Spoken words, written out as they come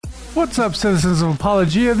What's up, citizens of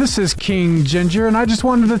Apologia? This is King Ginger, and I just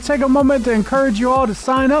wanted to take a moment to encourage you all to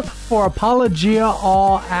sign up for Apologia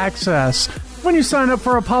All Access. When you sign up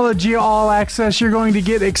for Apologia All Access, you're going to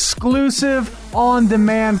get exclusive,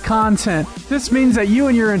 on-demand content. This means that you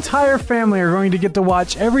and your entire family are going to get to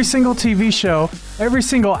watch every single TV show, every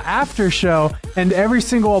single after show, and every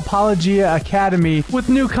single Apologia Academy with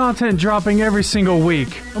new content dropping every single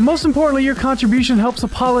week. But most importantly, your contribution helps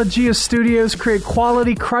Apologia Studios create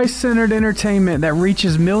quality, Christ-centered entertainment that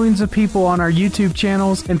reaches millions of people on our YouTube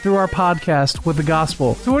channels and through our podcast with the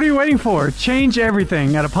gospel. So what are you waiting for? Change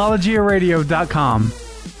everything at apologiaradio.com.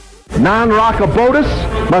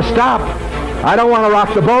 Non-rockabotus must stop. I don't want to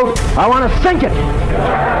rock the boat. I want to sink it.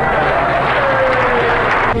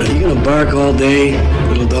 Are you going to bark all day,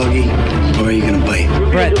 little doggy, or are you going to bite?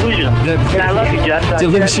 Brett, I love you, Jeff.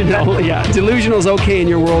 delusional is okay in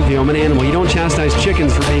your worldview. I'm an animal. You don't chastise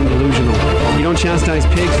chickens for being delusional. You don't chastise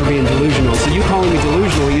pigs for being delusional. So you calling me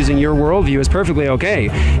delusional using your worldview is perfectly okay.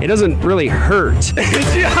 It doesn't really hurt.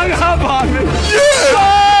 She hung up on me.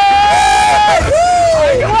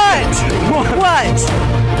 What?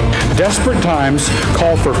 Desperate times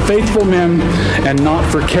call for faithful men and not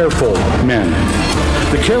for careful men.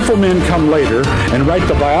 The careful men come later and write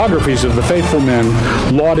the biographies of the faithful men,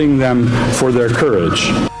 lauding them for their courage.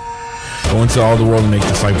 Go into all the world and make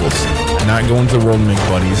disciples. Not go into the world and make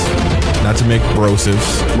buddies. Not to make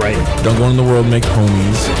brosives. Right. Don't go into the world and make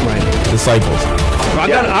homies. Right. Disciples. I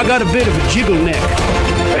got a bit of a jiggle neck.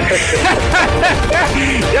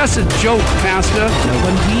 That's a joke, Pastor.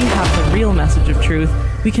 When we have the real message of truth,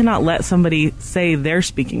 we cannot let somebody say they're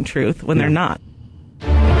speaking truth when they're not.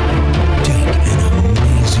 Take an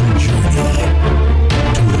amazing journey to a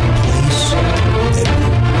place that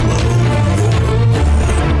will blow your mind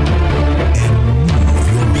and move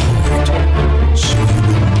your heart so you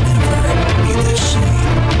will never be the same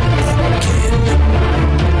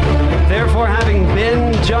again. Therefore, having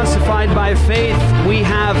been justified by faith, we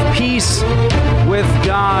have peace with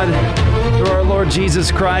God through our Lord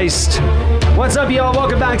Jesus Christ. What's up, y'all?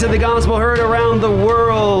 Welcome back to the Gospel Heard Around the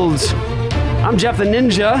World. I'm Jeff the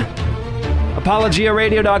Ninja.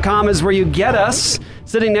 ApologiaRadio.com is where you get us.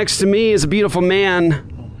 Sitting next to me is a beautiful man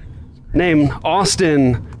named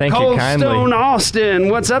Austin. Thank you kindly. Coldstone Austin.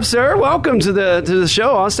 What's up, sir? Welcome to the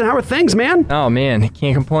show, Austin. How are things, man? Oh, man.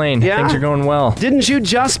 Can't complain. Yeah? Things are going well. Didn't you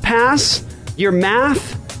just pass your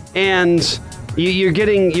math and... You're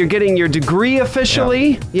getting your degree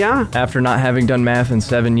officially, yeah? After not having done math in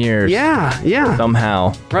 7 years. Yeah.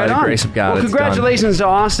 Somehow. Right by the on. grace of God. Well, congratulations to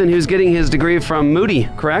Austin, who's getting his degree from Moody,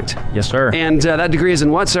 correct? Yes, sir. And that degree is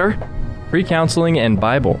in what, sir? Pre-counseling and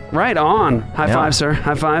Bible. Right on. High five, sir.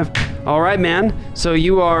 High five. All right, man. So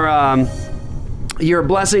you are, you're a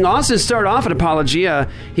blessing. Austin started off at Apologia.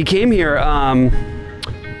 He came here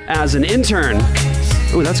as an intern.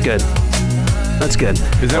 Ooh, that's good. That's good.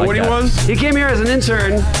 Is that what he was? He came here as an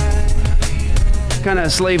intern, kind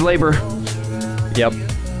of slave labor. Yep.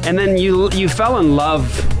 And then you fell in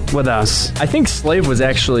love with us. I think slave was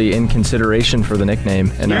actually in consideration for the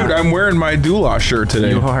nickname. And Dude, I'm wearing my Doulos shirt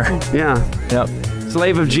today. You are. Yeah. Yep.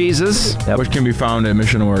 Slave of Jesus. Yep. Which can be found at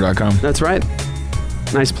missionaware.com. That's right.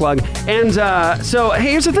 Nice plug. And so,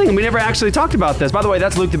 hey, here's the thing. We never actually talked about this. By the way,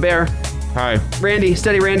 that's Luke the Bear. Hi. Randy,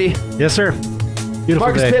 steady Randy. Yes, sir. Beautiful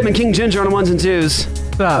Marcus day. Pittman, King Ginger on the ones and twos.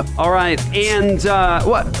 What's up? All right. And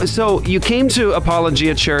what? So you came to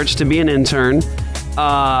Apologia Church to be an intern,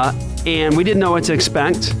 and we didn't know what to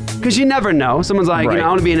expect. Because you never know. Someone's like, Right. I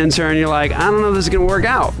want to be an intern. You're like, I don't know if this is going to work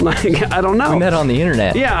out. Like, I don't know. We met on the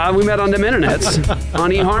internet. Yeah, we met on them internets.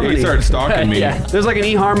 On eHarmony. He started stalking me. Yeah. There's like an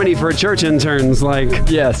eHarmony for church interns. Like,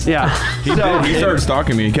 Yes. yeah. He started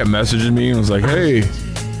stalking me. He kept messaging me and was like, hey,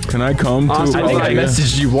 can I come to Austin, I think I Apologia?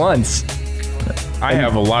 messaged you once. I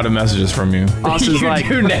have a lot of messages from you. Austin's You like,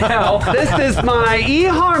 do now. this is my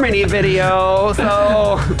eHarmony video.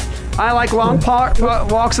 So I like long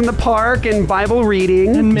walks in the park and Bible reading.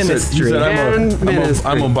 And He ministry. said,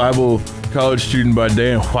 I'm a Bible college student by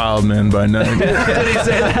day and wild man by night. Did he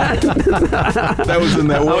say that? That was in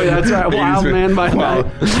that way. Oh, yeah, that's right. Wild man by night.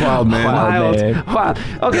 Wild man. Wild.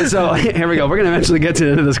 Okay, so here we go. We're going to eventually get to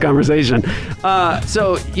the end of this conversation.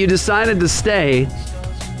 So you decided to stay,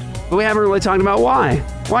 but we haven't really talked about why.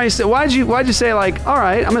 Why'd you say, like, all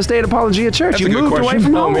right, I'm going to stay at Apologia Church? That's you a good moved away question.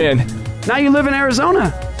 from Oh, home. man. Now you live in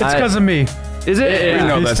Arizona. It's because of me. Is it? Yeah.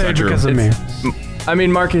 No, He that's stayed not true. because of me. I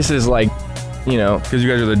mean, Marcus is like, you know, Because you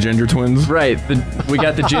guys are the ginger twins. right. We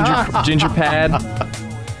got the ginger pad.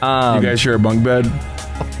 You guys share a bunk bed.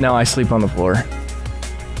 No, I sleep on the floor.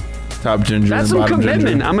 Top ginger. That's and some bottom commitment.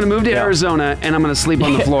 ginger. I'm going to move to Arizona, and I'm going to sleep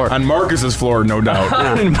on the floor. On Marcus's floor, no doubt.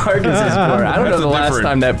 On Marcus's floor. I don't know That's the last different.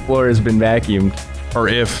 time that floor has been vacuumed. Or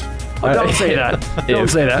if. Oh, don't say that. Don't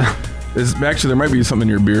say that. Actually, there might be something in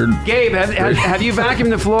your beard. Gabe, have you vacuumed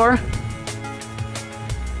the floor?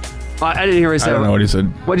 I didn't hear what he said. I don't know what he said.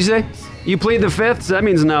 What did you say? You plead the fifth, so that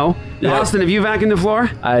means no. Yeah. Austin, have you vacuumed the floor?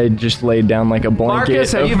 I just laid down like a blanket.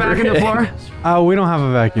 Marcus, have you over vacuumed the it. floor? We don't have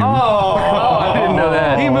a vacuum. I didn't know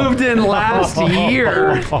that. He moved in last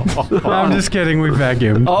year. I'm just kidding. We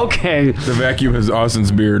vacuumed. Okay. The vacuum is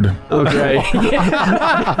Austin's beard. Okay.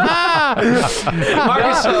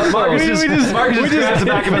 Marcus just grabs the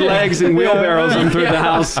back of his legs and wheelbarrows him through the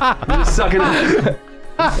house. Just sucking it.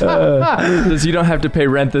 Says you don't have to pay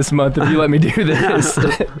rent this month if you let me do this.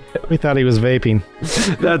 We thought he was vaping.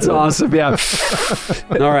 That's awesome. Yeah.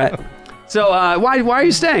 All right. So why are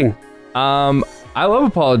you staying? I love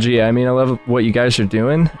Apologia. I mean, I love what you guys are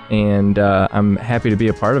doing, and I'm happy to be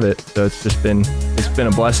a part of it. So it's been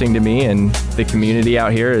a blessing to me, and the community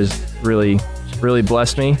out here has really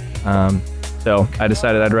blessed me. So I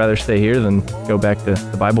decided I'd rather stay here than go back to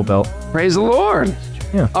the Bible Belt. Praise the Lord.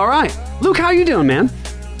 Yeah. All right. Luke, how you doing, man?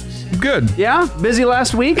 Good. Yeah? Busy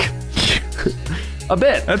last week? A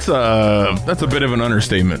bit. That's a bit of an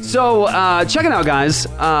understatement. So, check it out, guys.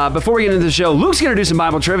 Before we get into the show, Luke's going to do some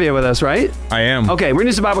Bible trivia with us, right? I am. Okay, we're going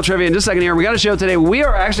to do some Bible trivia in just a second here. We got a show today. We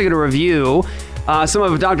are actually going to review some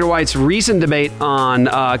of Dr. White's recent debate on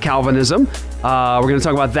Calvinism. We're going to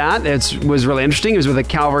talk about that. It was really interesting. It was with a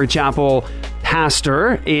Calvary Chapel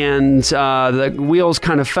pastor, and the wheels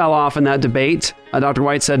kind of fell off in that debate. Dr.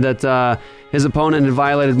 White said that his opponent had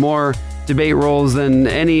violated more debate rules than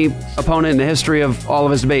any opponent in the history of all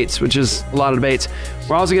of his debates, which is a lot of debates.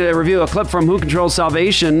 We're also going to review a clip from Who Controls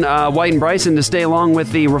Salvation, White and Bryson, to stay along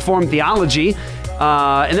with the Reformed theology.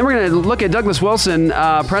 And then we're going to look at Douglas Wilson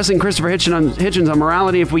pressing Christopher Hitchens on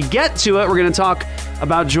morality. If we get to it, we're going to talk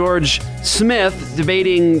about George Smith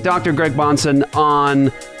debating Dr. Greg Bonson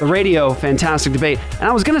on the radio. Fantastic debate. And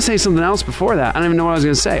I was going to say something else before that. I don't even know what I was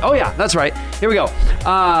going to say. Oh, yeah, that's right. Here we go.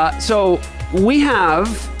 So we have,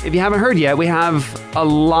 if you haven't heard yet, we have a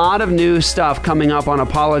lot of new stuff coming up on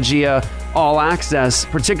Apologia All Access,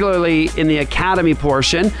 particularly in the Academy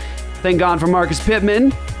portion. Thank God for Marcus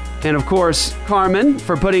Pittman. And, of course, Carmen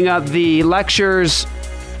for putting up the lectures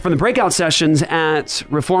from the breakout sessions at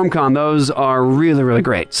ReformCon. Those are really, really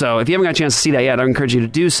great. So if you haven't got a chance to see that yet, I encourage you to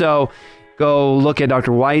do so. Go look at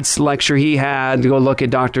Dr. White's lecture he had. Go look at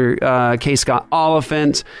Dr. K. Scott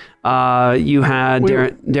Oliphant. You had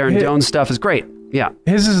Darren Doan's stuff. Is great. Yeah.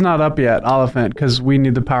 His is not up yet, Oliphant, because we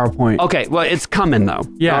need the PowerPoint. Okay, well, it's coming, though.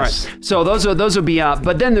 Yes. All right. So those will be up.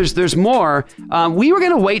 But then there's more. We were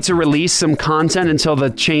going to wait to release some content until the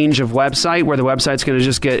change of website, where the website's going to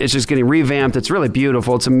just getting revamped. It's really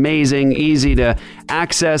beautiful. It's amazing, easy to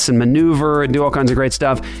access and maneuver and do all kinds of great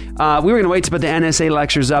stuff. We were going to wait to put the NSA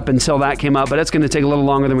lectures up until that came up, but it's going to take a little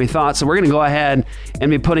longer than we thought. So we're going to go ahead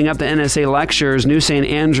and be putting up the NSA lectures, New St.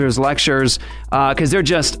 Andrews lectures, because they're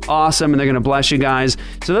just awesome and they're going to bless you guys.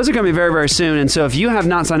 So those are going to be very, very soon. And so if you have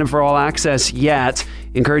not signed up for All Access yet,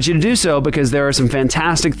 encourage you to do so, because there are some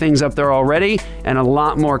fantastic things up there already and a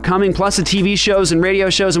lot more coming, plus the TV shows and radio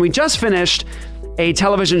shows. And we just finished a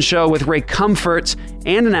television show with Ray Comfort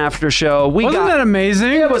and an after show. Wasn't that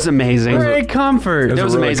amazing? It was amazing. Ray Comfort. It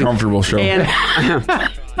was a really amazing. comfortable show. And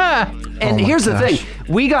here's the thing.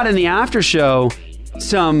 We got in the after show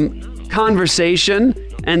some conversation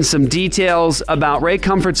and some details about Ray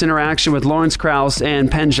Comfort's interaction with Lawrence Krauss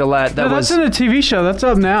and Penn Jillette. That's in a TV show. That's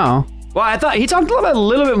up now. Well, I thought he talked a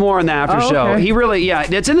little bit more in the after show. Okay. He really,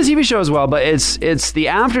 it's in the TV show as well, but it's the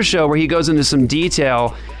after show where he goes into some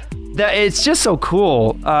detail. That it's just so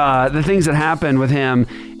cool, the things that happened with him.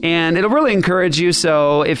 And it'll really encourage you.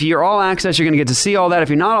 So if you're All Access, you're going to get to see all that. If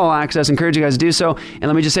you're not All Access, encourage you guys to do so. And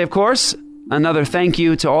let me just say, of course, another thank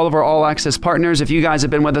you to all of our All Access partners. If you guys have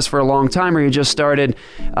been with us for a long time or you just started,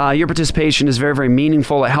 your participation is very, very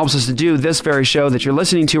meaningful. It helps us to do this very show that you're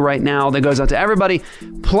listening to right now that goes out to everybody,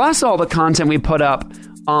 plus all the content we put up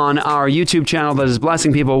on our YouTube channel that is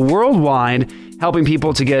blessing people worldwide, helping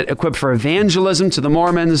people to get equipped for evangelism, to the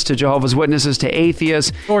Mormons, to Jehovah's Witnesses, to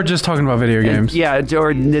atheists. Or just talking about video games.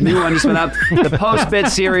 Or the new one just went up. The Post-Bit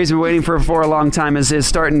series we're waiting for a long time is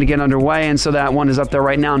starting to get underway, and so that one is up there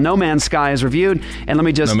right now. No Man's Sky is reviewed, and let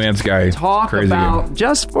me just No Man's Sky. talk Crazy about, game.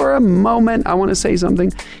 just for a moment, I want to say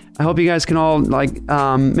something. I hope you guys can all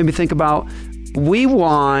maybe think about, we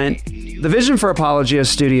want, the vision for Apologia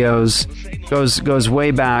Studios goes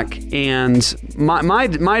way back, and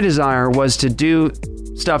my desire was to do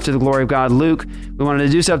stuff to the glory of God. Luke, we wanted to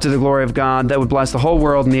do stuff to the glory of God that would bless the whole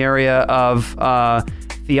world in the area of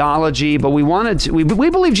theology, but we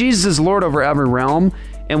believe Jesus is Lord over every realm,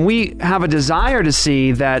 and we have a desire to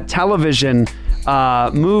see that television,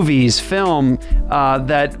 movies, film,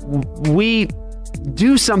 that we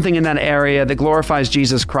do something in that area that glorifies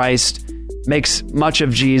Jesus Christ, makes much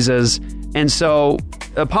of Jesus. And so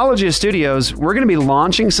Apologia Studios, we're going to be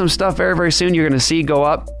launching some stuff very, very soon. You're going to see go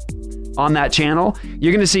up on that channel.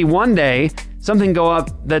 You're going to see one day something go up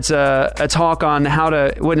that's a talk on how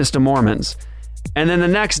to witness to Mormons. And then the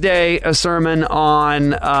next day, a sermon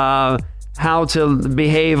on how to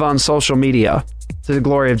behave on social media to the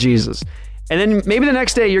glory of Jesus. And then maybe the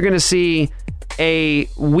next day, you're going to see a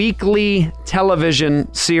weekly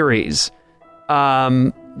television series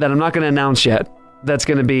that I'm not going to announce yet. That's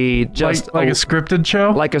going to be just like a scripted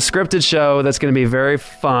show? Like a scripted show that's going to be very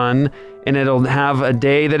fun, and it'll have a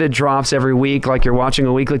day that it drops every week, like you're watching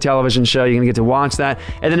a weekly television show. You're going to get to watch that.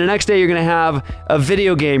 And then the next day, you're going to have a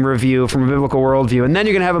video game review from a biblical worldview. And then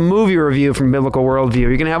you're going to have a movie review from a biblical worldview.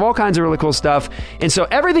 You're going to have all kinds of really cool stuff. And so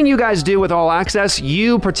everything you guys do with All Access,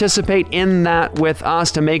 you participate in that with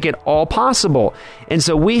us to make it all possible. And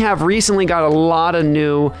so we have recently got a lot of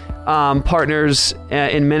new partners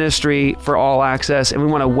in ministry for All Access, and we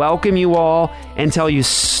want to welcome you all and tell you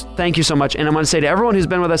thank you so much. And I'm going to say to everyone who's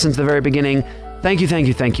been with us since the very beginning, thank you, thank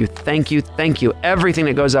you, thank you, thank you, thank you. Everything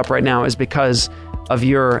that goes up right now is because of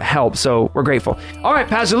your help, so we're grateful. All right,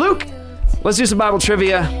 Pastor Luke, let's do some Bible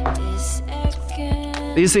trivia.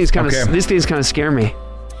 These things kind of scare me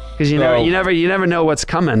because you never know what's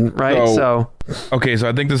coming, right? So okay, so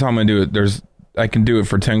I think this is how I'm going to do it. I can do it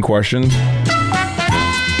for 10 questions.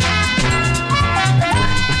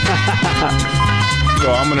 So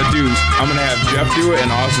I'm gonna have Jeff do it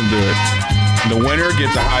and Austin do it. The winner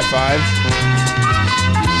gets a high five.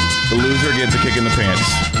 The loser gets a kick in the pants.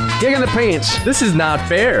 Kick in the pants. This is not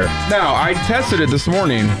fair. No, I tested it this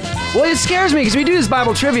morning. Well, it scares me because we do this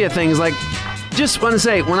Bible trivia things. Like, just want to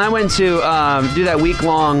say, when I went to do that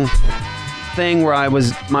week-long thing where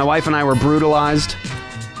my wife and I were brutalized.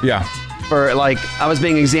 Yeah. I was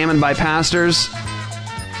being examined by pastors.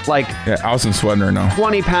 Austin's sweating right now.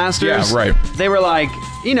 20 pastors. Yeah, right. They were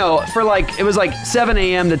it was 7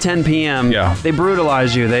 a.m. to 10 p.m. Yeah. They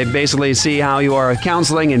brutalize you. They basically see how you are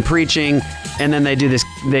counseling and preaching, and then they do this.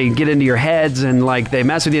 They get into your heads and they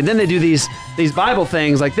mess with you. And then they do these Bible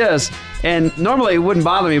things like this. And normally it wouldn't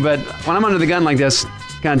bother me, but when I'm under the gun like this,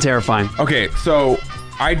 kind of terrifying. Okay, so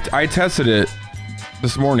I tested it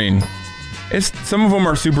this morning. Some of them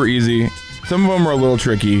are super easy. Some of them are a little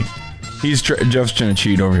tricky. Jeff's trying to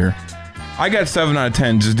cheat over here. I got 7 out of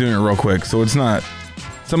 10 just doing it real quick, so it's not.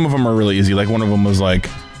 Some of them are really easy. Like one of them was I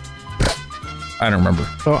don't remember.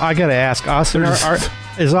 So I got to ask, Austin,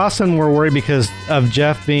 is Austin more worried because of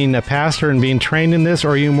Jeff being a pastor and being trained in this, or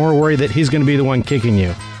are you more worried that he's going to be the one kicking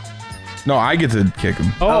you? No, I get to kick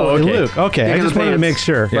him. Oh, okay. Luke. Okay, I just wanted to make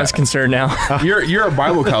sure. Yeah. Less concerned now. You're a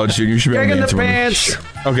Bible college student. You should be able to answer Kick in the pants.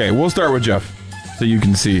 Okay, we'll start with Jeff so you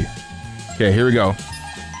can see. Okay, here we go.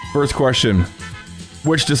 First question.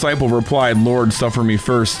 Which disciple replied, "Lord, suffer me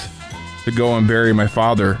first to go and bury my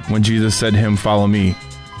father," when Jesus said to him, "Follow me"?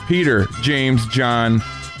 Peter, James, John,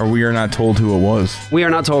 or we are not told who it was? We are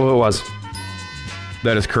not told who it was.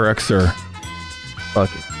 That is correct, sir.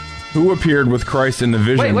 Okay. Who appeared with Christ in the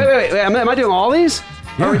vision? Wait. Am I doing all these?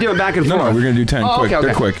 Yeah. Or are we doing back and forth? No, we're going to do 10. Quick. Okay.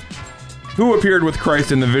 They're quick. Who appeared with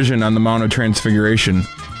Christ in the vision on the Mount of Transfiguration?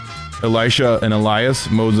 Elisha and Elias,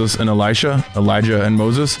 Moses and Elisha, Elijah and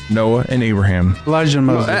Moses, Noah and Abraham. Elijah and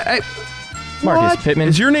Moses. Marcus Pittman.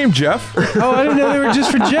 Is your name Jeff? Oh, I didn't know they were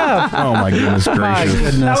just for Jeff. Oh my goodness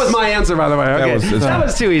gracious! That was my answer, by the way. Okay, that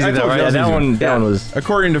was too easy, though. Right? That one was.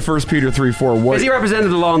 According to 1 Peter 3:4, what? Because he represented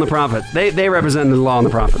the law and the prophet. They represented the law and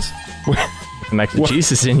the prophets. Back to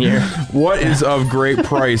Jesus in here. What is of great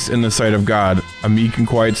price in the sight of God? A meek and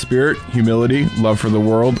quiet spirit, humility, love for the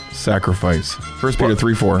world, sacrifice. 1 Peter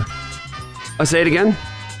 3:4. I'll say it again.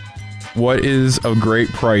 What is of great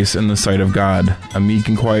price in the sight of God? A meek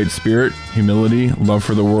and quiet spirit, humility, love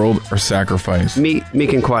for the world, or sacrifice? Meek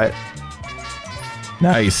and quiet.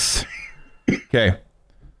 Nice. Okay.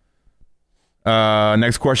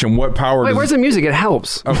 Next question. What power Wait, where's the music? It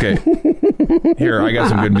helps. Okay. Here, I got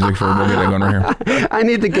some good music for you. We'll get that going right here. I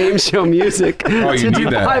need the game show music you to need do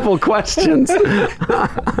that. Bible questions. You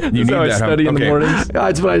need that. I study in the mornings.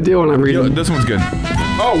 That's what I do when I'm reading. This one's good.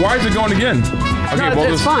 Oh, why is it going again? Okay, No,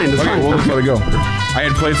 it's fine. It's fine. We'll just let it go. I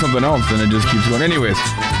had played something else, and it just keeps going. Anyways,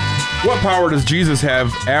 what power does Jesus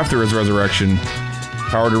have after his resurrection?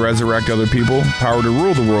 Power to resurrect other people, power to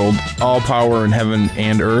rule the world, all power in heaven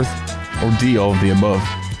and earth, or D, all of the above?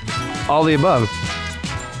 All the above.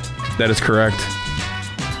 That is correct.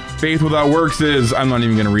 Faith without works is. I'm not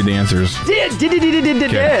even going to read the answers.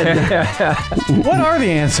 What are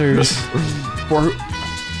the answers?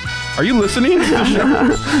 Are you listening?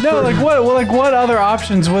 No, like what? Well, like what other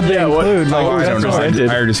options would they include? Like, I don't know.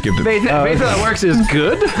 I already skipped it. Faith without works is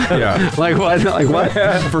good. Yeah. Like what? Like what?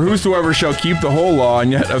 For whosoever shall keep the whole law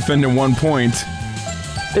and yet offend in 1 point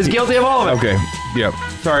is guilty of all of it. Okay. Yep.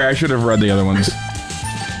 Sorry, I should have read the other ones.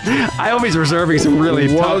 I hope he's reserving some really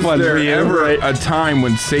tough ones for you. Was there ever a time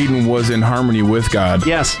when Satan was in harmony with God?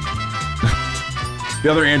 Yes. The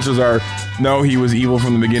other answers are no, he was evil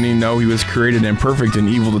from the beginning. No, he was created imperfect and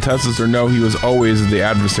evil to test us. Or no, he was always the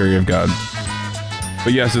adversary of God.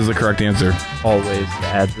 But yes is the correct answer. Always the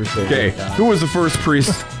adversary. Okay, of God. who was the first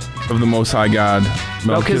priest of the Most High God?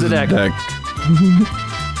 Melchizedek. The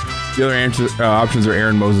other options are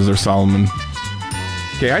Aaron, Moses, or Solomon.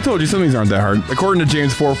 Okay, I told you some of these aren't that hard. According to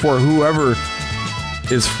James 4:4, whoever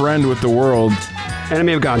is friend with the world,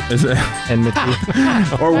 enemy of God, is enmity,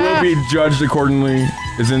 or will be judged accordingly,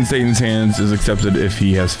 is in Satan's hands, is accepted if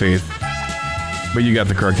he has faith. But you got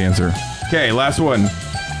the correct answer. Okay, last one.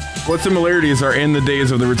 What similarities are in the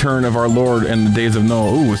days of the return of our Lord and the days of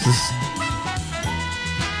Noah? Ooh,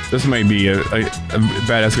 this might be a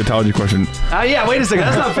bad eschatology question. Yeah, wait a second.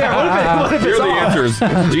 That's not fair. What if Here it's are the all? answers.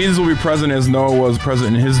 Jesus will be present as Noah was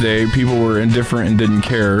present in his day. People were indifferent and didn't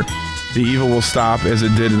care. The evil will stop as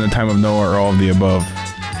it did in the time of Noah, or all of the above.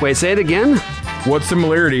 Wait, say it again. What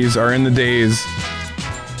similarities are in the days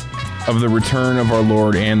of the return of our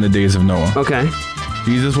Lord and the days of Noah? Okay.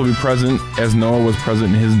 Jesus will be present as Noah was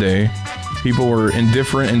present in his day. People were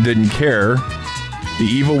indifferent and didn't care. The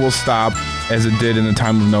evil will stop as it did in the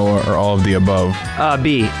time of Noah, or all of the above.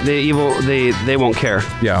 B. The evil, they won't care.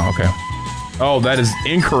 Yeah, okay. Oh, that is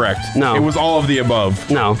incorrect. No. It was all of the above.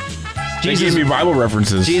 No. They gave me Bible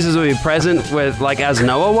references. Jesus will be present with, like, as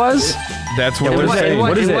Noah was? That's what they're What saying.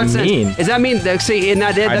 does that mean? Does that mean, see,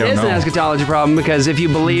 that is an eschatology problem, because if you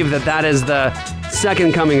believe that is the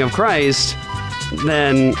second coming of Christ,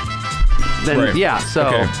 then Right. yeah, so...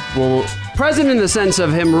 Okay, well... Present in the sense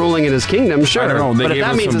of him ruling in his kingdom, sure. I don't know. They but if gave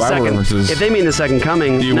that us means some the Bible second, references. if they mean the second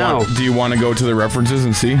coming, Do you want to go to the references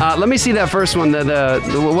and see? Let me see that first one. The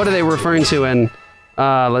what are they referring to? And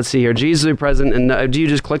let's see here. Jesus will be present. And do you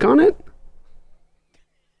just click on it?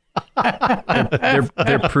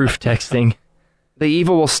 They're proof texting. The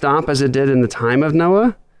evil will stop as it did in the time of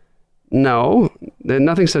Noah? No.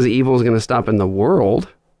 Nothing says evil is going to stop in the world.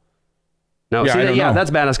 No, Yeah, I don't know.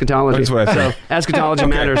 that's bad eschatology. That's what I So said. eschatology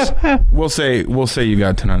matters. We'll say you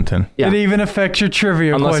got 10 on 10. Yeah. It even affects your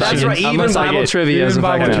trivia Unless question. That's right. Even Unless I Bible get- trivia is Even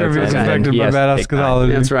Bible affected. trivia is Okay. affected by Yes, bad take that.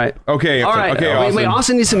 eschatology. That's right. Okay. All right. Okay. Wait.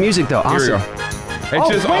 Austin needs some music though. Here we Austin. go. It's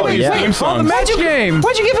just all these theme songs. Match game.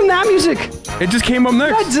 Why'd you give him that music? It just came up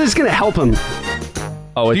next. That's just gonna help him.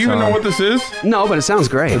 Oh, it's Do you even know what this is? No, but it sounds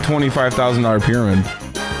great. The $25,000 pyramid.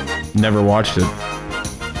 Never watched it.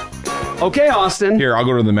 Okay, Austin. Here, I'll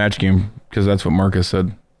go to the match game because that's what Marcus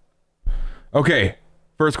said. Okay,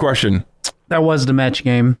 first question. That was the match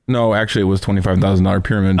game. No, actually, it was $25,000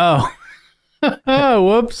 pyramid. Oh. Oh,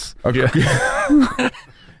 whoops. Okay.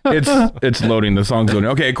 It's loading. The song's loading.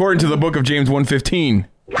 Okay, according to the book of James 1:15.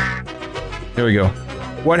 Here we go.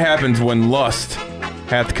 What happens when lust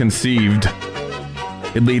hath conceived?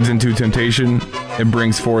 It leads into temptation. It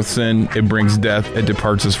brings forth sin. It brings death. It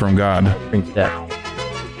departs us from God. Brings death.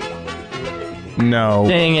 No.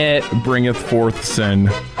 Dang it. It bringeth forth sin.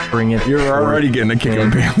 Bring it. You're already getting a kick in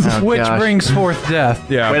the pants. Oh, Which gosh. brings forth death.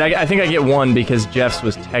 Yeah. Wait, I think I get one because Jeff's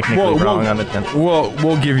was technically wrong on the 10th.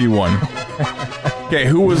 We'll give you one. Okay,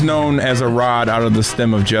 who was known as a rod out of the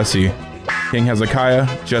stem of Jesse? King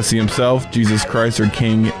Hezekiah, Jesse himself, Jesus Christ, or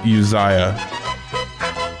King Uzziah?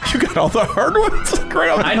 You got all the hard ones. Right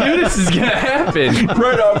off the I bat. knew this is going to happen.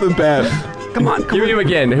 Right off the bat. Come on. Give me him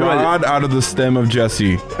again. Who was Rod out of the stem of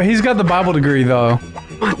Jesse. He's got the Bible degree, though.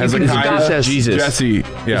 Hezekiah, Jesus. Jesse.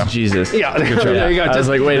 Yeah. It's Jesus. Yeah, Good job. there you go. I was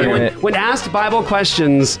like, wait a minute. When asked Bible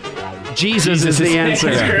questions, Jesus is the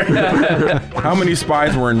answer. How many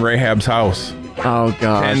spies were in Rahab's house? Oh,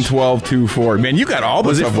 gosh. 10, 12, 2, 4. Man, you got all the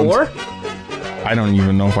Was it tough ones. 4? I don't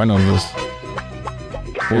even know if I know this.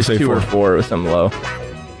 We'll It was say 2 4. or 4. It was something low.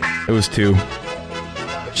 It was 2.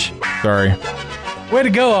 Sorry. Way to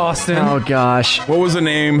go, Austin. Oh, gosh. What was the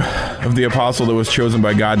name of the apostle that was chosen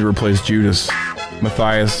by God to replace Judas?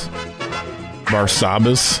 Matthias,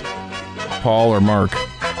 Barsabbas, Paul, or Mark?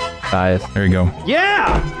 Matthias. There you go.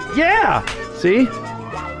 Yeah. See?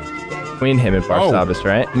 Between him and Barsabbas,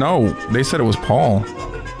 right? No, they said it was Paul.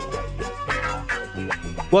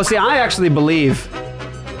 Well, see, I believe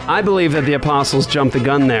that the apostles jumped the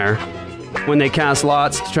gun there when they cast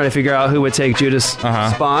lots to try to figure out who would take Judas'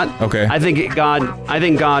 spot. Okay. I think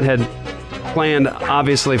God had planned,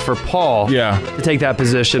 obviously, for Paul to take that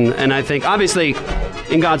position. And I think, obviously,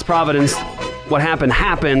 in God's providence, what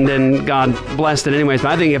happened, and God blessed it anyways.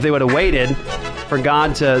 But I think if they would have waited for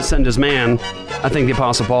God to send his man, I think the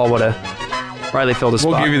Apostle Paul would have rightly filled his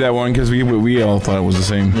spot. We'll give you that one because we all thought it was the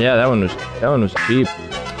same. Yeah, that one was cheap.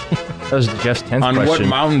 That was Jeff's 10th On question. what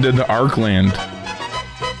mountain did the ark land?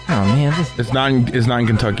 Oh man, it's not in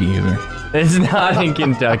Kentucky either. It's not in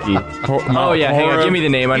Kentucky. Hang on, give me the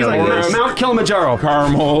name. I know like, what it is. Mount Kilimanjaro,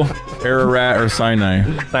 Carmel, Ararat, or Sinai.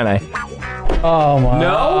 Sinai. Oh my!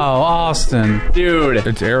 No, Austin, dude,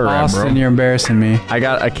 it's Ararat, Austin, bro. You're embarrassing me. I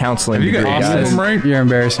got a counseling Have you degree, got guys. Austin right? You're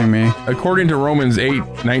embarrassing me. According to Romans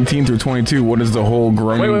 8:19 through 22, what is the whole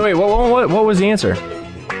groaning? Wait. What was the answer?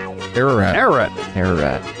 Ararat. Ararat.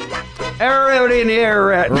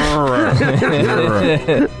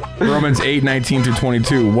 Romans 8:19 through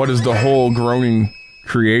 22. What is the whole groaning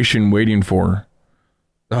creation waiting for?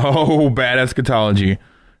 Oh, bad eschatology.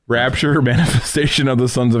 Rapture, manifestation of the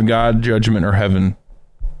sons of God, judgment, or heaven?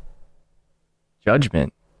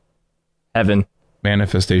 Judgment. Heaven.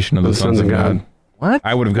 Manifestation of the sons of God. What?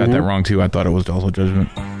 I would have got that wrong too. I thought it was also judgment.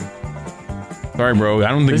 Sorry, bro. I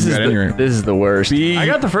don't think you got any right. This is the worst. I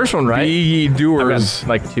got the first one right. Be ye doers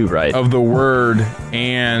like 2 right. of the word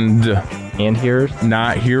and hearers.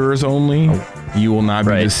 Not hearers only. You will not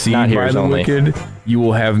be deceived by the wicked. You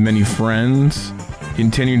will have many friends.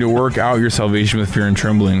 Continue to work out your salvation with fear and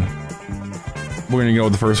trembling. We're going to go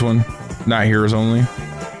with the first one. Not hearers only.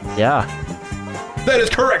 Yeah. That is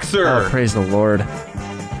correct, sir. Oh, praise the Lord.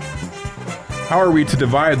 How are we to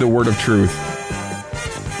divide the word of truth?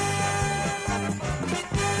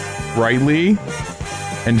 Rightly,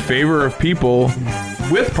 in favor of people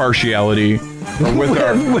with partiality, or with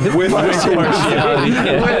our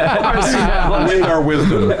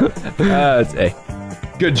wisdom. It's A.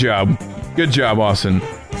 Good job, Austin.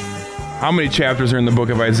 How many chapters are in the book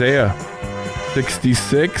of Isaiah?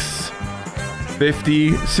 66,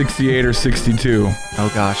 50, 68, or 62?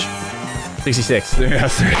 Oh gosh, 66. Yeah,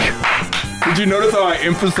 sick. Did you notice how I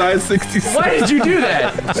emphasized 66? Why did you do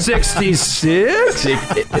that? 66?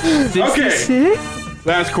 Okay.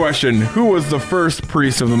 Last question. Who was the first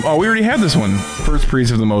priest of the... Oh, we already had this one. First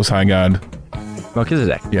priest of the Most High God.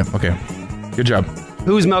 Melchizedek. Yeah, okay. Good job.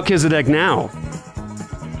 Who's Melchizedek now?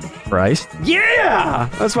 Christ. Yeah!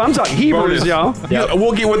 That's what I'm talking. Hebrews, y'all. Yeah,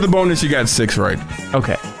 we'll get with the bonus. You got 6 right.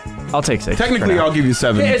 Okay. I'll take 6. Technically, I'll give you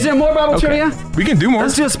 7. Hey, is there more Bible trivia? We can do more.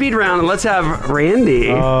 Let's do a speed round and let's have Randy.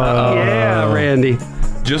 Yeah, Randy.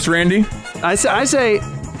 Just Randy? Okay,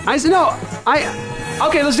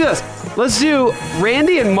 let's do this. Let's do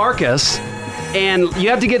Randy and Marcus, and you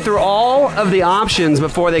have to get through all of the options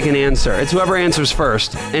before they can answer. It's whoever answers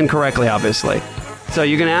first, incorrectly, obviously. So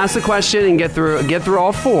you're going to ask the question and get through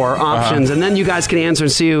all 4 options, and then you guys can answer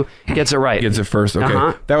and see who gets it right. Gets it first,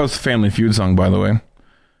 okay. That was Family Feud song, by the way.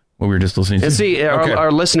 What we were just listening to. And see,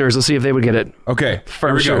 our listeners, let's see if they would get it. Okay,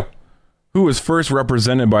 first. Here we go. Who was first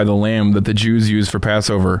represented by the lamb that the Jews used for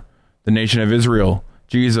Passover? The nation of Israel,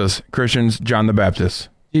 Jesus, Christians, John the Baptist.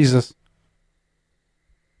 Jesus.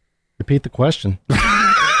 Repeat the question.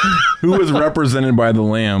 Who was represented by the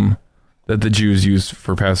lamb that the Jews used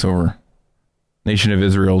for Passover? Nation of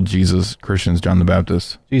Israel, Jesus, Christians, John the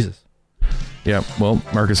Baptist. Jesus. Yeah, well,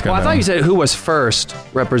 Marcus got I thought you said who was first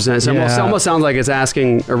represented. It almost sounds like it's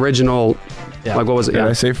asking original. Yeah. Like, what was it? Did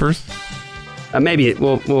I say first? Maybe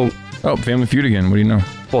we'll. Oh, Family Feud again. What do you know?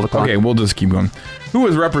 Pull the clock. Okay, we'll just keep going. Who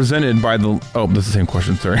was represented by the... Oh, that's the same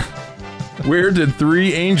question, sorry. Where did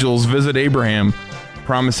 3 angels visit Abraham,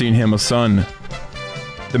 promising him a son?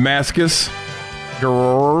 Damascus,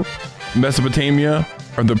 Gerar, Mesopotamia,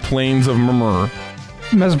 or the plains of Mamre?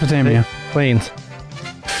 Mesopotamia. Plains.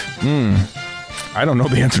 I don't know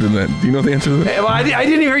the answer to that. Do you know the answer to that? Well, I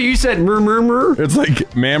didn't hear you said murmur. It's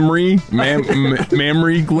like Mamre, Mamre,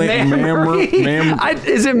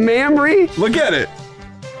 Is it Mamre? Look at it.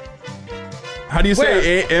 How do you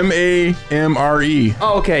say Mamre?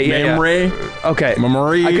 Oh, okay. Yeah. Mamre. Okay.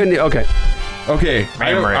 Mamre. I couldn't. Okay. Okay.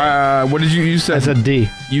 What did you say? That's a D.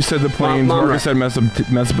 You said the plains. Marcus said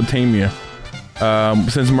Mesopotamia.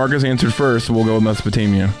 Since Marcus answered first, we'll go with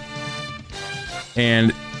Mesopotamia.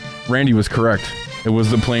 And Randy was correct. It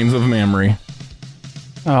was the plains of Mamre.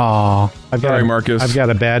 Oh, sorry, Marcus. I've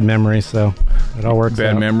got a bad memory, so it all works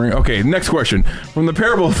out. Bad memory. Okay, next question. From the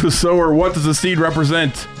parable of the sower, what does the seed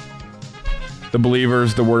represent? The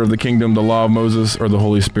believers, the word of the kingdom, the law of Moses, or the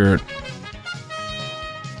Holy Spirit?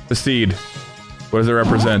 The seed. What does it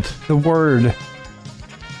represent? The word.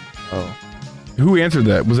 Oh. Who answered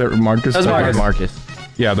that? Was that Marcus? That was Marcus.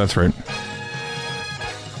 Yeah, that's right.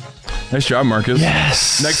 Nice job, Marcus.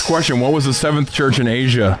 Yes. Next question. What was the seventh church in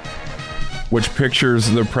Asia, which pictures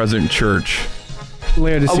the present church?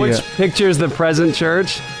 Laodicea. Which pictures the present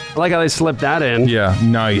church? I like how they slipped that in. Yeah,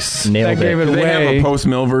 nice. Nailed That gave it Do they have away. a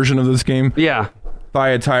post-mill version of this game? Yeah.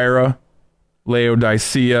 Thyatira,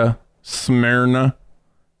 Laodicea, Smyrna,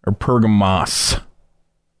 or Pergamos?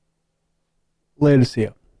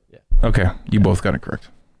 Laodicea. Okay, you both got it correct.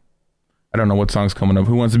 I don't know what song's coming up.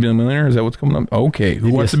 Who Wants to Be a Millionaire? Is that what's coming up? Okay,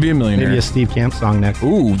 Who Wants to Be a Millionaire? Maybe a Steve Camp song next.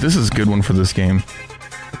 Ooh, this is a good one for this game.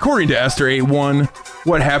 According to Esther 8:1,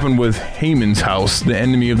 what happened with Haman's house, the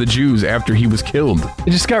enemy of the Jews, after he was killed?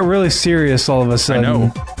 It just got really serious all of a I sudden.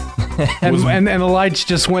 know. And the lights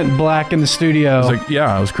just went black in the studio. It was like,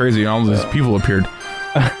 yeah, it was crazy. And all these people appeared.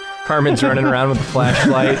 Carmen's running around with a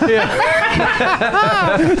flashlight.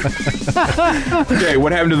 Okay,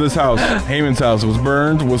 what happened to this house? Haman's house was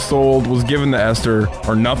burned, was sold, was given to Esther,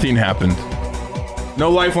 or nothing happened. No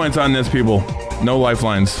lifelines on this, people. No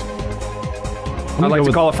lifelines. I'd like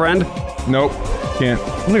to call a friend. Nope. Can't.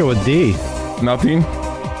 I'm gonna go with D. Nothing?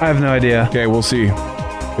 I have no idea. Okay, we'll see.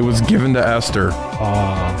 It was given to Esther.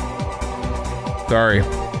 Sorry.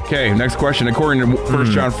 Okay, next question. According to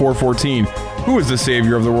 1 John 4:14, who is the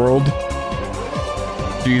Savior of the world?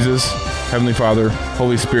 Jesus, Heavenly Father,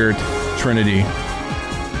 Holy Spirit, Trinity.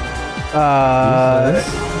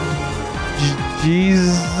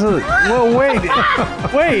 Jesus. Well, wait.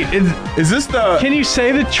 Wait. Is this the... Can you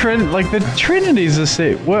say the Trinity's the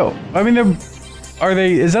same? Well, I mean,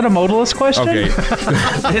 is that a modalist question? Okay.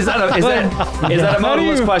 Is that a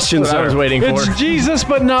modalist question, That's what I was waiting for. It's Jesus,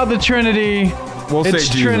 but not the Trinity. We'll It's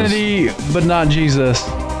say Jesus. Trinity, but not Jesus.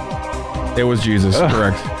 It was Jesus,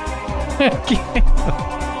 correct.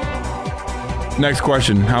 Next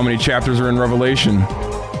question. How many chapters are in Revelation?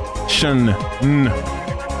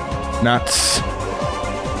 Not s.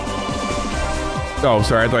 Oh,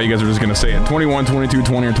 sorry. I thought you guys were just going to say it. 21, 22,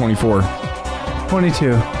 20, or 24.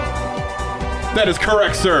 22. That is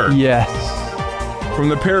correct, sir. Yes. From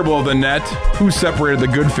the parable of the net, who separated the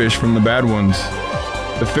good fish from the bad ones?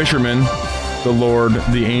 The fishermen, the Lord,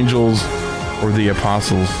 the angels, or the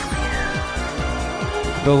apostles?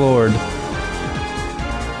 The Lord.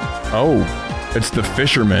 Oh, it's the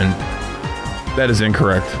fishermen. That is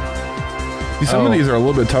incorrect. See, some of these are a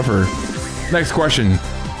little bit tougher. Next question.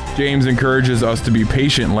 James encourages us to be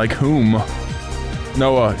patient like whom?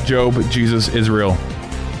 Noah, Job, Jesus, Israel.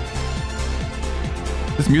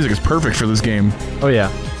 This music is perfect for this game. Oh,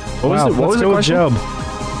 yeah. What was the question? Job.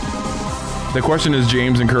 The question is,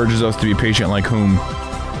 James encourages us to be patient like whom?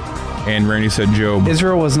 And Randy said Job.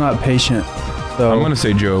 Israel was not patient. So I'm going to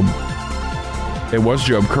say Job. It was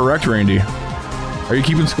Job. Correct, Randy. Are you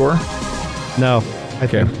keeping score? No.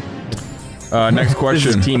 Okay. Next question.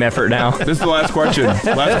 This is a team effort now. This is the last question.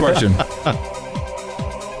 Last question.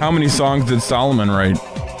 How many songs did Solomon write?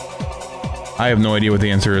 I have no idea what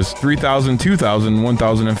the answer is. 3,000, 2,000,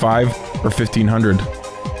 1,005, or 1,500?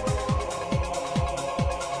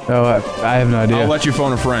 Oh, I have no idea. I'll let you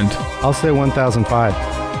phone a friend. I'll say 1005.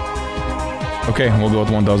 Okay, we'll go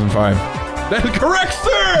with 1,005. That is correct,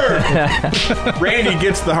 sir! Randy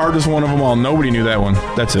gets the hardest one of them all. Nobody knew that one.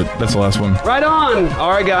 That's it. That's the last one. Right on. All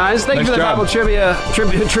right, guys. Thank you for the job. Bible trivia.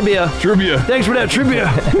 Trivia. Thanks for that trivia.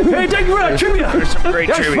 Hey, thank you for that trivia. There's some great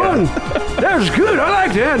trivia. Fun. That was good. I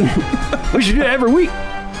like that. We should do that every week.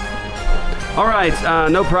 All right.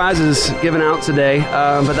 No prizes given out today,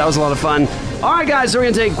 but that was a lot of fun. All right, guys, so we're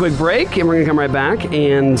going to take a quick break, and we're going to come right back,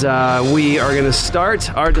 and we are going to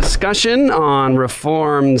start our discussion on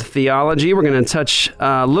Reformed theology. We're going to touch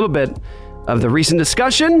a little bit of the recent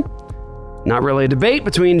discussion, not really a debate,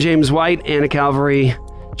 between James White and a Calvary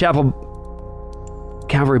Bible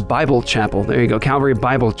Chapel. There you go, Calvary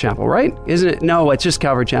Bible Chapel, right? Isn't it? No, it's just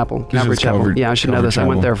Calvary Chapel. Calvary Chapel. Yeah, I should know this. I only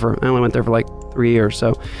went there for like 3 years,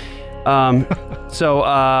 so... So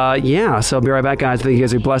I'll be right back, guys. I think you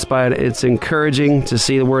guys are blessed by it. It's encouraging to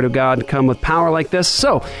see the Word of God come with power like this.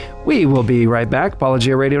 So we will be right back.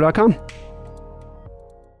 ApologiaRadio.com.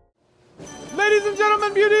 Ladies and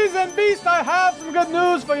gentlemen, beauties and beasts, I have some good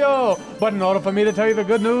news for you. But in order for me to tell you the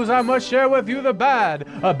good news, I must share with you the bad.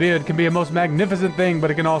 A beard can be a most magnificent thing,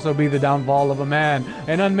 but it can also be the downfall of a man.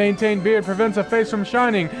 An unmaintained beard prevents a face from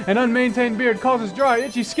shining. An unmaintained beard causes dry,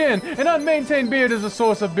 itchy skin. An unmaintained beard is a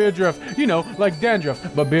source of beard drift. You know, like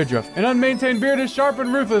dandruff, but beard drift. An unmaintained beard is sharp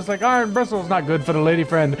and ruthless, like iron bristles, not good for the lady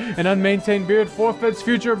friend. An unmaintained beard forfeits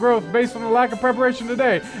future growth based on the lack of preparation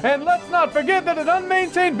today. And let's not forget that an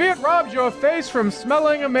unmaintained beard robs your face from from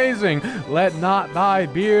smelling amazing. Let not thy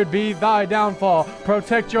beard be thy downfall.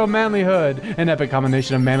 Protect your manlyhood. An epic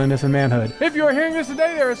combination of manliness and manhood. If you are hearing this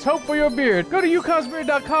today, there is hope for your beard. Go to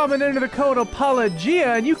yukonsbeard.com and enter the code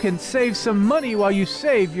Apologia, and you can save some money while you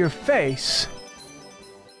save your face.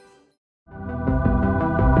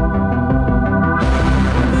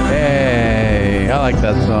 Hey, I like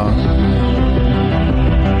that song.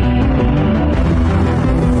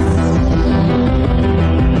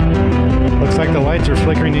 Looks like the lights are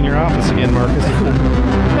flickering in your office again, Marcus.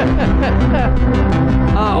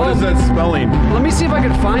 What is that spelling? Let me see if I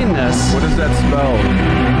can find this. What does that spell?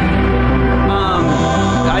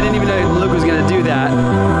 I didn't even know Luke was going to do that.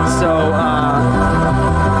 So,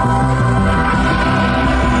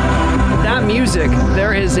 that music,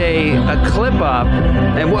 there is a clip up.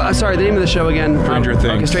 And sorry, the name of the show again? Stranger Things.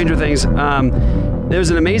 Okay, Stranger Things. There's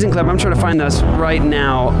an amazing clip. I'm trying to find this right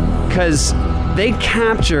now because they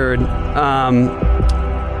captured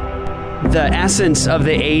the essence of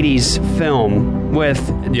the 80s film with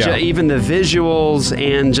even the visuals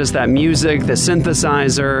and just that music, the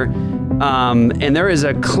synthesizer. And there is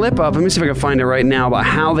a clip up, let me see if I can find it right now, about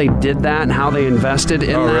how they did that and how they invested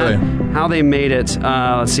in that. Really? How they made it.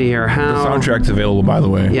 Let's see here. The soundtrack's available, by the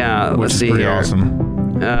way. Yeah, let's see pretty here.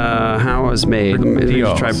 Awesome. How it was made. Let me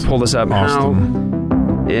try to pull this up. Awesome.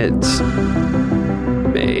 How it's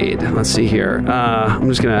made. Let's see here. I'm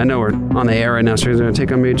just going to, I know we're on the air right now, so we're going to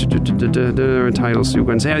take on me title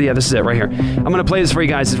sequence. Yeah, this is it right here. I'm going to play this for you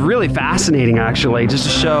guys. It's really fascinating, actually, just to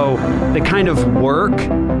show the kind of work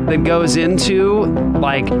that goes into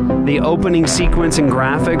like the opening sequence and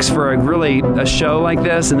graphics for a show like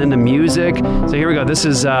this, and then the music. So here we go. This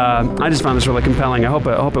is I just found this really compelling. I hope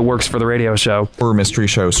it works for the radio show. Horror mystery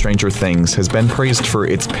show Stranger Things has been praised for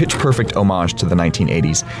its pitch-perfect homage to the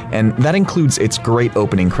 1980s, and that includes its great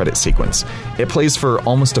opening credit sequence. It plays for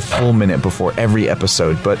almost a full minute before every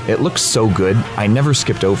episode, but it looks so good, I never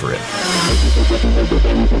skipped over it.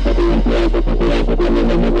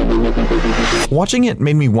 Watching it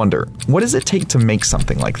made me wonder, what does it take to make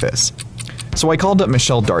something like this? So I called up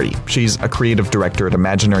Michelle Darty. She's a creative director at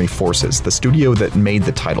Imaginary Forces, the studio that made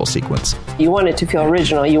the title sequence. You want it to feel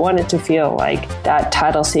original. You want it to feel like that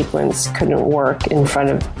title sequence couldn't work in front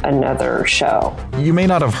of another show. You may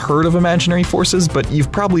not have heard of Imaginary Forces, but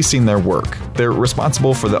you've probably seen their work. They're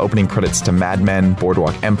responsible for the opening credits to Mad Men,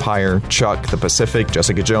 Boardwalk Empire, Chuck, The Pacific,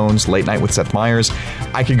 Jessica Jones, Late Night with Seth Meyers.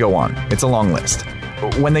 I could go on. It's a long list.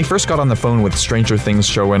 When they first got on the phone with Stranger Things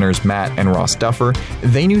showrunners Matt and Ross Duffer,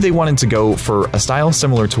 they knew they wanted to go for a style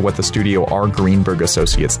similar to what the studio R. Greenberg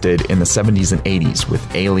Associates did in the 70s and 80s with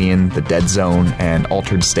Alien, The Dead Zone, and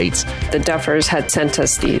Altered States. The Duffers had sent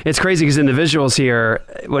us the... It's crazy because in the visuals here,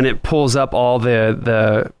 when it pulls up all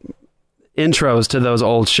the intros to those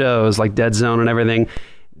old shows like Dead Zone and everything,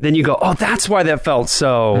 then you go, oh, that's why that felt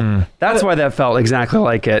so... That's why that felt exactly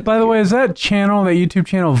like it. By the way, is that YouTube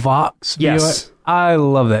channel Vox? Yes. I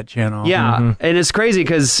love that channel. Yeah, and it's crazy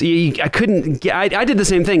because I did the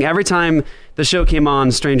same thing. Every time the show came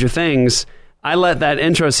on, Stranger Things, I let that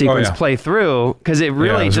intro sequence play through because it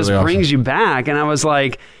really just really brings awesome. you back. And I was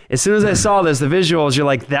like, as soon as I saw this, the visuals, you're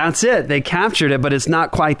like, that's it. They captured it, but it's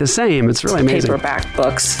not quite the same. It's really amazing. Paperback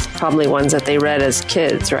books, probably ones that they read as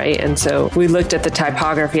kids, right? And so we looked at the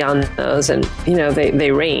typography on those, and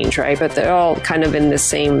they range, right? But they're all kind of in the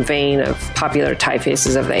same vein of popular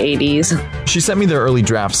typefaces of the 80s. She sent me the early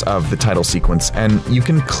drafts of the title sequence, and you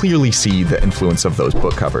can clearly see the influence of those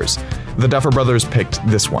book covers. The Duffer Brothers picked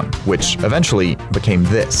this one, which eventually became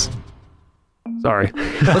this. Sorry.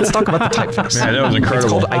 Let's talk about the typeface. Man, that was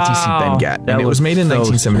incredible. It's called ITC Ben-Gat, and it was made in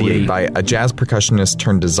 1978 by a jazz percussionist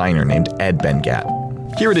turned designer named Ed Ben-Gat.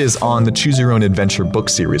 Here it is on the Choose Your Own Adventure book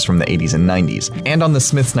series from the 80s and 90s, and on the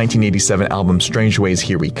Smiths' 1987 album Strange Ways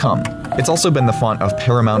Here We Come. It's also been the font of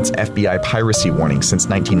Paramount's FBI piracy warning since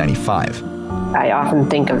 1995. I often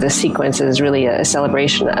think of the sequence as really a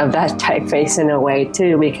celebration of that typeface in a way,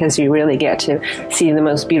 too, because you really get to see the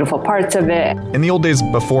most beautiful parts of it. In the old days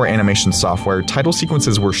before animation software, title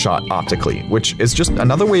sequences were shot optically, which is just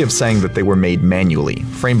another way of saying that they were made manually,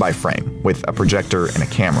 frame by frame, with a projector and a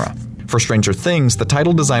camera. For Stranger Things, the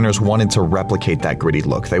title designers wanted to replicate that gritty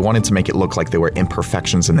look. They wanted to make it look like there were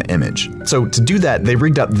imperfections in the image. So to do that, they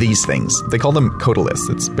rigged up these things. They call them Codaliths.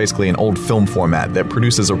 It's basically an old film format that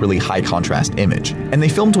produces a really high contrast image. And they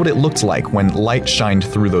filmed what it looked like when light shined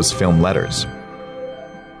through those film letters.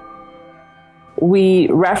 We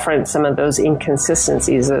reference some of those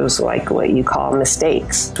inconsistencies, those like what you call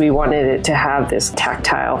mistakes. We wanted it to have this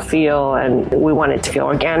tactile feel, and we wanted it to feel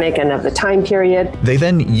organic and of the time period. They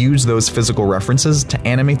then use those physical references to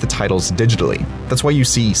animate the titles digitally. That's why you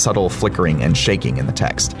see subtle flickering and shaking in the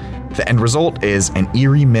text. The end result is an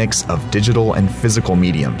eerie mix of digital and physical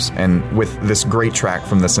mediums, and with this great track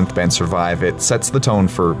from the synth band Survive, it sets the tone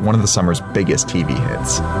for one of the summer's biggest TV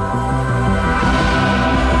hits.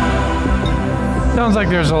 Sounds like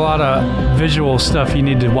there's a lot of visual stuff you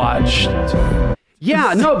need to watch.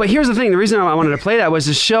 Yeah, no, but here's the thing. The reason I wanted to play that was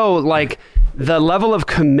to show, like, the level of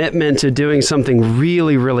commitment to doing something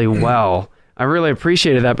really, really well. I really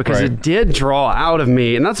appreciated that because it did draw out of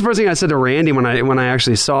me. And that's the first thing I said to Randy when I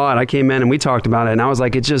actually saw it. I came in and we talked about it, and I was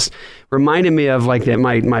like, it just reminded me of like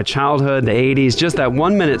my childhood, the 80s. Just that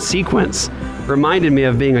 1 minute sequence reminded me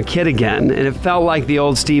of being a kid again. And it felt like the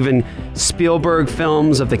old Steven Spielberg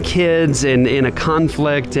films of the kids in a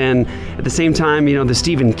conflict, and at the same time, you know, the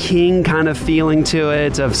Stephen King kind of feeling to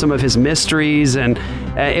it of some of his mysteries. And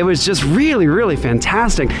it was just really, really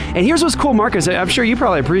fantastic. And here's what's cool, Marcus. I'm sure you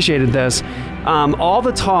probably appreciated this. All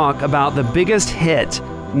the talk about the biggest hit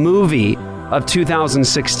movie of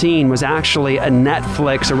 2016 was actually a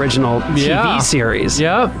Netflix original TV series.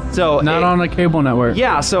 Yep. So not on a cable network.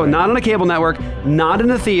 Yeah, so not on a cable network, not in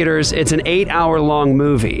the theaters. It's an 8-hour-long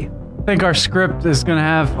movie. I think our script is going to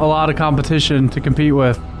have a lot of competition to compete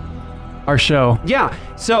with our show. Yeah,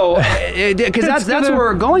 so because that's where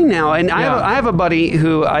we're going now. And I have a buddy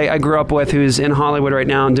who I grew up with who's in Hollywood right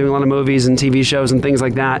now and doing a lot of movies and TV shows and things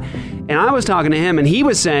like that. And I was talking to him, and he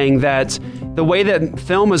was saying that the way that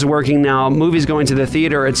film is working now, movies going to the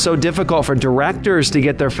theater, it's so difficult for directors to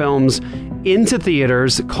get their films into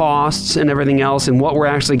theaters, costs and everything else, and what we're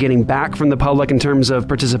actually getting back from the public in terms of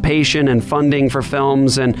participation and funding for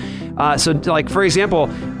films. And so, like, for example,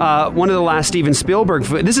 one of the last Steven Spielberg,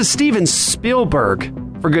 this is Steven Spielberg,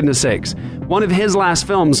 for goodness sakes, one of his last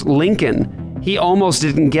films, Lincoln, he almost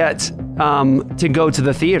didn't get to go to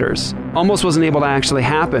the theaters. Almost wasn't able to actually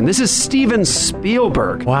happen. This is Steven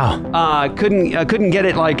Spielberg. Wow. Couldn't get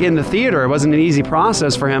it like in the theater. It wasn't an easy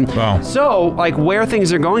process for him. Wow. So, like, where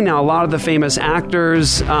things are going now, a lot of the famous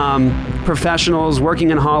actors, professionals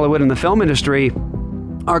working in Hollywood and the film industry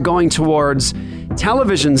are going towards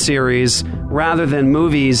television series rather than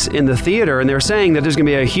movies in the theater. And they're saying that there's going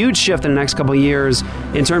to be a huge shift in the next couple of years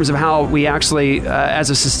in terms of how we actually, as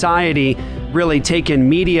a society, really take in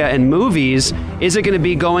media and movies. Is it going to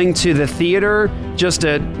be going to the theater just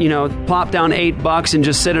to, you know, plop down $8 and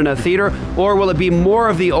just sit in a theater? Or will it be more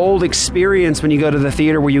of the old experience when you go to the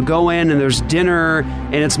theater where you go in and there's dinner,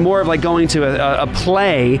 and it's more of like going to a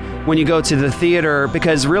play when you go to the theater?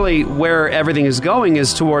 Because really where everything is going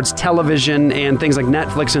is towards television and things like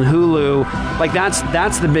Netflix and Hulu. Like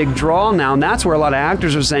that's the big draw now, and that's where a lot of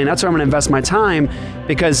actors are saying that's where I'm going to invest my time,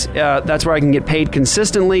 because that's where I can get paid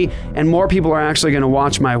consistently, and more people are actually going to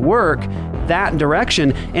watch my work that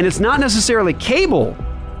direction. And it's not necessarily cable.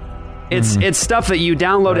 It's stuff that you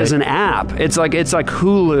download as an app. It's like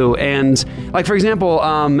Hulu, and like, for example,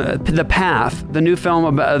 The Path, the new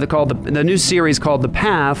film the new series called The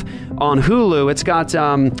Path on Hulu. It's got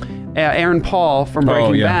Aaron Paul from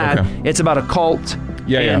Breaking Bad. Okay. It's about a cult.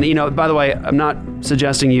 And you know, by the way, I'm not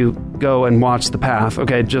suggesting you go and watch The Path,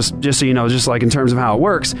 okay? Just so you know, just like in terms of how it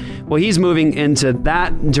works. Well, he's moving into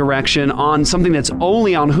that direction on something that's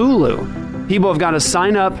only on Hulu. People have got to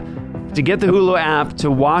sign up to get the Hulu app,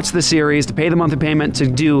 to watch the series, to pay the monthly payment to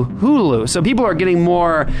do Hulu. So people are getting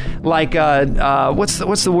more like what's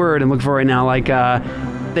the word I'm looking for right now? Like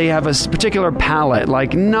they have a particular palette.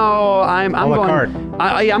 Like, no, I'm going.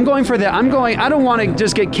 I'm going for that. I don't want to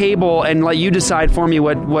just get cable and let you decide for me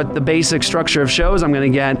what the basic structure of shows I'm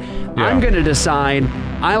going to get. Yeah. I'm going to decide.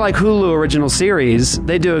 I like Hulu original series.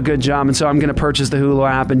 They do a good job, and so I'm going to purchase the Hulu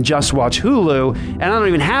app and just watch Hulu. And I don't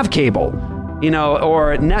even have cable, you know,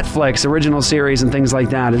 or Netflix original series and things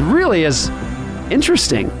like that. It really is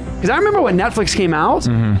interesting. Because I remember when Netflix came out,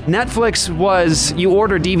 Netflix was you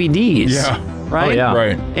order DVDs. Yeah. Right? Oh, yeah.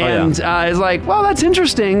 Right. And it's like, well, that's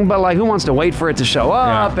interesting, but like, who wants to wait for it to show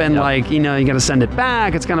up? And like, you know, you got to send it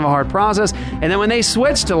back. It's kind of a hard process. And then when they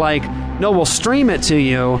switched to like, no, we'll stream it to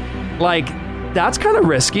you, like, that's kind of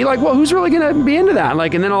risky. Like, well, who's really going to be into that?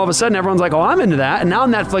 Like, and then all of a sudden everyone's like, oh, I'm into that. And now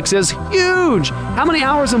Netflix is huge. How many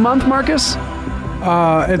hours a month, Marcus?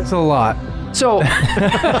 It's a lot. So,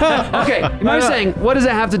 okay, I'm saying, what does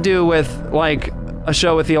it have to do with like a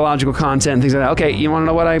show with theological content and things like that? Okay, you want to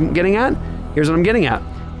know what I'm getting at? Here's what I'm getting at.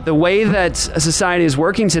 The way that a society is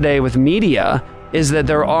working today with media is that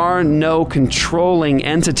there are no controlling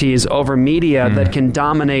entities over media that can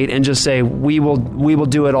dominate and just say, we will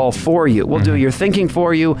do it all for you. We'll do your thinking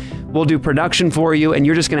for you. We'll do production for you. And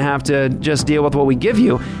you're just going to have to just deal with what we give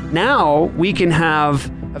you. Now we can have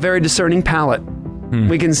a very discerning palate.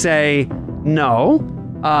 We can say, no,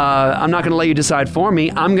 I'm not going to let you decide for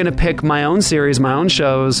me. I'm going to pick my own series, my own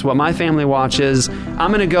shows, what my family watches.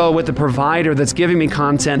 I'm going to go with the provider that's giving me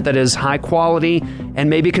content that is high quality and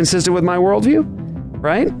maybe consistent with my worldview,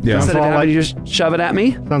 right? Yeah. Instead of having you just shove it at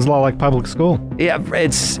me. Sounds a lot like public school. Yeah,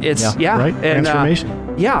 it's right? And, Transformation.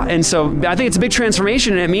 and so I think it's a big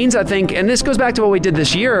transformation, and it means, I think, and this goes back to what we did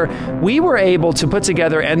this year, we were able to put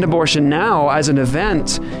together End Abortion Now as an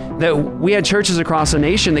event that we had churches across the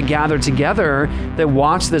nation that gathered together that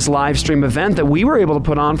watched this live stream event that we were able to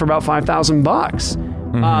put on for about $5,000.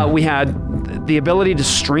 Mm-hmm. We had the ability to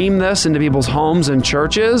stream this into people's homes and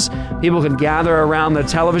churches. People could gather around the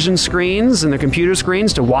television screens and the computer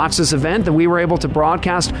screens to watch this event that we were able to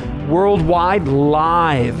broadcast worldwide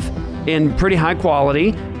live in pretty high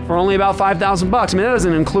quality for only about $5,000. I mean, that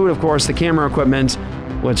doesn't include, of course, the camera equipment,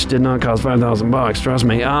 which did not cost $5,000, trust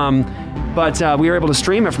me. But we were able to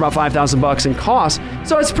stream it for about $5,000 in cost.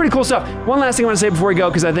 So it's pretty cool stuff. One last thing I want to say before we go,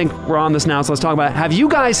 because I think we're on this now, so let's talk about it. Have you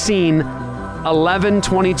guys seen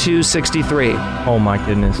 11/22/63? Oh my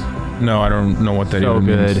goodness. No, I don't know what that even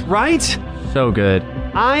means. So good. Right? So good.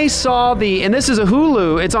 I saw and this is a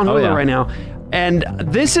Hulu, it's on Hulu right now. And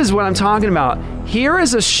this is what I'm talking about. Here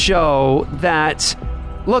is a show that,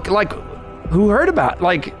 look, like, who heard about it?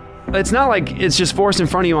 Like, it's not like it's just forced in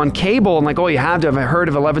front of you on cable and like, oh, you have to have heard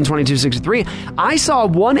of 11/22/63. I saw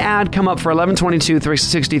one ad come up for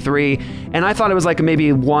 11/22/63, and I thought it was like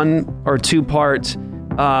maybe 1 or 2 part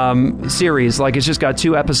series, like it's just got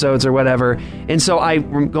 2 episodes or whatever. And so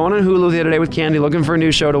I'm going on Hulu the other day with Candy looking for a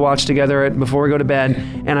new show to watch together before we go to bed,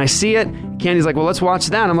 and I see it. Candy's like, well, let's watch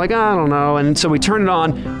that. I'm like, I don't know. And so we turn it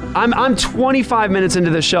on. I'm 25 minutes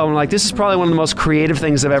into the show, and I'm like, this is probably one of the most creative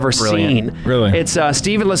things I've ever seen. Really? It's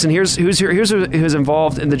Steven, listen, here's who's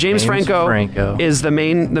involved, and the James Franco is the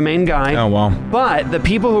main guy. Oh wow. But the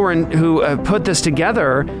people who put this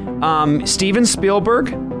together, Steven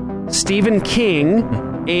Spielberg, Stephen King,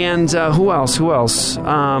 and who else?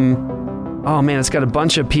 Oh man, it's got a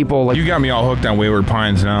bunch of people. Like, you got me all hooked on Wayward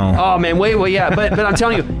Pines now. Oh man, yeah, but I'm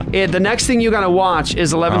telling you, the next thing you got to watch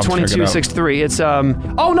is 11/22/63. It's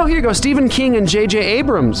oh no, here you go, Stephen King and J.J.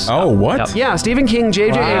 Abrams. Oh what? Yeah, Stephen King,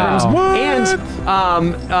 J.J. Abrams,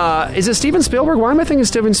 and is it Steven Spielberg? Why am I thinking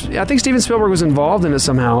Steven? I think Steven Spielberg was involved in it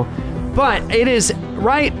somehow, but it is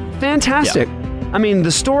fantastic. I mean, the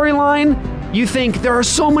storyline. You think there are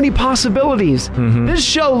so many possibilities. Mm-hmm. This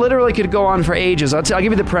show literally could go on for ages. I'll give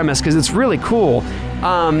you the premise because it's really cool.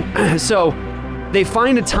 So they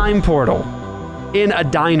find a time portal in a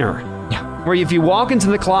diner where if you walk into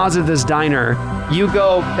the closet of this diner, you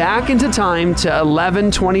go back into time to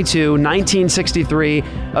 11/22/1963,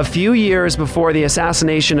 a few years before the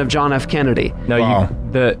assassination of John F. Kennedy. No,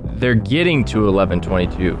 they're getting to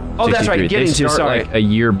 11/22. Oh, that's right, getting to. Sorry, like a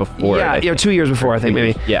year before. Yeah, 2 years before, I think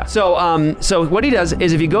maybe. Yeah. So what he does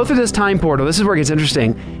is, if you go through this time portal, this is where it gets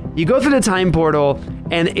interesting. You go through the time portal,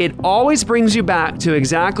 and it always brings you back to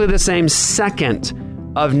exactly the same second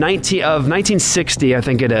of 1960, I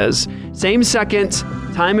think it is. Same second.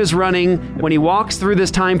 Time is running. When he walks through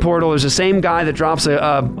this time portal, there's the same guy that drops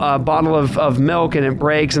a bottle of milk and it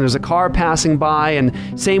breaks, and there's a car passing by, and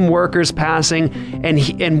same workers passing,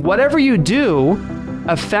 and whatever you do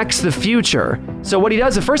affects the future. So what he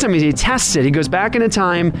does the first time is he tests it. He goes back into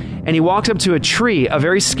time and he walks up to a tree, a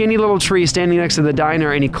very skinny little tree standing next to the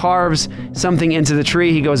diner, and he carves something into the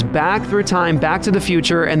tree. He goes back through time, back to the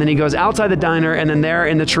future, and then he goes outside the diner, and then there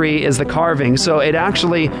in the tree is the carving. So it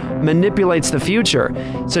actually manipulates the future.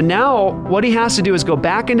 So now what he has to do is go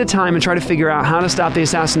back into time and try to figure out how to stop the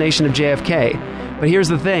assassination of JFK. But here's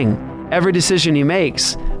the thing. Every decision he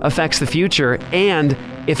makes affects the future, and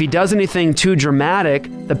if he does anything too dramatic,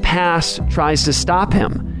 the past tries to stop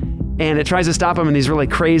him. And it tries to stop him in these really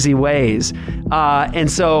crazy ways.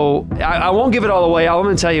 And so I won't give it all away. All I'm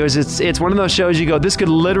going to tell you is it's one of those shows you go, this could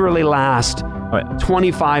literally last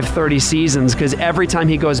 25, 30 seasons, because every time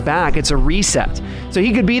he goes back, it's a reset. So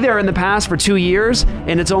he could be there in the past for 2 years,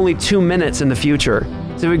 and it's only 2 minutes in the future.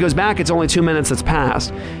 So if he goes back, it's only 2 minutes that's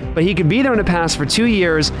passed. But he could be there in the past for 2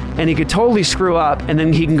 years, and he could totally screw up, and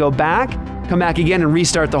then he can go back, come back again, and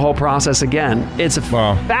restart the whole process again. It's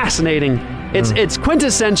fascinating. It's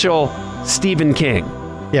quintessential Stephen King.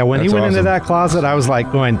 Yeah, when he went into that closet, I was like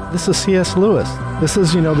going, this is C.S. Lewis. This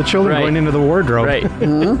is, the children going into the wardrobe. Right.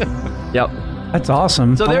 Mm-hmm. Yep. That's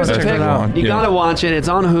awesome. So there's a pick. You got to watch it. It's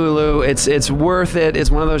on Hulu. It's worth it.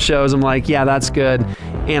 It's one of those shows I'm like, yeah, that's good.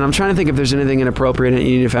 And I'm trying to think if there's anything inappropriate and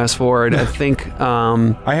you need to fast forward. I think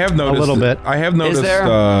I have noticed a little bit. I have noticed. Is there?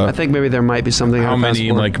 I think maybe there might be something. How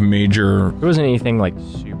many like major? There wasn't anything like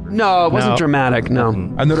super. No, it wasn't dramatic. No.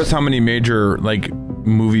 I noticed how many major like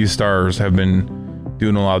movie stars have been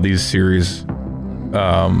doing a lot of these series.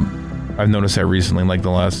 I've noticed that recently, like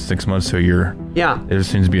the last 6 months to a year. Yeah. There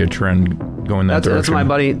seems to be a trend going that direction. That's what my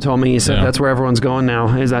buddy told me. He said that's where everyone's going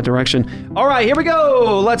now, is that direction. All right, here we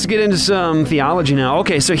go. Let's get into some theology now.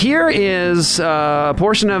 Okay, so here is a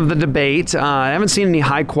portion of the debate. I haven't seen any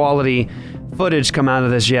high-quality footage come out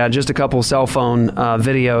of this yet, just a couple cell phone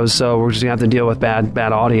videos, so we're just going to have to deal with bad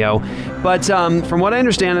audio. But from what I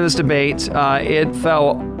understand of this debate,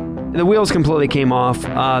 the wheels completely came off.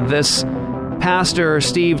 This pastor,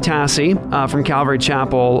 Steve Tassi, from Calvary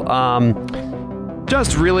Chapel,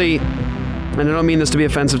 just really, and I don't mean this to be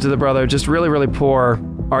offensive to the brother, just really, really poor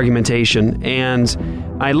argumentation. And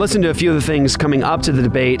I listened to a few of the things coming up to the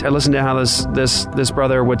debate. I listened to how this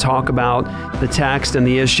brother would talk about the text and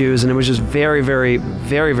the issues, and it was just very, very,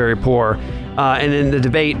 very, very poor. And in the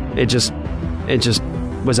debate, it just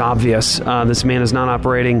was obvious. This man is not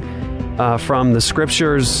operating from the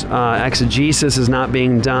scriptures. Exegesis is not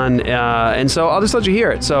being done, and so I'll just let you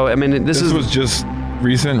hear it. So I mean, this was just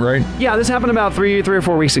recent, right? Yeah, this happened about three or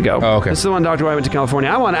 4 weeks ago. Oh, okay. This is the one Dr. White went to California.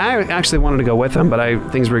 I actually wanted to go with him,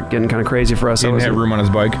 but things were getting kind of crazy for us. He didn't have room on his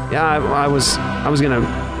bike. Yeah, I was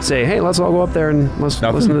gonna say, hey, let's all go up there and let's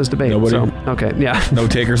listen to this debate. Nobody. So, okay, yeah. No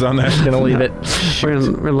takers on that. Gonna leave it. We're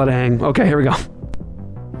gonna let it hang. Okay, here we go.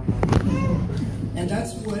 And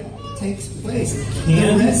that's what takes place.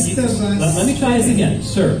 Let me try this again.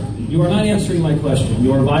 Sir, you are not answering my question.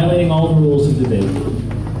 You are violating all the rules of debate.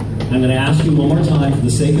 I'm going to ask you one more time for the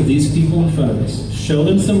sake of these people in front of us. Show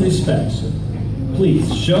them some respect, sir.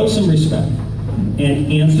 Please, show some respect. And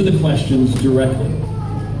answer the questions directly.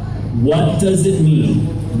 What does it mean?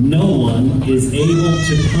 No one is able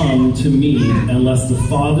to come to me unless the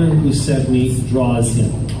Father who sent me draws him.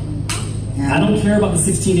 I don't care about the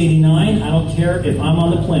 1689. I don't care if I'm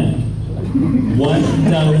on the planet. What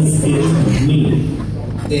does it mean?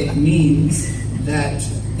 It means that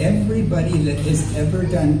everybody that has ever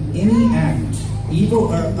done any act, evil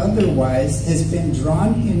or otherwise, has been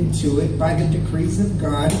drawn into it by the decrees of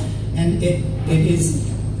God, and it's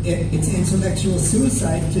intellectual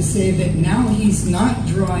suicide to say that now he's not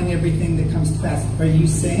drawing everything that comes to pass. Are you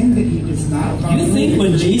saying that he does not? You think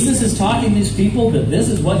when Jesus is talking to these people that this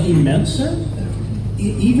is what he meant, sir?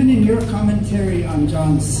 Even in your commentary on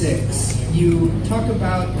John 6, you talk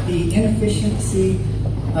about the inefficiency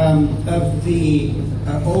of the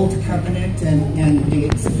old covenant and the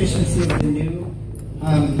sufficiency of the new,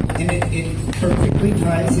 and it perfectly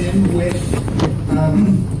ties in with.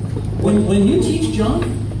 When you teach John,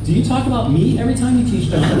 do you talk about me every time you teach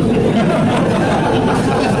John?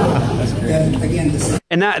 Again,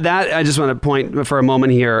 and that I just want to point for a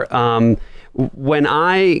moment here. When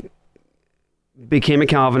I became a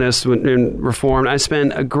Calvinist and Reformed, I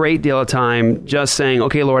spent a great deal of time just saying,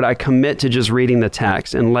 okay, Lord, I commit to just reading the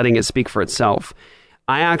text and letting it speak for itself.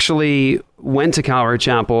 I actually went to Calvary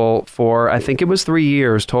Chapel for, I think it was 3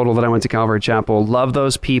 years total that I went to Calvary Chapel. Love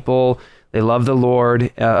those people. They love the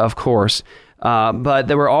Lord, of course. But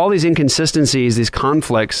there were all these inconsistencies, these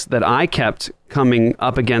conflicts that I kept coming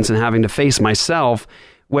up against and having to face myself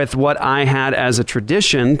with what I had as a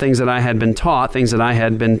tradition, things that I had been taught, things that I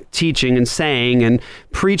had been teaching and saying and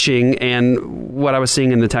preaching, and what I was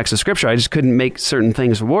seeing in the text of Scripture. I just couldn't make certain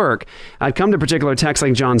things work. I'd come to particular texts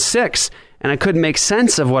like John 6, and I couldn't make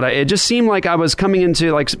sense of it just seemed like I was coming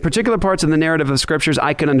into like particular parts of the narrative of the Scriptures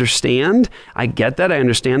I could understand. I get that. I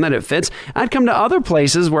understand that. It fits. I'd come to other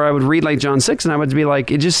places where I would read like John 6, and I would be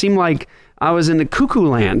like, it just seemed like I was in the cuckoo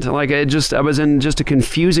land. Like I was in just a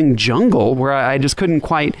confusing jungle where I just couldn't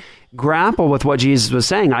quite grapple with what Jesus was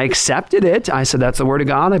saying. I accepted it. I said, that's the word of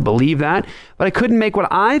God. I believe that. But I couldn't make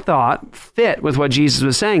what I thought fit with what Jesus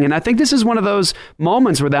was saying. And I think this is one of those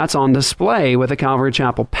moments where that's on display with a Calvary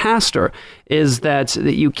Chapel pastor, is that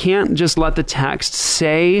you can't just let the text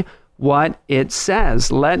say what it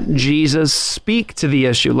says. Let Jesus speak to the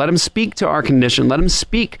issue. Let him speak to our condition. Let him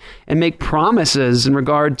speak and make promises in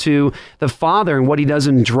regard to the Father and what he does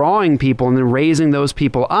in drawing people and then raising those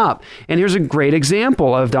people up. And here's a great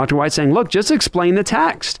example of Dr. White saying, look, just explain the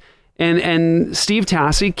text. And Steve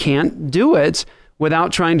Tassi can't do it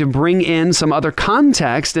without trying to bring in some other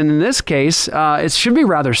context. And in this case, it should be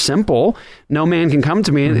rather simple. No man can come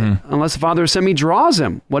to me unless the Father who sent me draws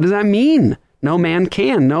him. What does that mean? No man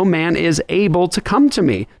can. No man is able to come to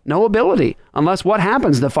me. No ability. Unless what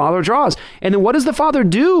happens? The Father draws. And then what does the Father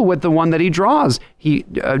do with the one that he draws?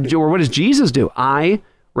 Or what does Jesus do? I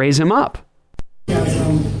raise him up.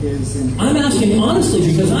 I'm asking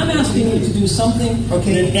honestly because I'm asking you to do something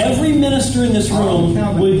that every minister in this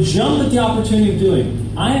room would jump at the opportunity of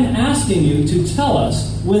doing. I am asking you to tell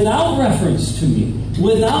us, without reference to me,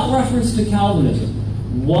 without reference to Calvinism,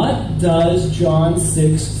 What does John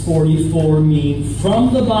 6:44 mean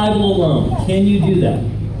from the Bible alone? Can you do that?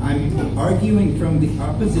 I'm arguing from the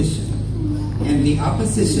opposition. And the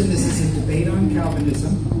opposition, this is a debate on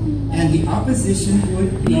Calvinism, and the opposition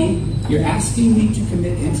would be, you're asking me to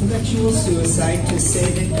commit intellectual suicide to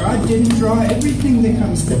say that God didn't draw everything that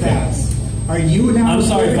comes to pass. Are you now? I'm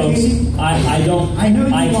sorry, folks. I don't. I know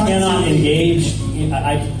you I want cannot to. engage.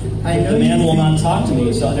 I know the man will not talk to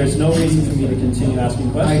me, so there's no reason for me to continue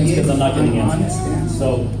asking questions because I'm not getting answers.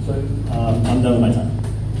 So I'm done with my time.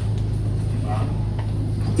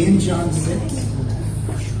 In John 6,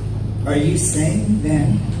 are you saying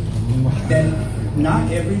then that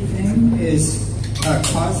not everything is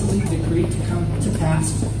causally decreed to come to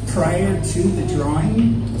pass prior to the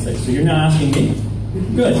drawing? So you're not asking me?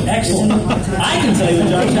 Good, excellent. I can tell you what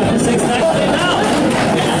John chapter 6 actually about.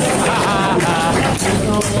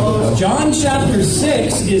 John chapter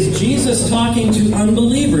 6 is Jesus talking to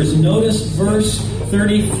unbelievers. Notice verse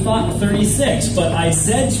 36. But I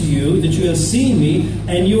said to you that you have seen me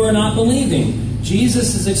and you are not believing.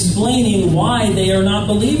 Jesus is explaining why they are not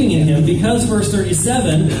believing in him, because verse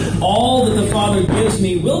 37, all that the Father gives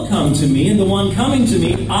me will come to me, and the one coming to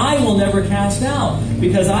me I will never cast out,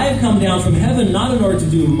 because I have come down from heaven not in order to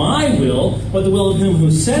do my will, but the will of him who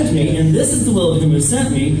sent me, and this is the will of him who sent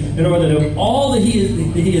me, in order that of all that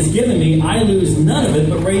he has given me, I lose none of it,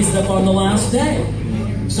 but raise it up on the last day.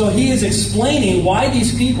 So he is explaining why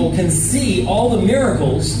these people can see all the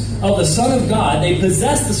miracles of the Son of God. They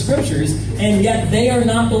possess the Scriptures, and yet they are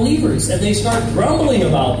not believers. And they start grumbling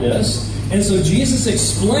about this. And so Jesus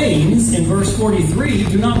explains in verse 43,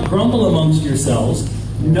 do not grumble amongst yourselves.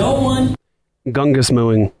 No one... Gungus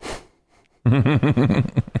mooing.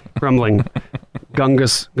 Grumbling.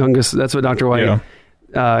 Gungus. That's what Dr. White...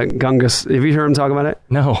 Gungus. Have you heard him talk about it?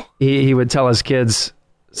 No. He would tell his kids...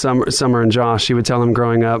 Summer and Josh, he would tell them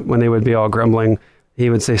growing up when they would be all grumbling, he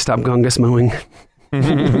would say, stop gungus mooing.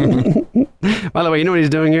 By the way, you know what he's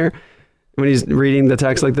doing here? When he's reading the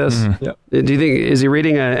text like this? Mm-hmm. Yep. Do you think, is he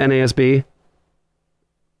reading a NASB?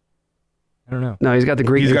 I don't know. No, he's got the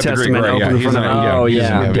Greek New Testament open in front of him. Oh,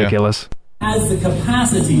 yeah. Ridiculous. Has the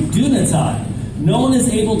capacity, dunatai. No one is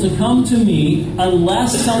able to come to me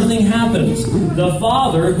unless something happens. The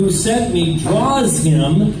Father who sent me draws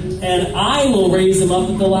him, and I will raise him up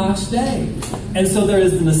at the last day. And so there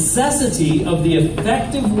is the necessity of the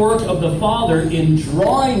effective work of the Father in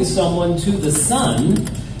drawing someone to the Son.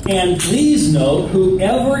 And please note,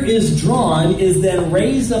 whoever is drawn is then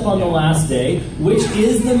raised up on the last day, which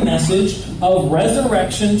is the message of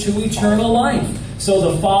resurrection to eternal life.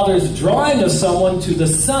 So the Father's drawing of someone to the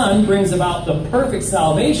Son brings about the perfect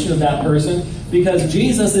salvation of that person, because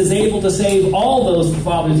Jesus is able to save all those the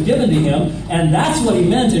Father has given to him. And that's what he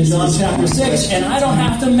meant in John chapter 6. And I don't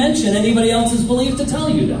have to mention anybody else's belief to tell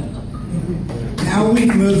you that. Now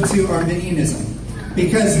we've moved to Arminianism.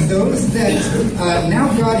 Because those that,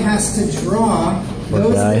 now God has to draw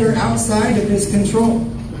those that are outside of his control.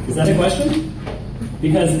 Is that a question?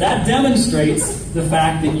 Because that demonstrates the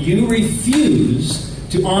fact that you refuse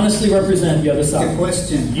to honestly represent the other side. The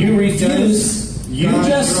question. You refuse. You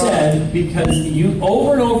just said, because you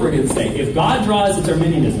over and over again say, if God draws, it's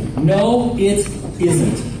Arminianism. No, it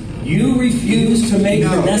isn't. You refuse to make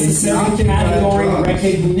the necessary category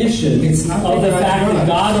recognition of the fact that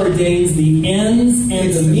God ordains the ends and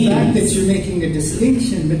the means. The fact that you're making a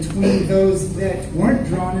distinction between those that weren't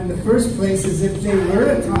drawn in the first place as if they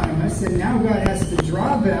were autonomous, and now God has to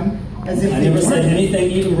draw them as if they weren't. I never said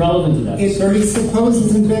anything even relevant to that. It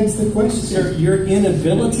presupposes and begs the question. Sir, your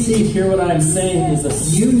inability to hear what I'm saying is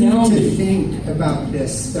astounding. You need to think about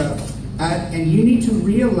this stuff. And you need to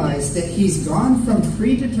realize that he's gone from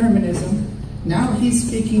predeterminism. Now he's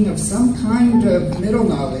speaking of some kind of middle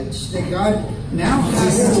knowledge that God now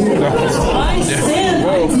has to... I stand,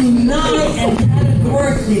 I deny and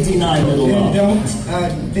categorically deny middle knowledge.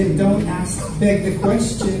 Then don't beg the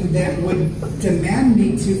question that would demand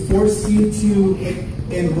me to force you to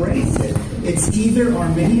embrace it. It's either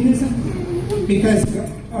Arminianism, because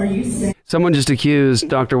are you saying... Someone just accused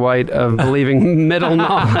Dr. White of believing middle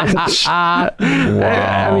knowledge. Wow.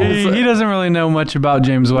 I mean, he doesn't really know much about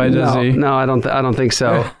James White, does he? No, I don't think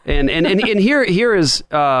so. And here is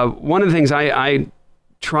one of the things I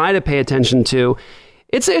try to pay attention to.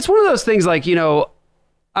 It's one of those things like, I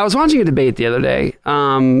was watching a debate the other day,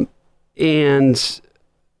 and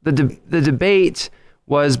the debate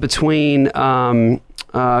was between Matt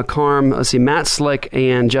Slick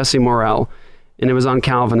and Jesse Morrell, and it was on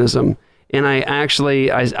Calvinism. And I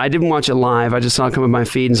didn't watch it live. I just saw it come up my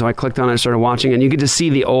feed, and so I clicked on it and started watching. And you could just see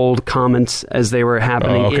the old comments as they were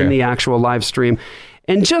happening in the actual live stream.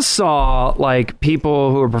 and just saw like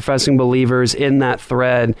people who are professing believers in that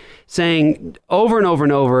thread saying over and over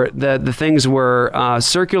and over that the things were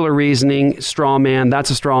circular reasoning, straw man, that's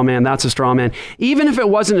a straw man, that's a straw man. Even if it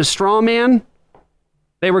wasn't a straw man,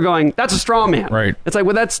 they were going, that's a straw man. Right. It's like,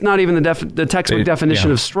 well, that's not even the textbook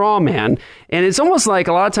definition of straw man. And it's almost like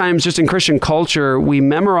a lot of times just in Christian culture, we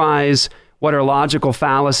memorize what are logical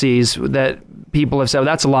fallacies that people have said, well,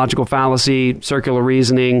 that's a logical fallacy, circular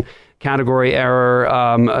reasoning, category error,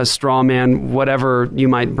 a straw man, whatever you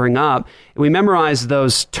might bring up. We memorize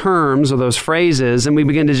those terms or those phrases, and we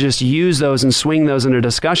begin to just use those and swing those into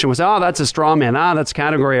discussion. We say, oh, that's a straw man. That's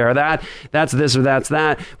category error. That's this or that's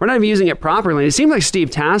that. We're not even using it properly. It seems like Steve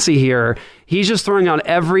Tassi here, he's just throwing out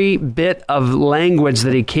every bit of language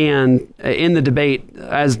that he can in the debate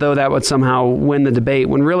as though that would somehow win the debate,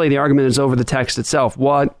 when really the argument is over the text itself.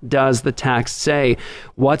 What does the text say?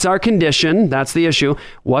 What's our condition? That's the issue.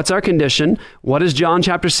 What's our condition? What does John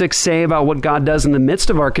chapter 6 say about what God does in the midst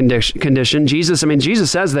of our condition?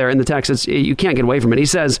 Jesus says there in the text, you can't get away from it. He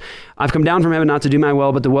says, I've come down from heaven not to do my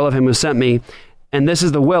will, but the will of him who sent me. And this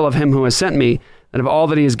is the will of him who has sent me, that of all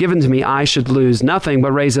that he has given to me, I should lose nothing,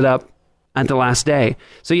 but raise it up at the last day.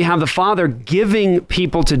 So you have the Father giving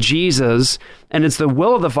people to Jesus, and it's the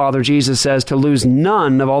will of the Father, Jesus says, to lose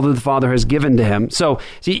none of all that the Father has given to him. So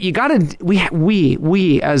you got to,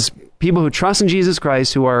 we as people who trust in Jesus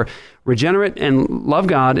Christ, who are regenerate and love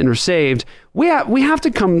God and are saved, we have to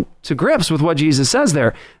come to grips with what Jesus says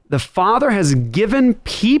there. The Father has given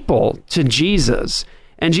people to Jesus,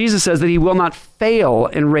 and Jesus says that he will not fail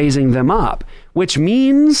in raising them up, which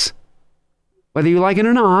means, whether you like it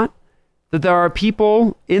or not, that there are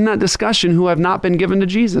people in that discussion who have not been given to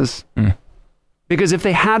Jesus. Because if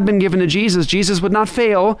they had been given to Jesus, Jesus would not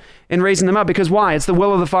fail in raising them up. Because why? It's the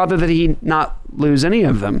will of the Father that he not lose any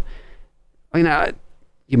of them.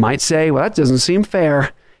 You might say, well, that doesn't seem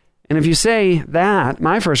fair. And if you say that,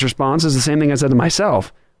 my first response is the same thing I said to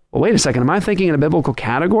myself. Well, wait a second. Am I thinking in a biblical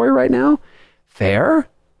category right now? Fair?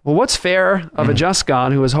 Well, what's fair of a just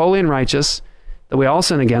God who is holy and righteous that we all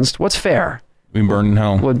sin against? What's fair? We burn in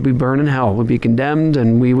hell. Would be burned in hell, would be condemned,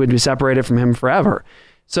 and we would be separated from him forever.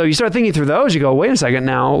 So you start thinking through those, you go, wait a second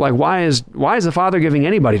now, like why is the Father giving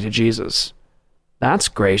anybody to Jesus? That's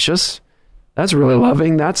gracious. That's really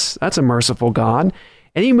loving. That's a merciful God.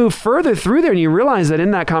 And you move further through there and you realize that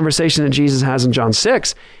in that conversation that Jesus has in John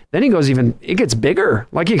 6, then he goes it gets bigger.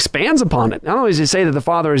 Like he expands upon it. Not only does he say that the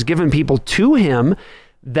Father has given people to him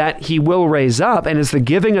that he will raise up, and it's the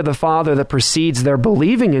giving of the Father that precedes their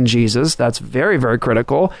believing in Jesus. That's very, very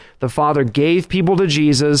critical. The Father gave people to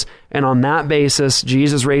Jesus, and on that basis,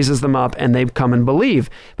 Jesus raises them up and they come and believe.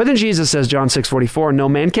 But then Jesus says, John 6:44, no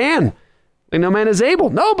man can. Like, no man is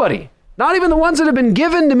able. Nobody. Not even the ones that have been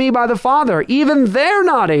given to me by the Father. Even they're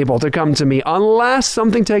not able to come to me unless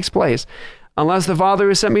something takes place. Unless the Father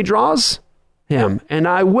who sent me draws him. And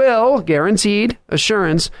I will, guaranteed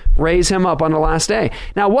assurance, raise him up on the last day.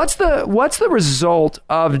 Now, what's the result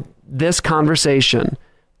of this conversation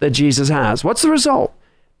that Jesus has? What's the result?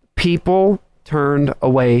 People turned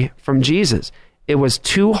away from Jesus. It was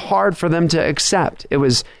too hard for them to accept. It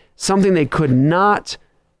was something they could not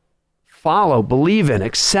follow, believe in,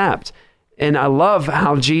 accept. And I love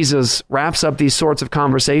how Jesus wraps up these sorts of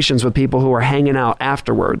conversations with people who are hanging out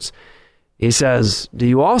afterwards. He says, do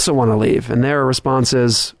you also want to leave? And their response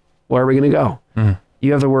is, where are we going to go?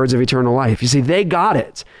 You have the words of eternal life. You see, they got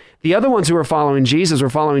it. The other ones who were following Jesus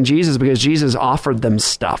because Jesus offered them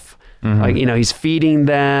stuff. Like, he's feeding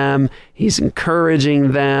them, he's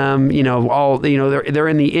encouraging them, they're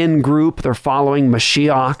in the in group, they're following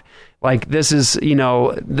Mashiach. Like this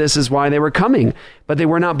is why they were coming, but they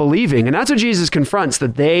were not believing. And that's what Jesus confronts,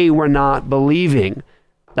 that they were not believing.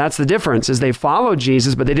 That's the difference, is they followed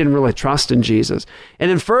Jesus, but they didn't really trust in Jesus. And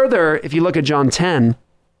then further, if you look at John 10,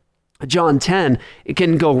 it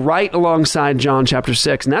can go right alongside John chapter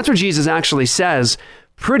 6. And that's where Jesus actually says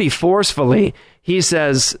pretty forcefully, he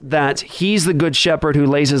says that he's the good shepherd who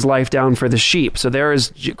lays his life down for the sheep. So there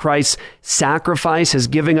is Christ's sacrifice, his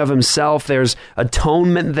giving of himself. There's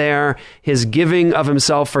atonement there, his giving of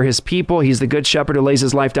himself for his people. He's the good shepherd who lays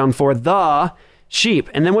his life down for the sheep.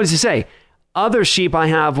 And then what does he say? Other sheep I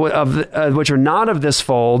have which are not of this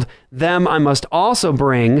fold, them I must also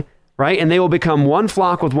bring, right? And they will become one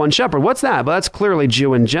flock with one shepherd. What's that? Well, that's clearly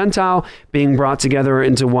Jew and Gentile being brought together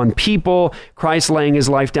into one people. Christ laying his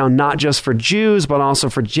life down not just for Jews, but also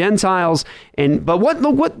for Gentiles. But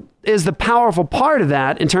what is the powerful part of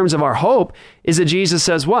that in terms of our hope is that Jesus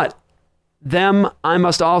says what? Them I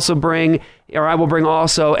must also bring, or I will bring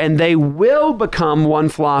also, and they will become one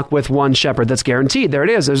flock with one shepherd. That's guaranteed. There it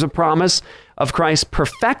is. There's a promise of Christ's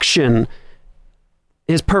perfection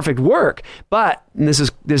his perfect work. But and this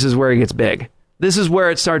is where it gets big. This is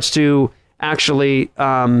where it starts to actually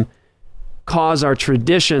cause our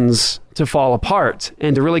traditions to fall apart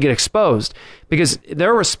and to really get exposed. Because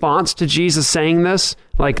their response to Jesus saying this,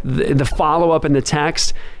 like the follow-up in the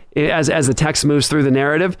text, as the text moves through the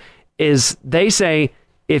narrative, is they say,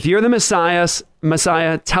 if you're the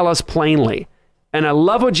Messiah, tell us plainly. And I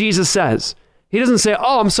love what Jesus says. He doesn't say,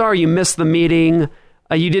 oh, I'm sorry you missed the meeting.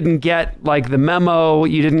 You didn't get like the memo.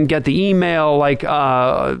 You didn't get the email. Like,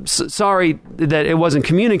 sorry that it wasn't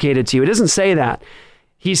communicated to you. It doesn't say that.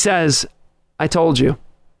 He says, I told you.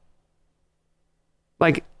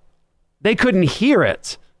 Like, they couldn't hear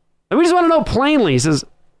it. And we just want to know plainly. He says,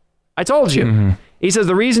 I told you. Mm-hmm. He says,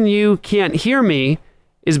 the reason you can't hear me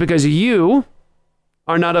is because you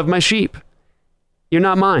are not of my sheep. You're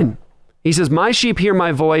not mine. He says, my sheep hear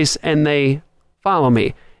my voice and they follow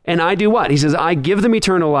me. And I do what? He says, I give them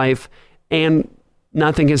eternal life and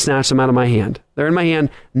nothing can snatch them out of my hand. They're in my hand.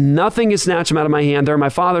 Nothing can snatch them out of my hand. They're in my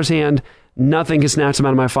Father's hand. Nothing can snatch them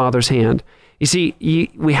out of my Father's hand. You see,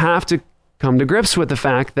 we have to come to grips with the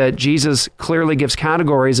fact that Jesus clearly gives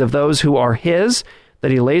categories of those who are his,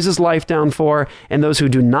 that he lays his life down for, and those who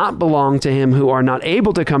do not belong to him, who are not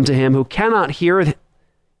able to come to him, who cannot hear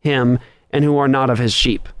him, and who are not of his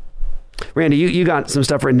sheep. Randy, you got some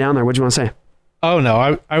stuff written down there. What do you want to say? Oh,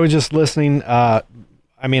 no, I was just listening. I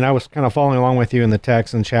was kind of following along with you in the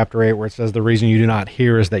text in chapter 8 where it says the reason you do not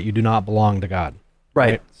hear is that you do not belong to God.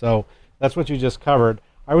 Right. So that's what you just covered.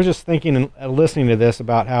 I was just thinking and listening to this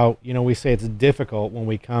about how, we say it's difficult when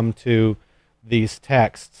we come to these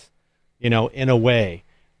texts, in a way.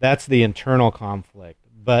 That's the internal conflict.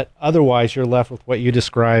 But otherwise, you're left with what you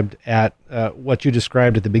described at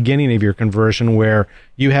the beginning of your conversion, where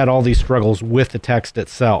you had all these struggles with the text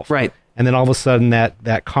itself. Right. And then all of a sudden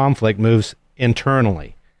that conflict moves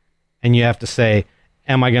internally. And you have to say,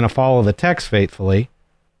 am I going to follow the text faithfully?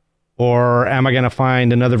 Or am I going to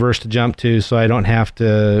find another verse to jump to so I don't have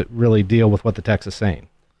to really deal with what the text is saying?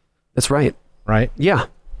 That's right. Right? Yeah.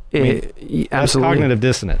 Absolutely. That's cognitive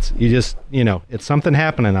dissonance. You just, it's something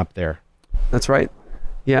happening up there. That's right.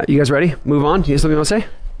 Yeah. You guys ready? Move on. You have something you want to say?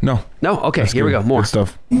 No. No? Okay. Here we go. More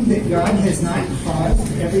stuff. That God has not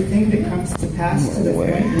caused everything that comes to pass to the point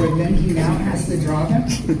where then he now has to draw them?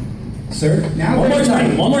 Sir, now one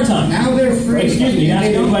more time. Now they're free. Excuse me, you asked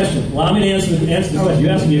me a question. Allow me to answer the question. You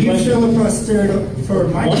asked me a question. You filibustered for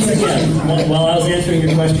my question. Once again, while I was answering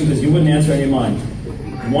your question, because you wouldn't answer any of mine.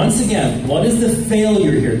 Once again, what is the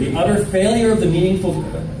failure here? The utter failure of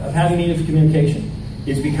having meaningful communication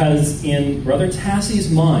is because in Brother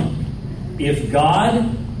Tassie's mind, if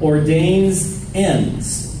God ordains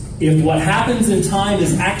ends, if what happens in time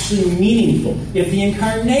is actually meaningful, if the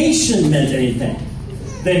incarnation meant anything,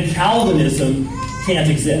 then Calvinism can't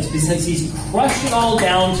exist, because he's crushed it all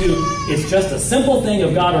down to it's just a simple thing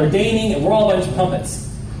of God ordaining and we're all a bunch of puppets.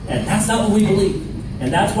 And that's not what we believe.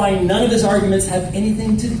 And that's why none of his arguments have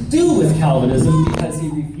anything to do with Calvinism, because he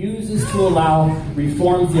refuses to allow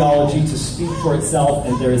Reformed theology to speak for itself,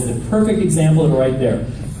 and there is the perfect example of it right there.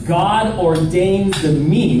 God ordains the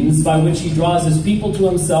means by which he draws his people to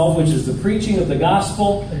himself, which is the preaching of the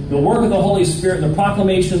gospel, the work of the Holy Spirit, and the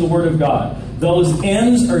proclamation of the word of God. Those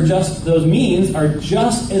means are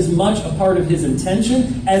just as much a part of his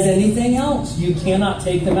intention as anything else. You cannot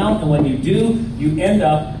take them out, and when you do, you end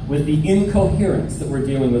up with the incoherence that we're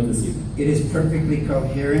dealing with this evening. It is perfectly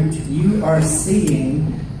coherent. You are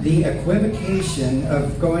seeing the equivocation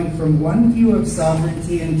of going from one view of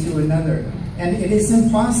sovereignty into another. And it is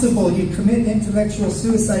impossible. You commit intellectual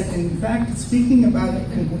suicide. In fact, speaking about a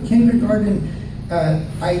kindergarten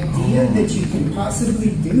idea that you can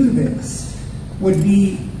possibly do this would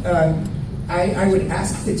be, I would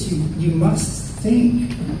ask that you must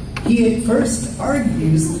think. He at first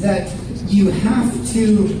argues that you have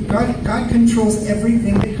to, God controls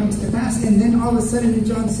everything that comes to pass, and then all of a sudden in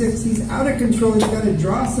John 6, he's out of control. He's got to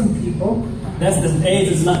draw some people. That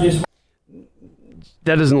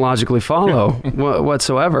doesn't logically follow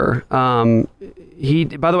whatsoever. By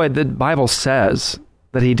the way, the Bible says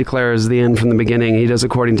that he declares the end from the beginning. He does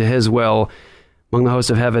according to his will among the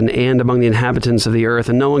hosts of heaven and among the inhabitants of the earth,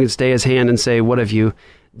 and no one can stay his hand and say, "What have you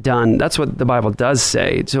done?" That's what the Bible does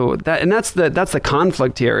say. So that's the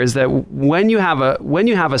conflict here, is that when you have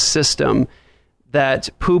a system that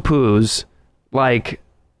poo-poos like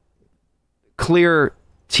clear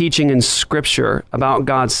teaching in Scripture about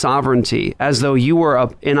God's sovereignty, as though you were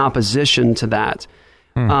in opposition to that.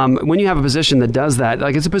 When you have a position that does that,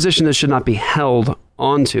 like, it's a position that should not be held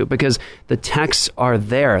onto, because the texts are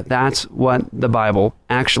there. That's what the Bible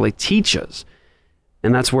actually teaches.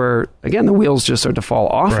 And that's where, again, the wheels just start to fall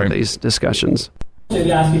off of these discussions.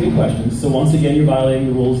 asking me questions, so once again, you're violating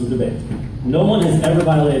the rules of debate. No one has ever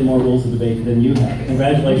violated more rules of debate than you have.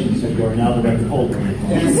 Congratulations, you are now the record holder.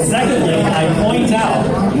 Secondly, I point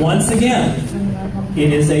out, once again,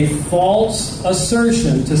 it is a false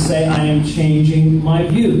assertion to say I am changing my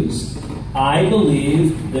views. I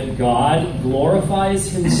believe that God glorifies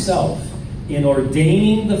himself in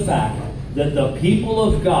ordaining the fact that the people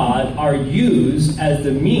of God are used as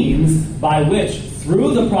the means by which,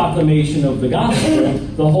 through the proclamation of the gospel,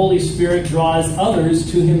 the Holy Spirit draws others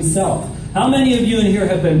to himself. How many of you in here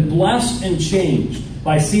have been blessed and changed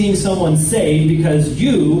by seeing someone saved because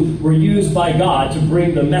you were used by God to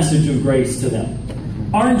bring the message of grace to them?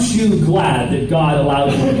 Aren't you glad that God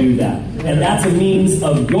allowed you to do that? And that's a means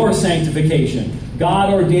of your sanctification.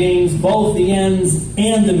 God ordains both the ends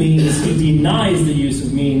and the means. He denies the use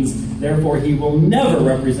of means. Therefore, he will never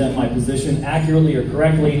represent my position accurately or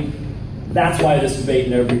correctly. That's why this debate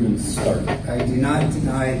never even started. I do not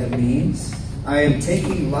deny the means. I am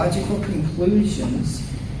taking logical conclusions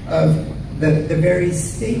of the very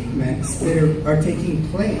statements that are taking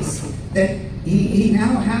place. That he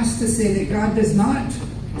now has to say that God does not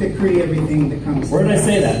decree everything that comes. Where did I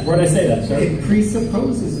say that? Where did I say that, sir? It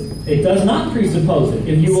presupposes it. It does not presuppose it.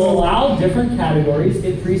 If you will allow different categories,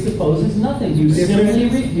 it presupposes nothing. You simply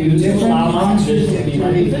refuse to allow my position to be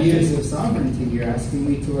my position. Views of sovereignty. You're asking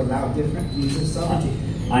me to allow different views of sovereignty.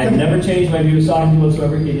 I have never changed my view of sovereignty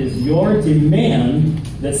whatsoever. It is your demand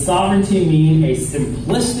that sovereignty mean a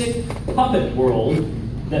simplistic puppet world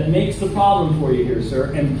that makes the problem for you here,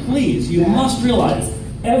 sir. And please, you must realize,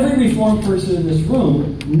 every Reformed person in this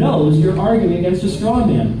room knows you're arguing against a straw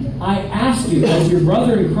man. I ask you, as your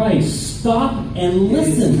brother in Christ, stop and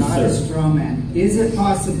listen, It is not sir. a straw man. Is it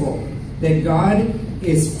possible that God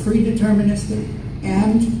is predeterministic,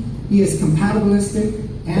 and he is compatibilistic,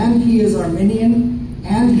 and he is Arminian,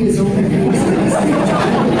 and he is open because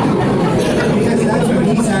that's what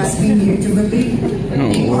he's asking you to believe.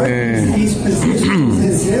 No way. These positions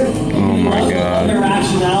as if. Oh my God. Other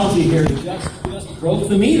rationality here just broke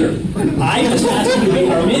the meter. I just asked you to be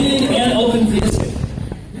Arminian and open theistic.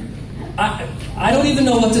 I don't even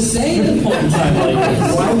know what to say at a point in time like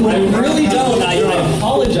this. I really don't. I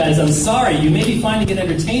apologize. I'm sorry. You may be finding it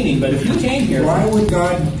entertaining, but if you came here... Why would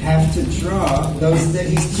God have to draw those that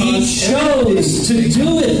he's He chose to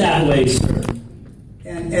do it that way, sir.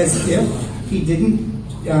 And as if he didn't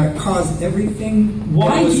cause everything...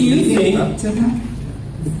 Why do you think... up to that?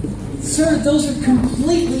 Sir, those are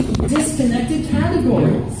completely disconnected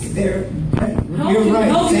categories. You're right.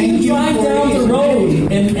 How can you drive down the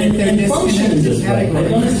road and function in this way? I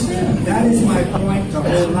don't understand. That is my point the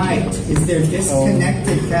whole night, is they're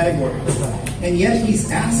disconnected categories. And yet he's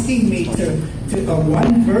asking me to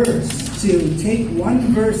one verse, to take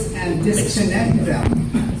one verse and disconnect them.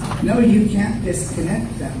 No, you can't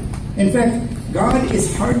disconnect them. In fact, God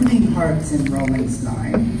is hardening hearts in Romans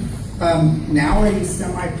 9. Now are you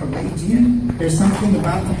semi-Pelagian? There's something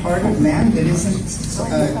about the heart of man that isn't,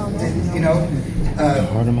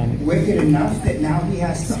 wicked enough that now he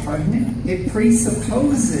has to harden it. It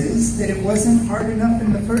presupposes that it wasn't hard enough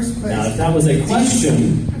in the first place. Now, if that was a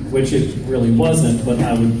question, which it really wasn't, but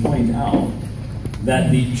I would point out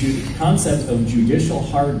that the concept of judicial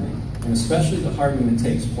hardening, and especially the hardening that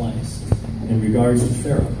takes place in regards to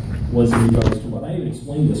Pharaoh, was in regards to what? I even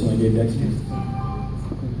explained this when I gave the exegesis.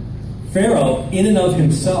 Pharaoh, in and of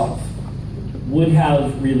himself, would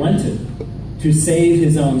have relented to save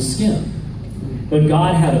his own skin. But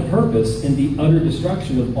God had a purpose in the utter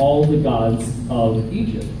destruction of all the gods of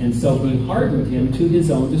Egypt. And so he hardened him to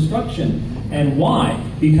his own destruction. And why?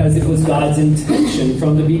 Because it was God's intention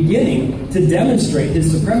from the beginning to demonstrate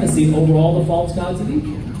his supremacy over all the false gods of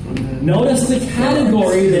Egypt. Notice the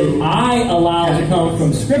category that I allow to come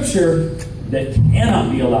from Scripture that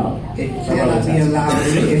cannot be allowed. It cannot be allowed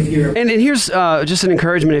if you're... And here's just an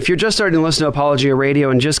encouragement. If you're just starting to listen to Apologia Radio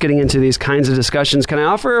and just getting into these kinds of discussions, can I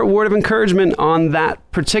offer a word of encouragement on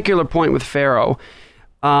that particular point with Pharaoh?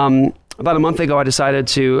 About a month ago, I decided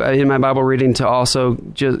to, in my Bible reading, to also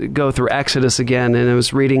just go through Exodus again. And I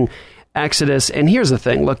was reading Exodus. And here's the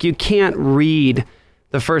thing. Look, you can't read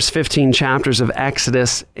the first 15 chapters of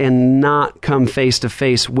Exodus and not come face to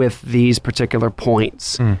face with these particular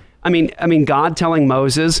points. I mean, God telling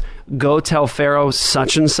Moses, go tell Pharaoh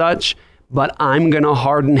such and such, but I'm going to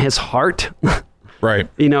harden his heart. Right.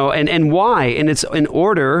 And why? And it's in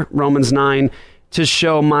order, Romans 9, to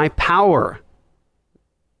show my power.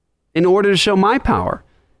 In order to show my power.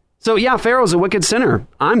 So yeah, Pharaoh's a wicked sinner.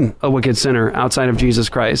 I'm a wicked sinner outside of Jesus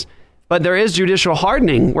Christ. But there is judicial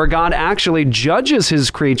hardening where God actually judges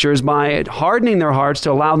his creatures by hardening their hearts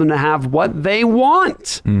to allow them to have what they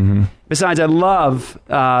want. Besides, I love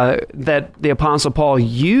that the Apostle Paul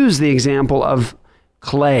used the example of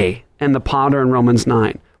clay and the potter in Romans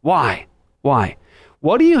 9. Why?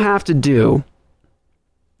 What do you have to do?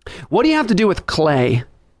 What do you have to do with clay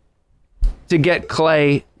to get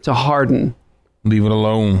clay to harden? Leave it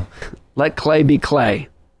alone. Let clay be clay.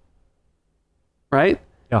 Right?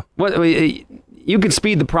 Yeah. You could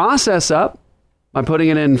speed the process up by putting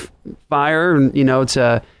it in fire, and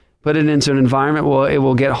to put it into an environment it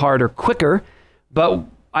will get harder quicker. But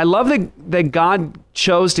I love that God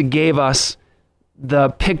chose to give us the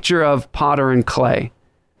picture of potter and clay,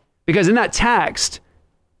 because in that text,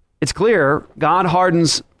 it's clear God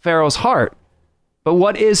hardens Pharaoh's heart. But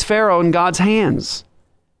what is Pharaoh in God's hands?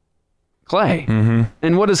 Clay. Mm-hmm.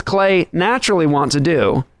 And what does clay naturally want to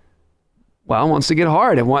do? Well, it wants to get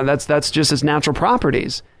hard. That's just its natural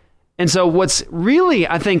properties. And so what's really,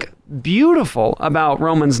 I think, beautiful about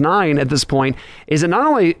Romans 9 at this point is that not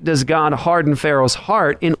only does God harden Pharaoh's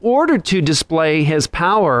heart in order to display his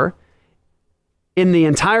power in the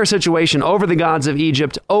entire situation over the gods of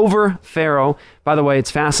Egypt, over Pharaoh. By the way, it's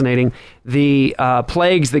fascinating. The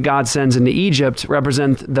plagues that God sends into Egypt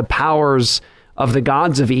represent the powers of the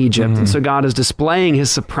gods of Egypt. And so God is displaying his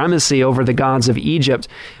supremacy over the gods of Egypt.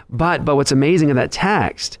 But what's amazing in that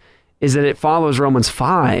text is that it follows Romans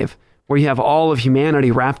 5, where you have all of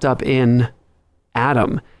humanity wrapped up in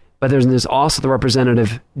Adam. But there's also the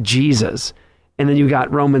representative Jesus. And then you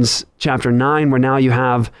got Romans chapter 9, where now you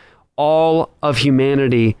have all of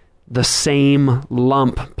humanity, the same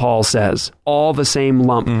lump, Paul says. All the same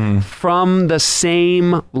lump. From the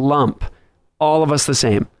same lump. All of us the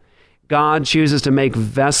same. God chooses to make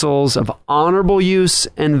vessels of honorable use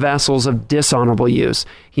and vessels of dishonorable use.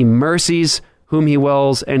 He mercies whom he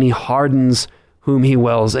wills, and he hardens whom he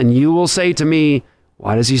wills. And you will say to me,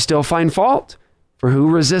 why does he still find fault? For who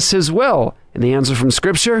resists his will? And the answer from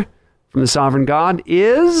Scripture, from the sovereign God,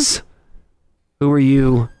 is, who are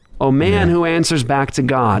you, O man, who answers back to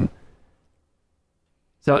God?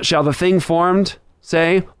 So shall the thing formed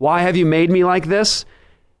say, why have you made me like this?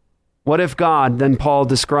 What if God, then Paul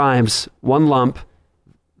describes one lump,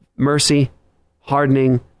 mercy,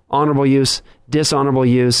 hardening, honorable use, dishonorable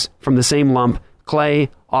use, from the same lump, clay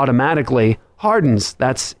automatically hardens.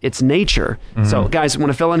 That's its nature. So guys,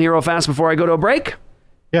 want to fill in here real fast before I go to a break?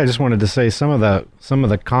 Yeah, I just wanted to say some of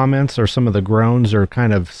the comments or some of the groans or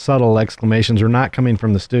kind of subtle exclamations are not coming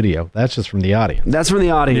from the studio. That's just from the audience. That's from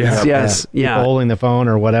the audience. Yes. Yeah. People holding the phone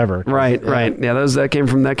or whatever. Right. Yeah, that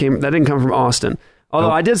didn't come from Austin.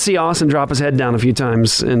 Although I did see Austin drop his head down a few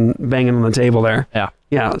times and banging on the table there.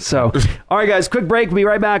 Yeah. So, all right, guys, quick break. We'll be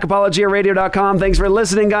right back. ApologiaRadio.com. Thanks for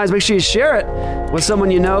listening, guys. Make sure you share it with someone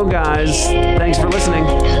you know, guys. Thanks for listening.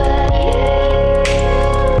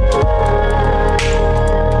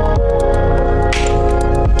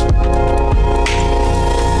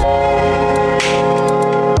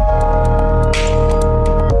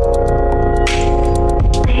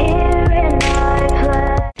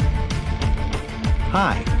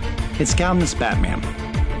 Hi, it's Calvinist Batman.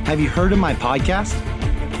 Have you heard of my podcast?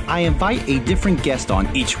 I invite a different guest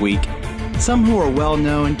on each week, some who are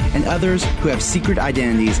well-known and others who have secret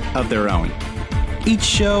identities of their own. Each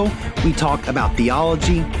show, we talk about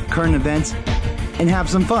theology, current events, and have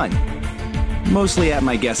some fun, mostly at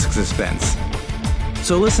my guest's expense.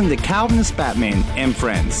 So listen to Calvinist Batman and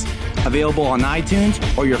Friends, available on iTunes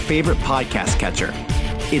or your favorite podcast catcher.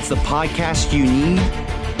 It's the podcast you need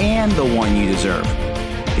and the one you deserve,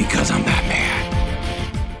 because I'm Batman.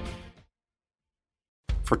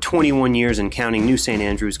 For 21 years and counting, New St.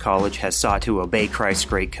 Andrews College has sought to obey Christ's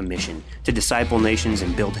Great Commission, to disciple nations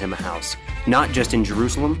and build him a house, not just in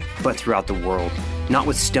Jerusalem, but throughout the world. Not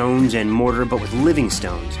with stones and mortar, but with living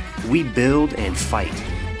stones. We build and fight.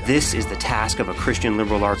 This is the task of a Christian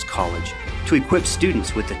liberal arts college, to equip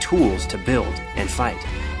students with the tools to build and fight.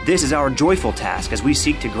 This is our joyful task as we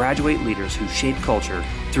seek to graduate leaders who shape culture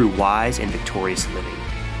through wise and victorious living.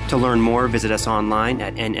 To learn more, visit us online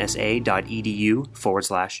at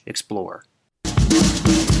nsa.edu/explore. You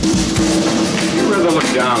rather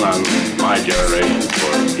look down on my generation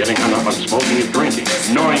for getting hung up on smoking and drinking,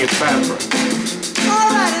 knowing it's bad for us. All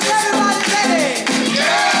right, is everybody ready?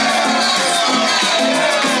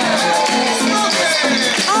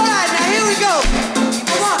 All right, now here we go.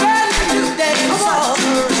 Come on. Come on.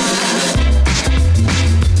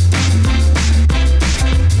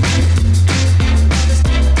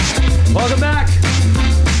 Welcome back.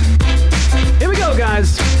 Here we go,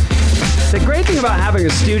 guys. The great thing about having a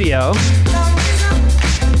studio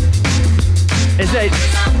is that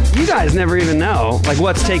you guys never even know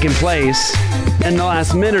what's taken place in the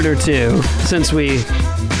last minute or two since we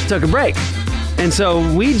took a break. And so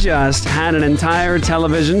we just had an entire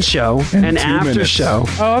television show, an after show.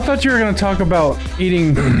 Oh, I thought you were going to talk about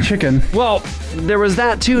eating chicken. Well, there was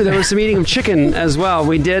that too. There was some eating of chicken as well.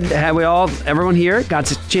 We did have, everyone here got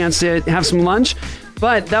a chance to have some lunch,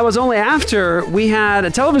 but that was only after we had a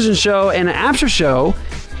television show and an after show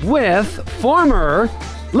with former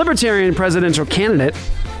Libertarian presidential candidate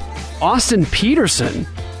Austin Peterson.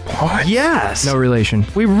 What? Yes. No relation.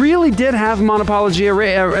 We really did have him on Apologia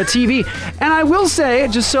TV. And I will say,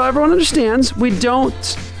 just so everyone understands, we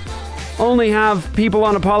don't only have people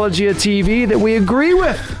on Apologia TV that we agree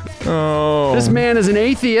with. Oh. This man is an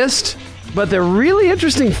atheist, but the really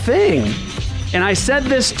interesting thing, and I said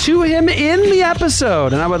this to him in the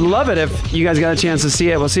episode, and I would love it if you guys got a chance to see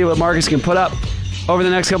it. We'll see what Marcus can put up over the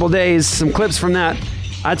next couple of days, some clips from that.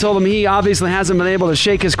 I told him he obviously hasn't been able to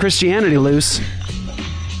shake his Christianity loose.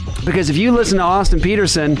 Because if you listen to Austin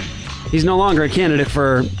Peterson, he's no longer a candidate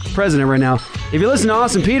for president right now. If you listen to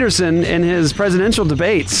Austin Peterson in his presidential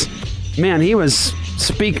debates, man, he was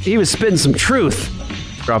spitting some truth.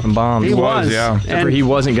 Dropping bombs. He was, yeah. Except for he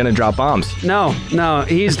wasn't going to drop bombs. No,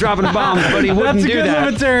 he's dropping bombs, but he wouldn't do that. That's a good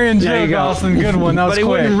libertarian joke, Austin. Good one. That was But he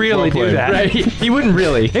quick. wouldn't really do that. Right? He wouldn't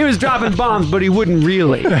really. He was dropping bombs, but he wouldn't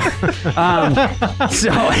really.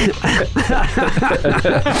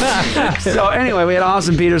 So anyway, we had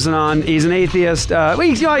Austin Peterson on. He's an atheist.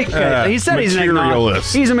 He said he's an agnostic.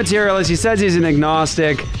 He's a materialist. He says he's an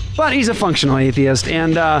agnostic, but he's a functional atheist.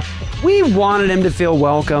 And we wanted him to feel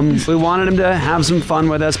welcome. We wanted him to have some fun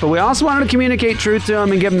with us, but we also wanted to communicate truth to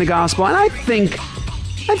him and give him the gospel. And I think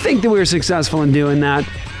that we were successful in doing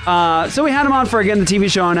that. So we had him on for, again, the TV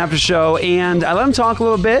show and after show, and I let him talk a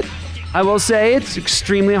little bit. I will say it's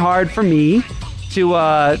extremely hard for me to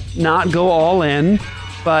not go all in,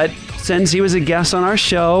 but since he was a guest on our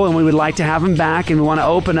show and we would like to have him back and we want to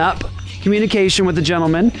open up communication with the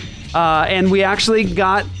gentleman, and we actually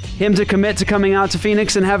got him to commit to coming out to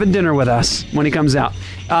Phoenix and having dinner with us when he comes out.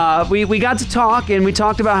 We got to talk, and we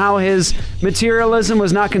talked about how his materialism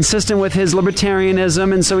was not consistent with his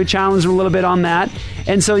libertarianism, and so we challenged him a little bit on that.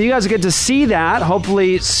 And so you guys get to see that,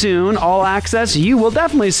 hopefully soon, all access. You will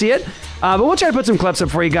definitely see it. But we'll try to put some clips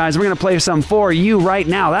up for you guys. We're going to play some for you right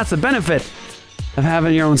now. That's the benefit of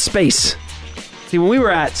having your own space. See, when we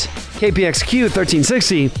were at KPXQ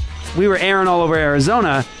 1360, we were airing all over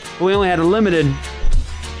Arizona, but we only had a limited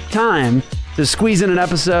time to squeeze in an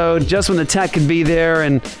episode just when the tech could be there,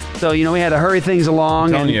 and so we had to hurry things along.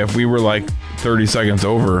 I'm telling you, if we were like 30 seconds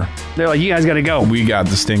over, they're like, you guys got to go. We got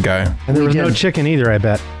the stink eye. And there was no chicken either, I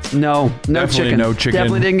bet. No Definitely chicken. no chicken.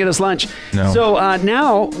 Definitely didn't get us lunch. No. So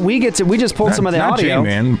now we just pulled some of the audio.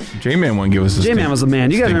 J-Man. J-Man wouldn't give us the J-Man was the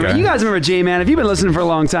man. You guys remember J-Man. If you've been listening for a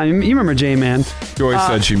long time, you remember J-Man. Joy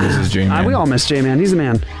said she misses J-Man. We all miss J-Man. He's the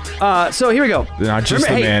man. So here we go. Not just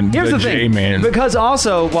the man, here's the thing. J-Man. Because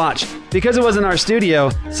also, because it wasn't our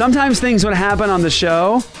studio, sometimes things would happen on the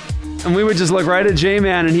show, and we would just look right at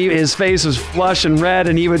J-Man, and his face was flush and red,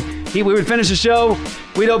 and we would finish the show,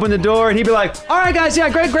 we'd open the door, and he'd be like, all right, guys, yeah,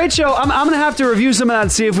 great show. I'm going to have to review some of that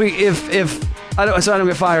and see if I don't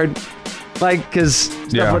get fired. Because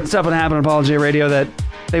stuff would happen on Apologia Radio that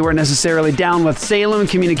they weren't necessarily down with. Salem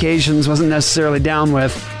Communications wasn't necessarily down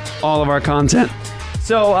with all of our content.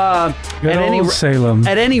 So at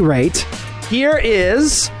any rate, here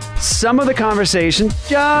is some of the conversation,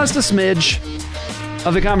 just a smidge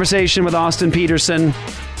of the conversation with Austin Peterson.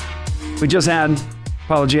 We just had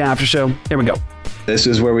Apologia After Show. Here we go. This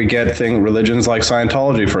is where we get religions like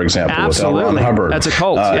Scientology, for example, Absolutely. with L. Ron Hubbard. That's a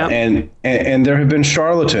cult, yeah. And there have been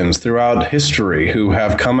charlatans throughout history who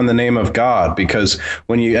have come in the name of God, because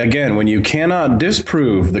when you cannot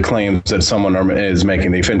disprove the claims that someone is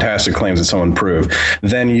making, the fantastic claims that someone proved,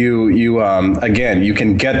 then you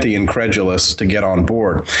can get the incredulous to get on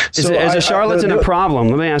board. Is a charlatan a problem?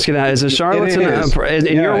 Let me ask you that. Is a charlatan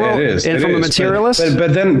in your world? It is. And from a materialist?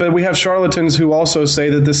 But we have charlatans who also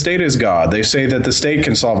say that the state is God. They say that the state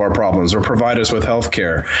can solve our problems or provide us with health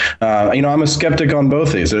care. I'm a skeptic on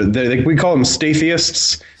both these. We call them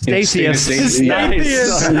Statheists. Statheists.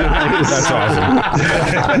 That's awesome.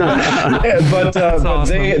 But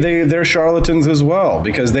they're charlatans as well,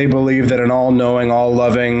 because they believe that an all-knowing,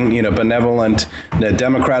 all-loving, benevolent,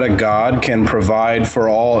 democratic God can provide for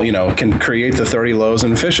all, can create the 30 loaves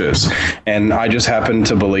and fishes. And I just happen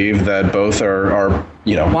to believe that both are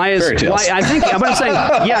fairy tales. I think what I'm saying,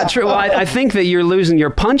 yeah, true. Well, I think that you're losing your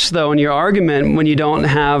punch, though, in your argument when you don't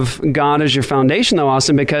have God as your foundation, though,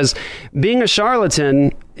 Austin, because being a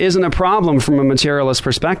charlatan isn't a problem from a materialist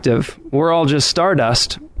perspective. We're all just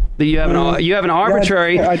stardust. That you have an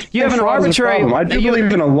arbitrary. I do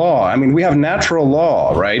believe in a law. I mean, we have natural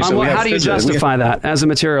law, right? So how do you justify that as a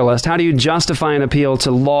materialist? How do you justify an appeal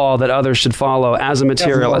to law that others should follow as a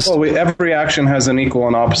materialist? Every action has an equal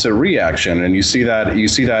and opposite reaction, and you see that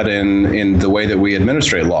in the way that we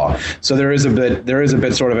administrate law. So there is a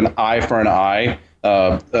bit sort of an eye for an eye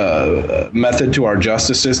method to our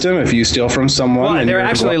justice system. If you steal from someone, well, there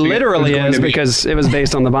actually literally is, because it was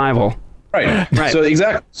based on the Bible. Right. So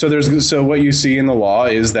exactly. So what you see in the law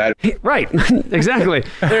is that. Right. Exactly.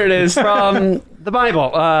 There it is from the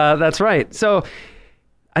Bible. That's right. So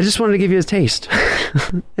I just wanted to give you a taste.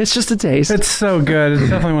 It's just a taste. It's so good. It's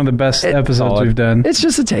definitely one of the best episodes we've done. It's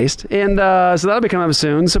just a taste, and so that'll be coming up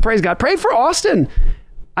soon. So praise God. Pray for Austin.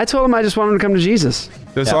 I told him I just wanted him to come to Jesus.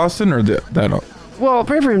 This Austin or that? Well,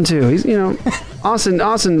 pray for him too. He's, Austin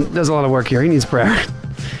does a lot of work here. He needs prayer.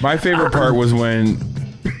 My favorite part was when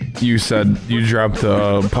you said you dropped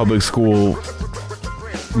the public school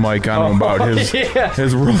mic on him about his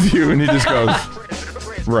worldview, and he just goes,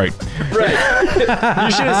 right.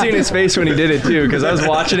 You should have seen his face when he did it too, because I was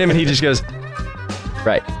watching him and he just goes,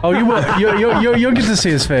 right. Oh, you will. You'll get to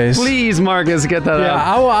see his face. Please, Marcus, get that up. Yeah,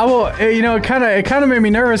 I will. It kind of made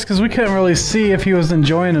me nervous because we couldn't really see if he was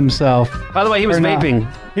enjoying himself. By the way, he was vaping.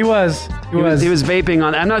 He was vaping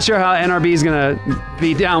on. I'm not sure how NRB is gonna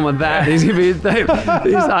be down with that. He's gonna be.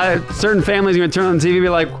 Certain families are gonna turn on the TV and be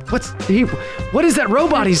like, what is that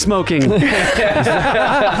robot he's smoking? Is that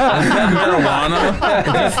marijuana?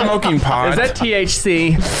 Is that smoking pot? Is that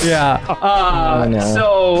THC? Yeah.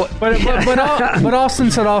 So, but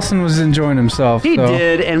Austin said Austin was enjoying himself. He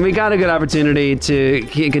did, and we got a good opportunity to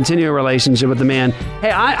continue a relationship with the man.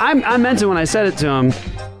 Hey, I meant it when I said it to him.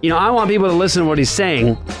 I want people to listen to what he's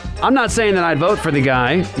saying. I'm not saying that I'd vote for the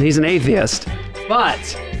guy. He's an atheist.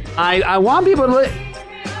 But I want people to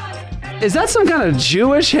Is that some kind of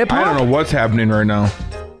Jewish hip-hop? I don't know what's happening right now.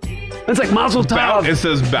 It's like Mazel Tov. It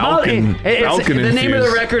says Balkan. The name of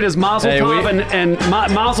the record is Mazel Tov and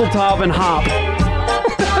Mazel Tov and Hop.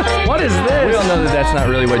 What is this? We all know that that's not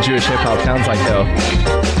really what Jewish hip-hop sounds like, though.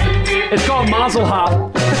 It's called Mazel Hop.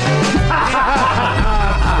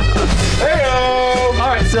 All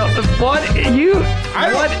right, so what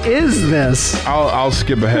is this? I'll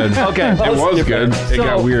skip ahead. Okay, it was good. It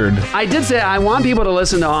got weird. I did say I want people to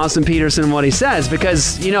listen to Austin Peterson and what he says,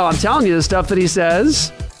 because I'm telling you the stuff that he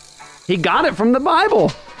says. He got it from the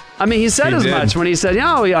Bible. I mean, he said much when he said,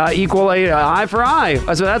 equal eye for eye.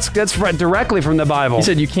 So that's directly from the Bible. He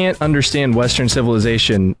said you can't understand Western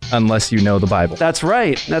civilization unless you know the Bible. That's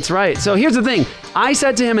right. So here's the thing. I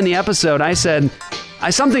said to him in the episode, I said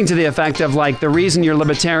something to the effect of, like, the reason you're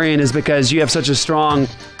libertarian is because you have such a strong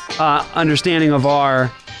understanding of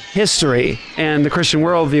our history and the Christian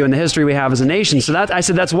worldview and the history we have as a nation. So I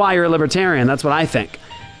said that's why you're a libertarian. That's what I think.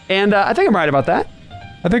 And I think I'm right about that.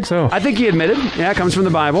 I think so. I think he admitted, it comes from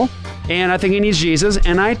the Bible, and I think he needs Jesus,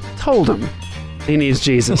 and I told him he needs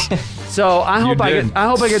Jesus. So I hope I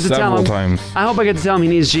get to tell him. Times. I hope I get to tell him he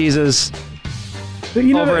needs Jesus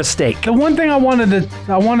over a steak. The one thing I wanted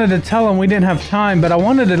to tell him, we didn't have time, but I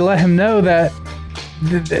wanted to let him know that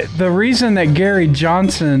the reason that Gary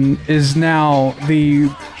Johnson is now the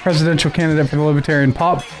presidential candidate for the Libertarian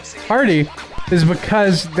Party is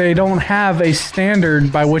because they don't have a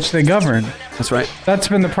standard by which they govern. That's right. That's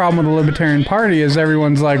been the problem with the Libertarian Party, is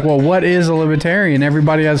everyone's like, well, what is a libertarian?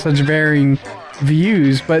 Everybody has such varying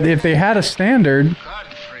views, but if they had a standard,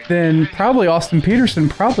 then probably Austin Peterson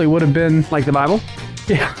probably would have been... Like the Bible?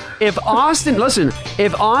 Yeah. If Austin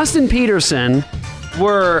Peterson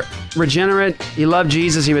were regenerate, he loved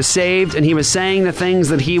Jesus, he was saved, and he was saying the things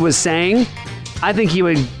that he was saying, I think he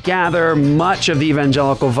would gather much of the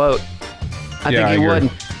evangelical vote. I think he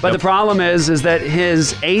would. But the problem is that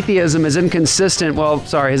his atheism is inconsistent.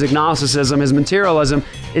 His agnosticism, his materialism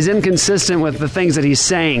is inconsistent with the things that he's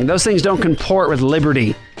saying. Those things don't comport with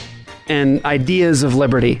liberty and ideas of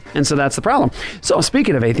liberty. And so that's the problem. So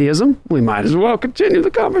speaking of atheism, we might as well continue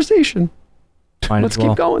the conversation. Let's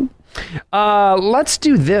keep going. Let's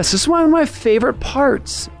do this. This is one of my favorite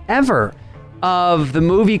parts ever of the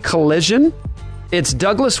movie Collision. It's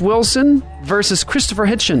Douglas Wilson versus Christopher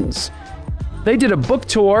Hitchens. They did a book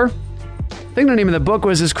tour. I think the name of the book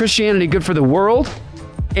was Is Christianity Good for the World?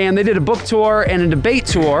 And they did a book tour and a debate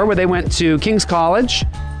tour where they went to King's College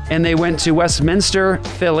and they went to Westminster,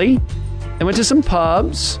 Philly. They went to some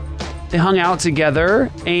pubs. They hung out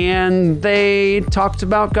together and they talked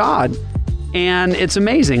about God. And it's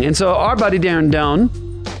amazing. And so our buddy Darren Doan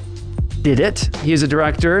did it. He's a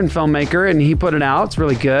director and filmmaker and he put it out. It's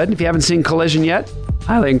really good. If you haven't seen Collision yet,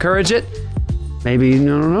 highly encourage it. Maybe,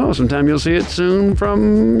 no, no. Sometime you'll see it soon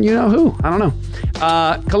from you know who. I don't know.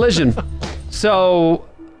 Collision. So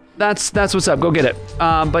that's what's up. Go get it.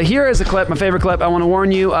 But here is a clip, my favorite clip. I want to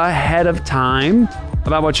warn you ahead of time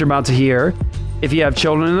about what you're about to hear. If you have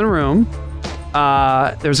children in the room,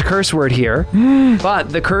 there's a curse word here. But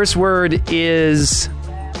the curse word is...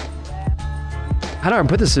 How do I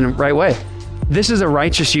put this in the right way? This is a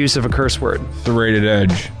righteous use of a curse word. Serrated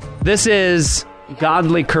edge. This is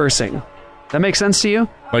godly cursing. That makes sense to you?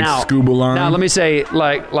 Like scuba line? Now, let me say,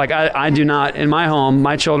 like I do not, in my home,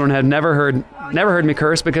 my children have never heard me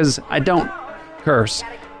curse because I don't curse.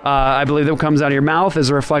 I believe that what comes out of your mouth is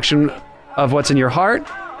a reflection of what's in your heart.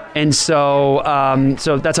 And so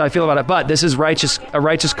that's how I feel about it. But this is a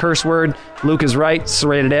righteous curse word. Luke is right,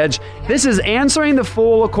 serrated edge. This is answering the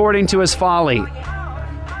fool according to his folly.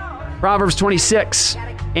 Proverbs 26.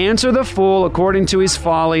 Answer the fool according to his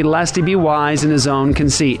folly, lest he be wise in his own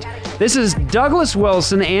conceit. This is Douglas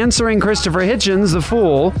Wilson answering Christopher Hitchens, the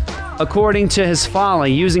fool, according to his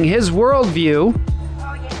folly, using his worldview.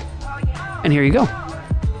 And here you go.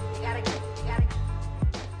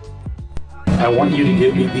 I want you to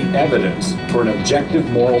give me the evidence for an objective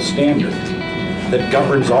moral standard that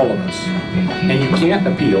governs all of us. And you can't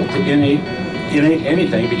appeal to innate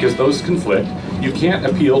anything because those conflict. You can't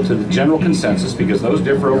appeal to the general consensus because those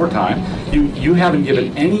differ over time. You haven't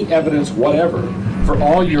given any evidence whatever for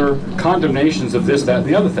all your condemnations of this, that, and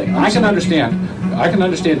the other thing. I can understand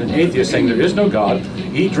an atheist saying there is no God,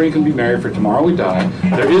 eat, drink, and be merry, for tomorrow we die.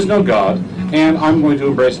 There is no God, and I'm going to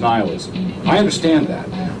embrace nihilism. I understand that.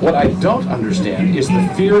 What I don't understand is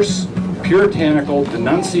the fierce, puritanical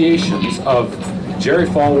denunciations of Jerry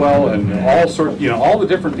Falwell and all the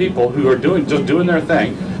different people who are just doing their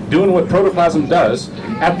thing, doing what protoplasm does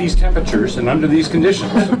at these temperatures and under these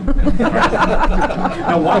conditions.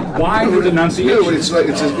 Now, why the denunciation? No, it's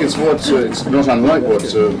not unlike what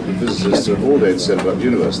the physicist Haldane said about the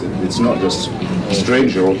universe. It's not just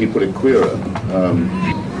stranger, or he put it queerer,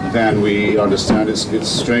 than we understand. It's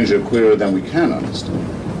stranger, queerer than we can understand.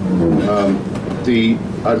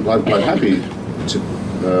 I'm quite happy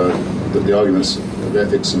that the arguments of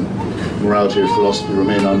ethics and morality and philosophy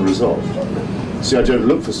remain unresolved. See, I don't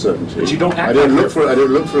look for certainty. But you don't act I don't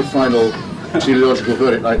look for a final teleological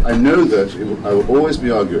verdict. I know that I will always be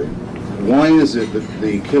arguing. Why is it that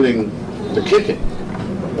the kicking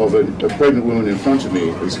of a pregnant woman in front of me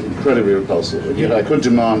is incredibly repulsive, and yet I could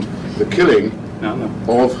demand the killing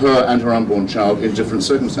of her and her unborn child in different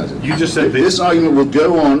circumstances? You just said this argument will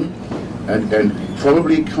go on and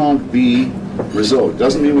probably can't be resolved.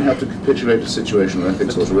 Doesn't mean we have to capitulate a situation of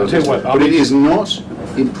ethics or relativism. But it is not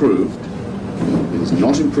improved. It is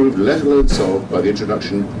not improved, let alone solved, by the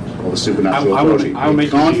introduction of a supernatural authority.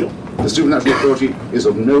 The supernatural authority is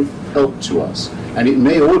of no help to us, and it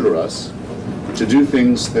may order us to do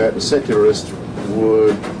things that a secularist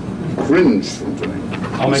would cringe from doing,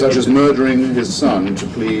 such as murdering his son to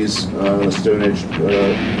please a Stone Age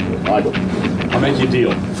idol. I'll make you a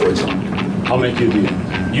deal. For example. I'll make you a deal.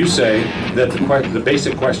 You say that the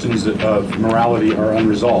basic questions of morality are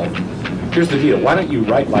unresolved. Here's the deal. Why don't you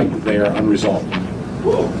write like they are unresolved?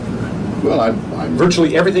 Well, I'm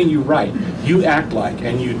virtually everything you write, you act like,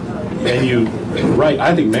 and you write,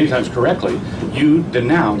 I think many times correctly, you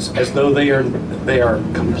denounce as though they are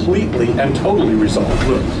completely and totally resolved.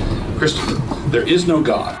 Look, Christopher, there is no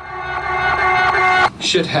God.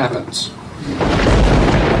 Shit happens.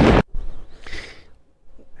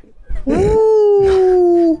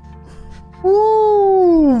 Ooh.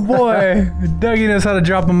 Ooh, boy. Dougie knows how to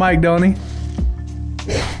drop a mic, don't he?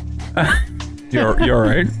 You're all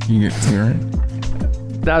right? You're all right?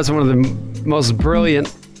 That was one of the most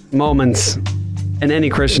brilliant moments in any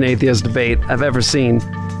Christian atheist debate I've ever seen,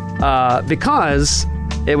 because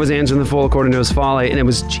it was answering the fool according to his folly, and it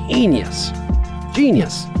was genius.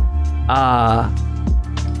 Genius.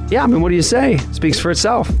 Yeah, I mean, what do you say? It speaks for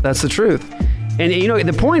itself. That's the truth. And, you know,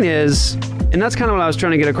 the point is, and that's kind of what I was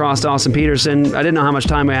trying to get across to Austin Peterson. I didn't know how much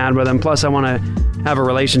time I had with him. Plus, I want to have a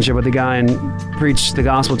relationship with the guy and preach the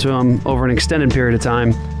gospel to him over an extended period of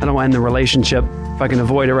time. I don't want to end the relationship if I can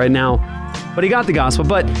avoid it right now. But he got the gospel.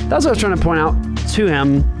 But that's what I was trying to point out to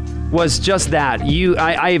him, was just that.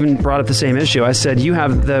 I even brought up the same issue. I said, you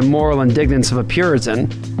have the moral indignance of a Puritan.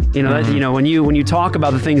 You know, that, you know, when you talk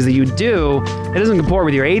about the things that you do, it doesn't comport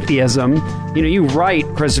with your atheism. You know, you write,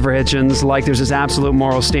 Christopher Hitchens, like there's this absolute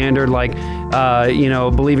moral standard, like, you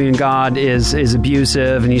know, believing in God is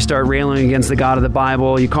abusive, and you start railing against the God of the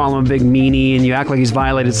Bible. You call him a big meanie, and you act like he's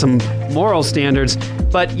violated some moral standards.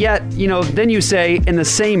 But yet, you know, then you say in the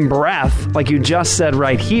same breath, like you just said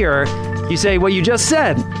right here, you say what you just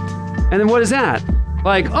said. And then what is that?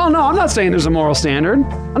 Like, oh no, I'm not saying there's a moral standard.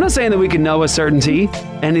 I'm not saying that we can know with certainty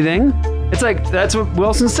anything. It's like, that's what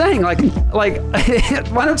Wilson's saying. Like,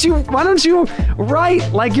 why don't you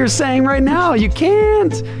write like you're saying right now? You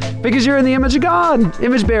can't, because you're in the image of God.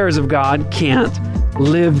 Image bearers of God can't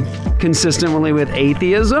live consistently with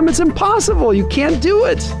atheism. It's impossible. You can't do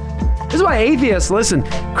it. This is why atheists, listen,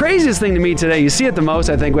 craziest thing to me today, you see it the most,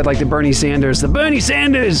 I think, with like the Bernie Sanders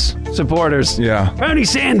supporters. Yeah. Bernie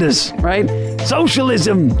Sanders, right?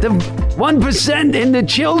 Socialism, the 1% and the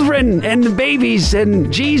children and the babies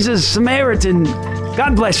and Jesus, Samaritan,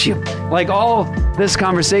 God bless you. Like all this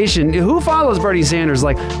conversation, who follows Bernie Sanders?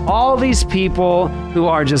 Like all these people who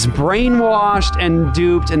are just brainwashed and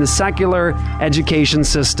duped in the secular education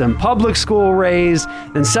system. Public school raised,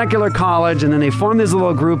 then secular college, and then they form these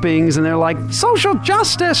little groupings and they're like, social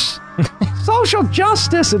justice. Social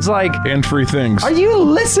justice. It's like, and free things. Are you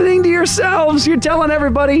listening to yourselves? You're telling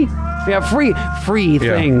everybody. Yeah, free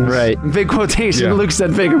things. Right. Big quotation. Yeah. Luke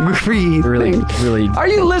said big, free things. Really. Are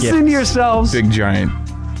you listening to yourselves? Big giant.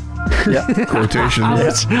 Yeah. Quotation.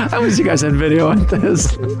 I wish you guys had video on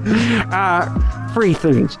this. Free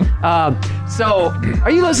things. So, are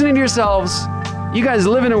you listening to yourselves? You guys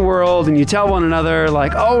live in a world and you tell one another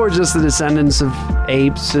like, oh, we're just the descendants of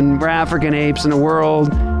apes and we're African apes in a world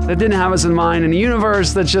that didn't have us in mind, in a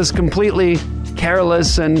universe that's just completely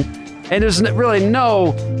careless and there's really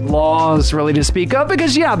no laws really to speak of,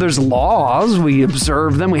 because there's laws. We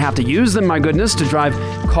observe them. We have to use them, my goodness, to drive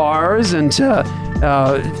cars and to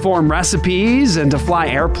form recipes and to fly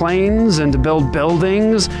airplanes and to build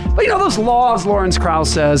buildings. But those laws, Lawrence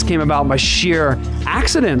Krauss says, came about by sheer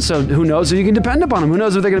accident. So who knows if you can depend upon them? Who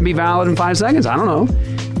knows if they're going to be valid in 5 seconds? I don't know.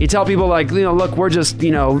 You tell people like, look, we're just,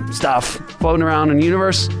 stuff floating around in the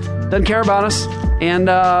universe. Doesn't care about us. And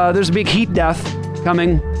there's a big heat death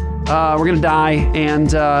coming. We're going to die, and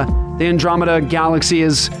the Andromeda galaxy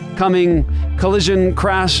is coming collision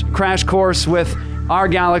crash course with our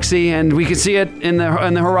galaxy, and we can see it in the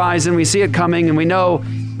horizon. We see it coming, and we know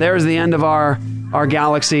there's the end of our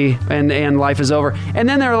galaxy, and life is over. And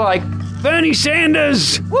then they're like, Bernie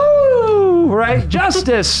Sanders, woo, right?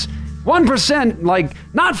 Justice, 1%, like,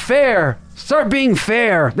 not fair. Start being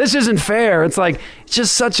fair. This isn't fair. It's like, it's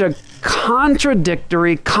just such a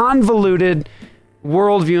contradictory, convoluted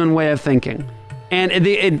worldview and way of thinking.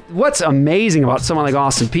 And what's amazing about someone like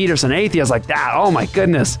Austin Peterson, atheist like that, oh my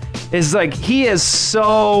goodness, is like he is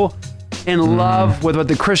so in love with what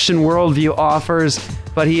the Christian worldview offers,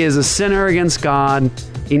 but he is a sinner against God.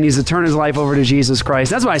 He needs to turn his life over to Jesus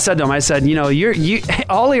Christ. That's what I said to him. I said,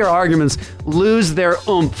 all your arguments lose their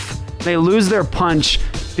oomph. They lose their punch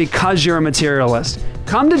because you're a materialist.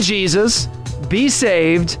 Come to Jesus, be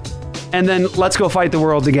saved, and then let's go fight the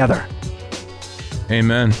world together.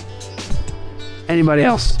 Amen. Anybody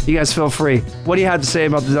else? You guys feel free. What do you have to say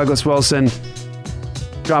about the Douglas Wilson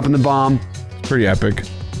dropping the bomb? Pretty epic.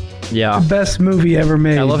 Yeah. The best movie ever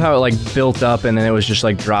made. I love how it like built up and then it was just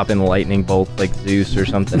like dropping lightning bolts like Zeus or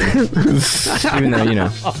something. Even though,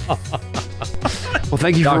 Well,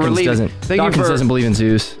 thank you Dawkins for relieving. Dawkins doesn't believe in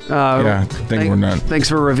Zeus. Yeah, we're not. Thanks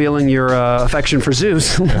for revealing your affection for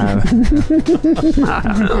Zeus.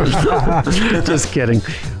 Just kidding.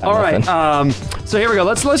 All right. So here we go.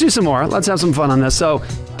 Let's do some more. Let's have some fun on this. So,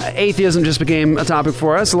 atheism just became a topic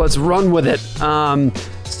for us. So let's run with it.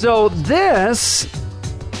 So this,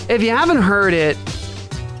 if you haven't heard it,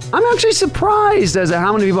 I'm actually surprised as to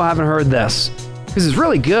how many people haven't heard this, because it's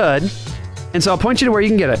really good. And so I'll point you to where you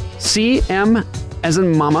can get it. CM as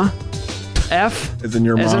in mama, F as in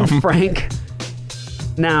your as mom, in Frank,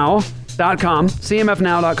 now.com,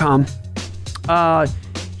 cmfnow.com.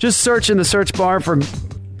 Just search in the search bar for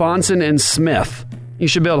Bahnsen and Smith. You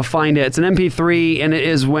should be able to find it. It's an MP3, and it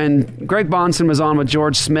is when Greg Bahnsen was on with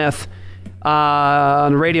George Smith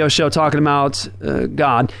on a radio show talking about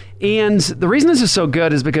God. And the reason this is so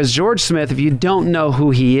good is because George Smith, if you don't know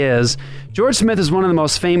who he is, George Smith is one of the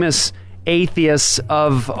most famous atheists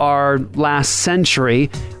of our last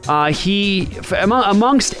century.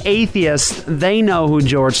 Amongst atheists, they know who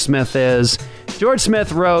George Smith is. George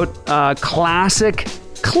Smith wrote classic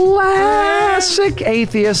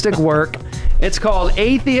atheistic work. It's called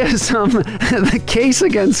Atheism, The Case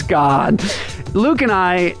Against God. Luke and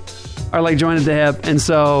I are like joined at the hip, and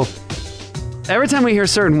so every time we hear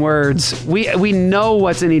certain words, we know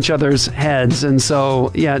what's in each other's heads. And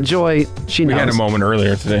so, yeah, Joy, she knows. We had a moment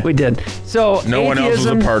earlier today. We did. So no one else was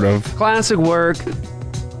a part of. Classic work.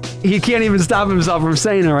 He can't even stop himself from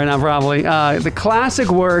saying it right now, probably. The classic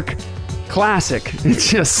work Classic. It's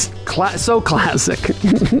just so classic.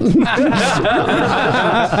 I'm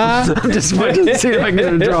just waiting to see if I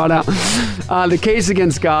can draw it out. The Case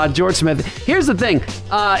Against God, George Smith. Here's the thing.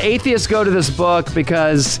 Atheists go to this book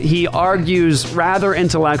because he argues rather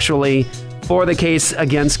intellectually for the case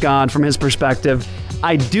against God from his perspective.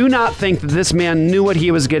 I do not think that this man knew what he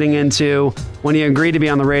was getting into when he agreed to be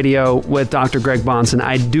on the radio with Dr. Greg Bahnsen.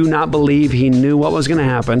 I do not believe he knew what was going to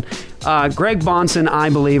happen. Greg Bahnsen, I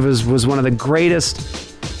believe, was one of the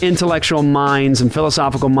greatest intellectual minds and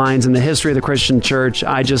philosophical minds in the history of the Christian church.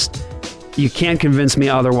 You can't convince me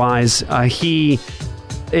otherwise. He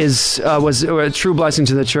was a true blessing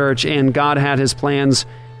to the church, and God had his plans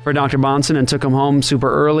for Dr. Bahnsen and took him home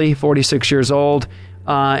super early, 46 years old.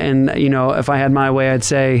 And, if I had my way, I'd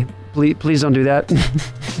say, please don't do that.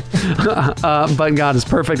 But God is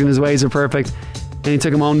perfect and his ways are perfect. And he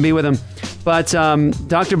took him home to be with him. But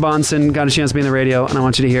Dr. Bahnsen got a chance to be on the radio, and I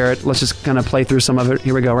want you to hear it. Let's just kind of play through some of it.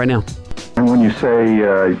 Here we go right now. And when you say,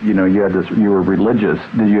 you were religious,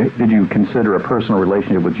 did you consider a personal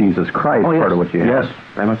relationship with Jesus Christ part of what you had? Yes,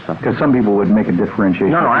 very much so. Because some people would make a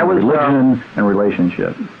differentiation between religion and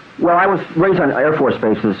relationship. Well, I was raised on Air Force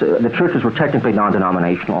bases. The churches were technically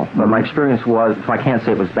non-denominational, but my experience was, so I can't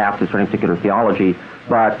say it was Baptist or any particular theology,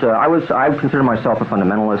 but I consider myself a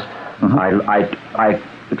fundamentalist. I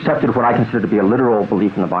accepted what I considered to be a literal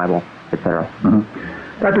belief in the Bible, etc.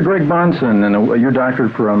 Dr. Greg Bahnsen, and you're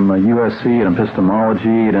doctored from USC in epistemology,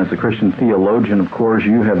 and as a Christian theologian, of course,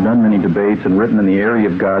 you have done many debates and written in the area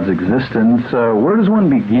of God's existence. Where does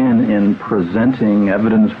one begin in presenting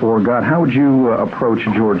evidence for God? How would you approach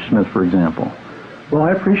George Smith, for example? Well,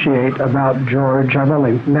 I appreciate about George, I've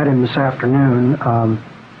only met him this afternoon,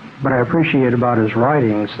 but I appreciate about his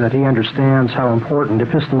writings that he understands how important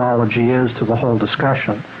epistemology is to the whole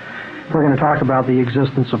discussion. If we're going to talk about the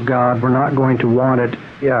existence of God, we're not going to want it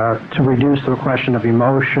to reduce to a question of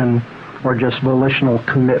emotion or just volitional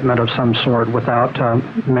commitment of some sort without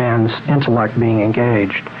man's intellect being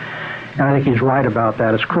engaged. And I think he's right about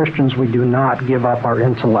that. As Christians, we do not give up our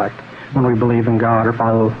intellect when we believe in God or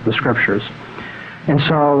follow the Scriptures. And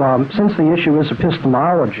so, since the issue is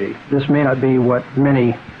epistemology, this may not be what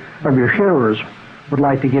many of your hearers would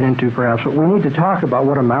like to get into perhaps, but we need to talk about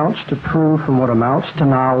what amounts to proof and what amounts to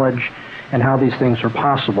knowledge and how these things are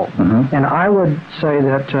possible. And I would say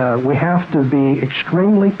that we have to be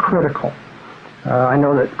extremely critical. I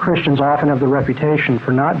know that Christians often have the reputation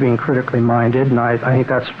for not being critically minded, and I think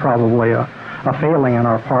that's probably a failing on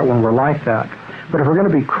our part when we're like that. But if we're going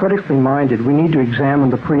to be critically minded, we need to examine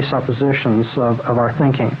the presuppositions of our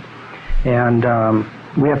thinking. And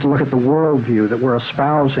we have to look at the worldview that we're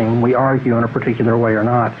espousing when we argue in a particular way or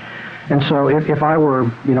not. And so if I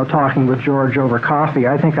were, talking with George over coffee,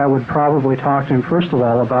 I think I would probably talk to him, first of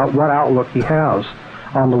all, about what outlook he has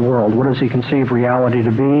on the world. What does he conceive reality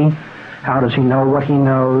to be? How does he know what he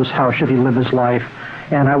knows? How should he live his life?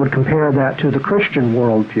 And I would compare that to the Christian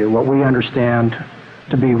worldview, what we understand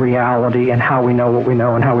to be reality and how we know what we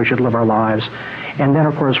know and how we should live our lives. And then,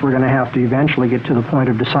 of course, we're going to have to eventually get to the point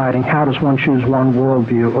of deciding how does one choose one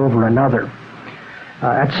worldview over another.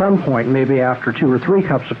 At some point, maybe after 2 or 3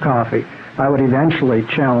 cups of coffee, I would eventually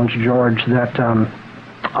challenge George that on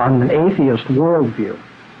an atheist worldview,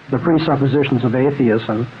 the presuppositions of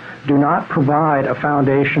atheism do not provide a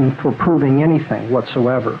foundation for proving anything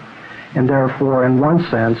whatsoever. And therefore, in one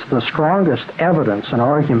sense, the strongest evidence and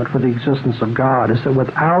argument for the existence of God is that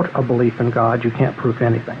without a belief in God, you can't prove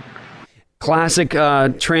anything. Classic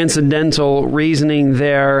transcendental reasoning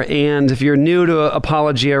there. And if you're new to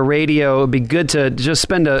Apologia Radio, it would be good to just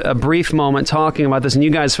spend a brief moment talking about this. And you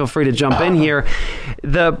guys feel free to jump in here.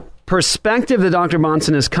 The perspective that Dr.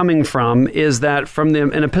 Bahnsen is coming from is that from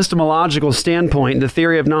an epistemological standpoint, the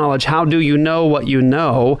theory of knowledge, how do you know what you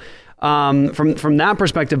know? From that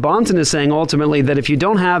perspective, Bahnsen is saying ultimately that if you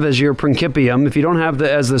don't have as your principium, if you don't have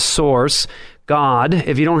as the source, God,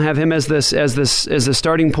 if you don't have him as the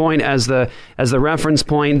starting point, as the reference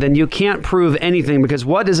point, then you can't prove anything, because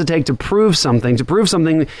what does it take to prove something? To prove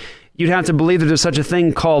something, you'd have to believe that there's such a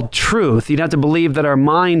thing called truth. You'd have to believe that our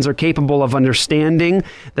minds are capable of understanding,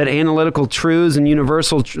 that analytical truths and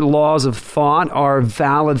universal laws of thought are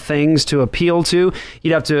valid things to appeal to.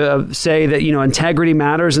 You'd have to say that, integrity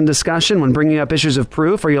matters in discussion when bringing up issues of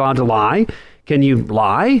proof. Are you allowed to lie? Can you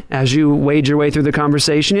lie as you wade your way through the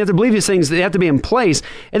conversation? You have to believe these things. They have to be in place.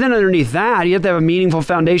 And then underneath that, you have to have a meaningful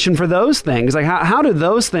foundation for those things. Like, how do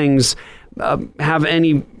those things have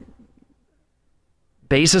any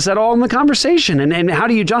basis at all in the conversation? And how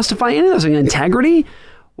do you justify any of those things? Integrity?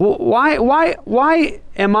 Why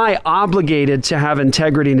am I obligated to have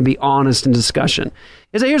integrity and to be honest in discussion?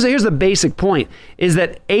 Here's the basic point, is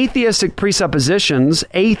that atheistic presuppositions,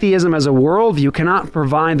 atheism as a worldview, cannot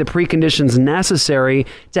provide the preconditions necessary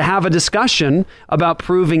to have a discussion about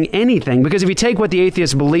proving anything. Because if you take what the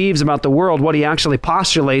atheist believes about the world, what he actually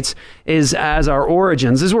postulates is as our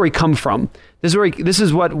origins. This is where we come from. This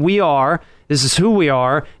is what we are. This is who we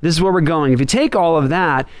are. This is where we're going. If you take all of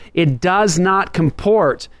that, it does not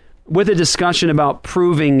comport with a discussion about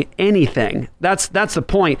proving anything. That's the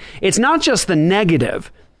point. It's not just the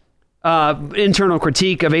negative internal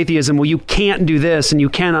critique of atheism. Well, you can't do this and you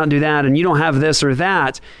cannot do that and you don't have this or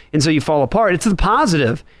that, and so you fall apart. It's the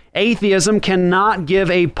positive. Atheism cannot give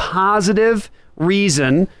a positive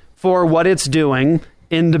reason for what it's doing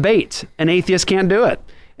in debate. An atheist can't do it.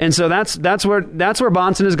 And so that's where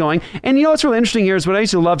Bahnsen is going. And you know what's really interesting here is what I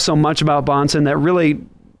used to love so much about Bahnsen that really,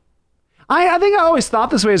 I think I always thought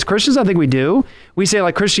this way as Christians. I think we do. We say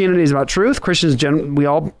like Christianity is about truth. Christians, we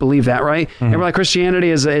all believe that, right? Mm-hmm. And we're like Christianity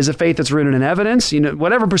is a faith that's rooted in evidence. You know,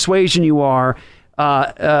 whatever persuasion you are,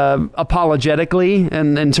 apologetically,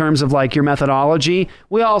 and in terms of like your methodology,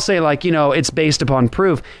 we all say like, you know, it's based upon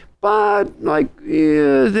proof. But like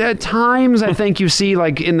at times, I think you see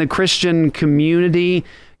like in the Christian community,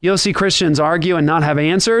 you'll see Christians argue and not have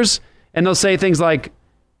answers, and they'll say things like,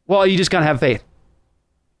 "Well, you just gotta have faith."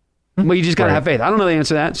 Well, you just gotta have faith. I don't know the answer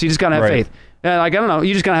to that, so you just gotta have faith. Like I don't know,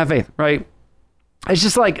 you just gotta have faith, right? It's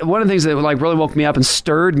just like one of the things that like really woke me up and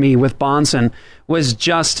stirred me with Bahnsen was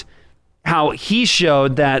just how he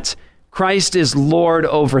showed that Christ is Lord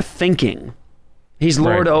over thinking. He's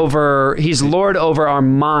Lord over our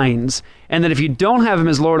minds, and that if you don't have him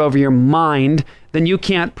as Lord over your mind, then you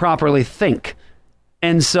can't properly think.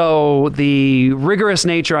 And so the rigorous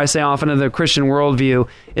nature, I say often, of the Christian worldview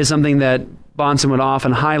is something that Bahnsen would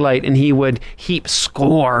often highlight, and he would heap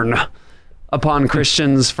scorn upon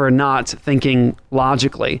Christians for not thinking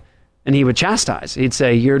logically. And he would chastise. He'd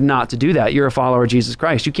say, you're not to do that. You're a follower of Jesus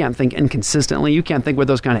Christ. You can't think inconsistently. You can't think with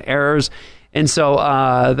those kind of errors. And so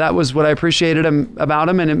that was what I appreciated about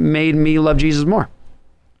him, and it made me love Jesus more.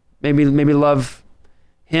 Made me love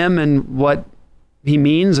him and what he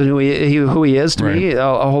means and who he is to me a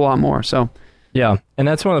whole lot more. So yeah, and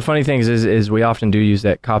that's one of the funny things is we often do use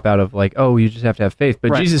that cop out of like, oh, you just have to have faith.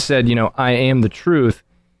 But Jesus said, you know, I am the truth,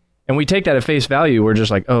 and we take that at face value. We're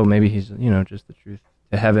just like, oh, maybe he's, you know, just the truth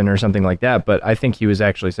to heaven or something like that. But I think he was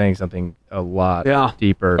actually saying something a lot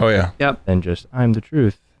deeper. Than just I'm the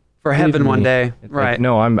truth for heaven one day. It's like,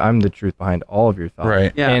 no, I'm the truth behind all of your thoughts.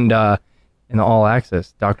 Right. Yeah. And in the All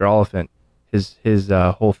Access, Dr. Oliphant, his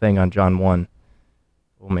whole thing on John 1.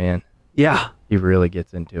 Oh man. Yeah. He really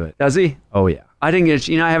gets into it. Does he? Oh yeah. I didn't get,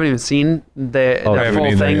 I haven't even seen the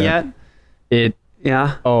full thing yet.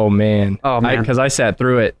 Yeah. Oh man. Oh man. Because I sat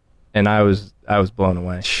through it and I was blown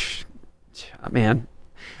away. Man.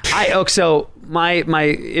 So my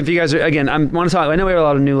if you guys are, again, I want to talk, I know we have a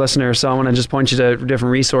lot of new listeners, so I want to just point you to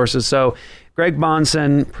different resources. So Greg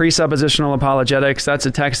Bahnsen, Presuppositional Apologetics, that's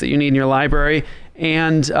a text that you need in your library,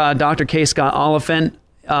 and Dr. K. Scott Oliphant,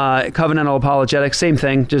 Covenantal Apologetics, same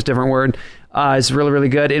thing, just different word. Is really, really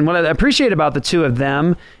good. And what I appreciate about the two of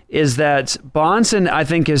them is that Bahnsen, I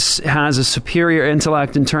think, has a superior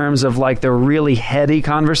intellect in terms of like the really heady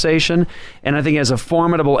conversation, and I think he has a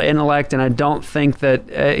formidable intellect, and I don't think that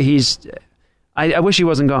I wish he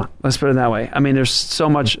wasn't gone. Let's put it that way. I mean, there's so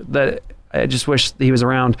much that I just wish that he was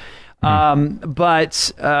around.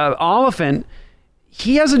 But Oliphant,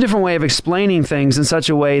 he has a different way of explaining things in such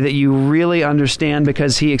a way that you really understand,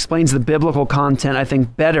 because he explains the biblical content, I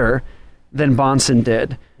think, better than Bahnsen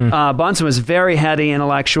did. Bahnsen was very heady,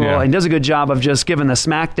 intellectual, and does a good job of just giving the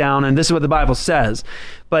smackdown, and this is what the Bible says.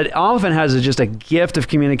 But Oliphant has just a gift of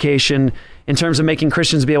communication in terms of making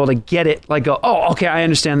Christians be able to get it, like go, oh, okay, I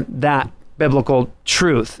understand that biblical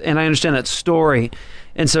truth, and I understand that story.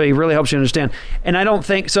 And so he really helps you understand. And I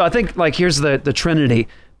think like here's the Trinity.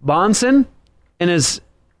 Bahnsen in his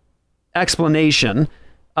explanation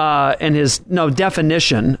and his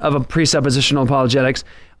definition of a presuppositional apologetics,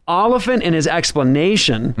 Oliphant in his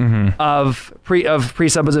explanation of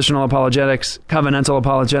presuppositional apologetics, covenantal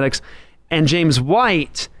apologetics, and James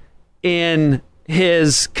White in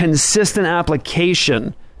his consistent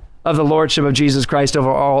application of the lordship of Jesus Christ over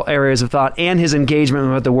all areas of thought and his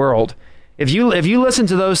engagement with the world. If you listen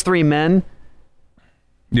to those three men,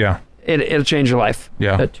 it'll change your life.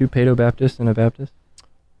 Is that two Paedo Baptists and a Baptist?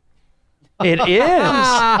 It is,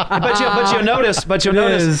 but you'll notice.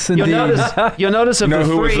 You'll notice of the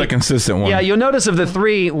who three. was the consistent one? Yeah, you'll notice of the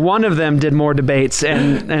three, one of them did more debates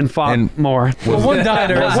and fought more. Well, one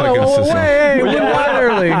died early. One died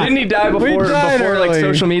early. Didn't he die before like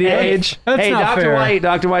social media age? That's not fair.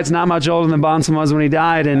 Dr. White's not much older than Bonson was when he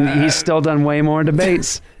died, and he's still done way more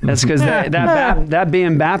debates. That's because that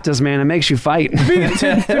being Baptist, man, it makes you fight.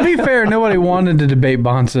 To be fair, nobody wanted to debate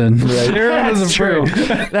Bonson. That's true.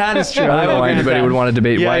 That is true. I don't know why anybody would want to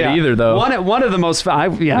debate White either, though. One of the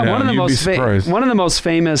most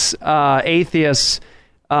famous atheists,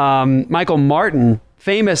 Michael Martin,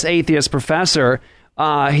 famous atheist professor.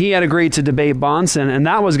 He had agreed to debate Bonson, and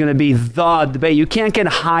that was going to be the debate. You can't get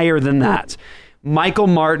higher than that. Michael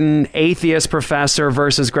Martin, atheist professor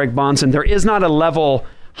versus Greg Bonson. There is not a level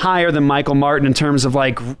higher than Michael Martin in terms of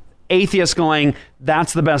like atheists going,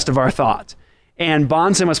 that's the best of our thought. And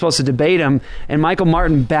Bonson was supposed to debate him, and Michael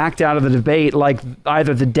Martin backed out of the debate like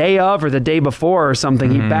either the day of or the day before or something.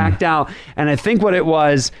 He backed out, and I think what it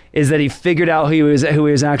was is that he figured out who he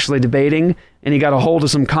was actually debating, and he got a hold of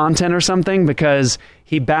some content or something because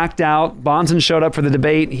he backed out. Bonson showed up for the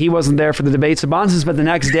debate. He wasn't there for the debate, so Bonson spent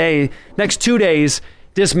the next 2 days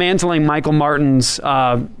dismantling Michael Martin's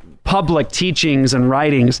public teachings and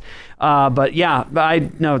writings. But yeah,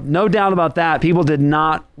 no doubt about that. People did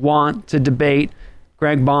not want to debate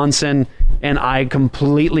Greg Bonson, and I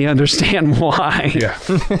completely understand why. Yeah.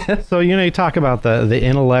 So, you talk about the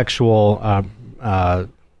intellectual,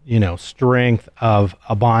 strength of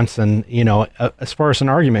a Bonson, as far as an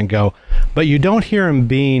argument go, but you don't hear him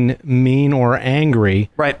being mean or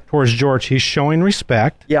angry towards George. He's showing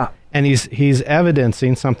respect. Yeah. And he's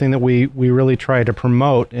evidencing something that we really try to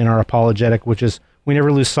promote in our apologetic, which is we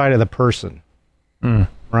never lose sight of the person.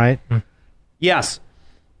 Right? Yes.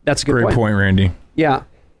 That's a good Great point, Randy. Yeah.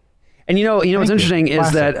 And what's interesting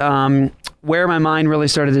is that where my mind really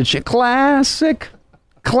started to change. Classic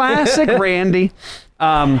Randy.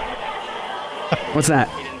 What's that?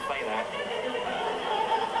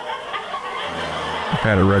 I've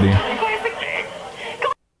had it ready.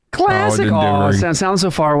 Classic. It sounds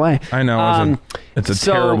so far away. I know. It's a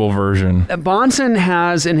terrible version. Bonson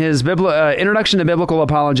has in his Introduction to Biblical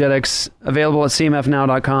Apologetics, available at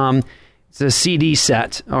cmfnow.com. It's a CD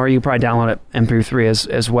set, or you can probably download it MP3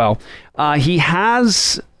 as well. He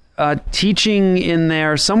has teaching in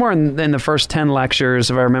there somewhere in the first 10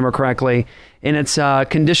 lectures, if I remember correctly, and it's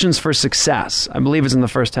Conditions for Success. I believe it's in the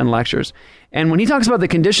first 10 lectures. And when he talks about the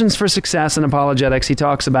conditions for success in apologetics, he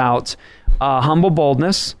talks about humble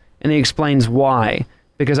boldness, and he explains why.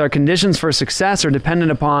 Because our conditions for success are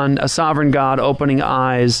dependent upon a sovereign God opening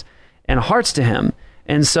eyes and hearts to him.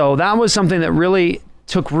 And so that was something that really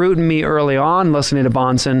took root in me early on listening to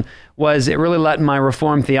Bonson. Was it really let my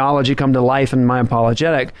Reformed theology come to life in my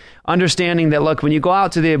apologetic, understanding that, look, when you go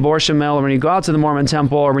out to the abortion mill, or when you go out to the Mormon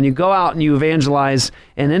temple, or when you go out and you evangelize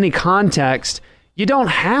in any context, you don't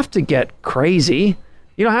have to get crazy.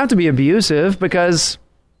 You don't have to be abusive, because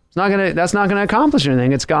that's not gonna accomplish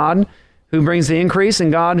anything. It's God who brings the increase,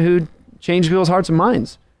 and God who changes people's hearts and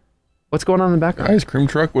minds. What's going on in the background? Ice cream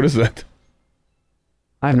truck? What is that?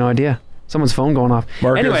 I have no idea. Someone's phone going off.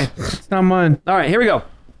 Marcus. Anyway. It's not mine. All right, here we go.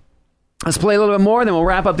 Let's play a little bit more, then we'll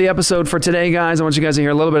wrap up the episode for today, guys. I want you guys to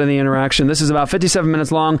hear a little bit of the interaction. This is about 57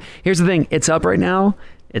 minutes long. Here's the thing. It's up right now.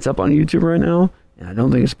 It's up on YouTube right now. And I don't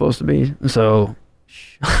think it's supposed to be. So,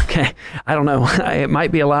 okay. I don't know. It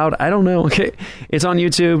might be allowed. I don't know. Okay. It's on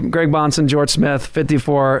YouTube. Greg Bonson, George Smith,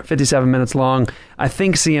 57 minutes long. I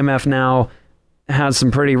think CMF now has some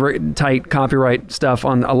pretty tight copyright stuff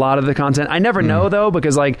on a lot of the content. I never know, though,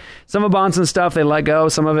 because like some of Bonson's stuff they let go,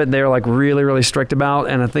 some of it they're like really, really strict about,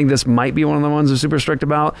 and I think this might be one of the ones they're super strict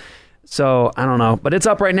about. So I don't know, but it's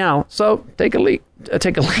up right now. So take a leak.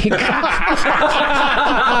 Take a leak. Take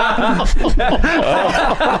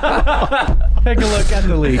a look at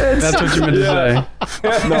the leak. That's what you meant to say.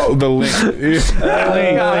 No, the link.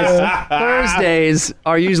 Guys, Thursdays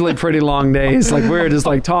are usually pretty long days. Like we're just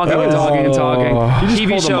like talking and talking and talking.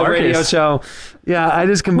 TV show, radio show. Yeah, I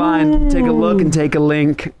just combined take a look and take a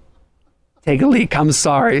link. Take a leak. I'm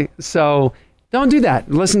sorry. So don't do that.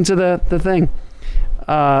 Listen to the thing.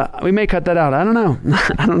 We may cut that out. I don't know.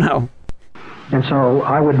 I don't know. And so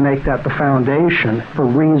I would make that the foundation for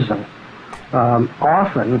reason.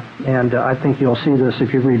 Often, and I think you'll see this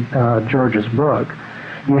if you read George's book,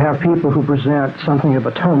 you have people who present something of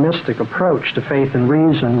a Thomistic approach to faith and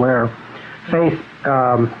reason, where faith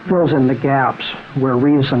fills in the gaps where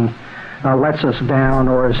reason lets us down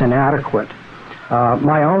or is inadequate.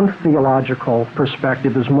 My own theological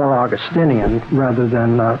perspective is more Augustinian rather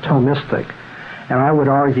than Thomistic. And I would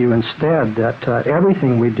argue instead that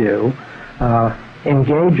everything we do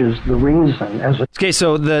engages the reason as a... Okay,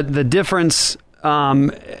 so the difference,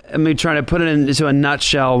 let me try to put it into a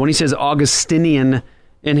nutshell. When he says Augustinian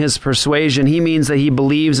in his persuasion, he means that he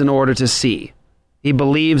believes in order to see. He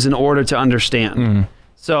believes in order to understand.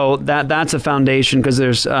 So that's a foundation, because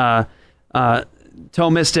there's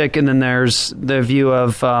Thomistic, and then there's the view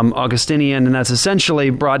of Augustinian, and that's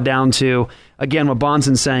essentially brought down to, again, what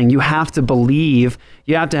Bonson's saying. You have to believe,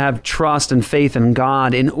 you have to have trust and faith in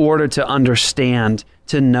God in order to understand,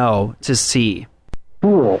 to know, to see.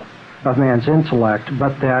 Tool of man's intellect,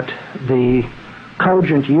 but that the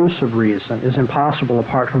cogent use of reason is impossible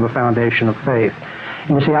apart from a foundation of faith.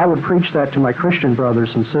 And you see, I would preach that to my Christian brothers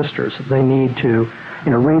and sisters. They need to,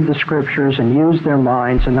 read the scriptures and use their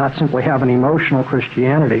minds and not simply have an emotional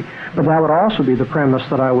Christianity. But that would also be the premise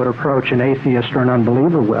that I would approach an atheist or an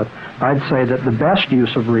unbeliever with. I'd say that the best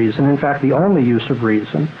use of reason, in fact, the only use of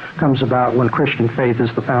reason, comes about when Christian faith is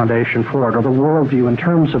the foundation for it, or the worldview in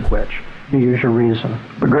terms of which you use your reason.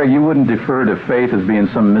 But Greg, you wouldn't defer to faith as being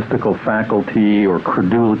some mystical faculty or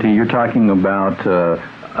credulity. You're talking about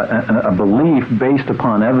a belief based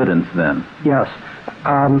upon evidence, then. Yes.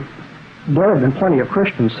 There have been plenty of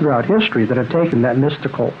Christians throughout history that have taken that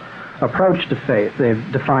mystical approach to faith. They've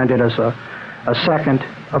defined it as a second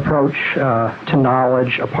approach to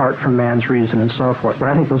knowledge apart from man's reason and so forth. But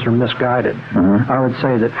I think those are misguided. I would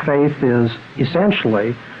say that faith is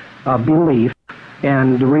essentially belief.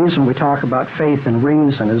 And the reason we talk about faith and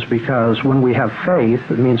reason is because when we have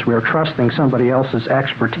faith, it means we are trusting somebody else's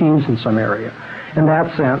expertise in some area. In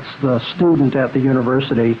that sense, the student at the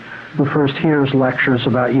university who first hears lectures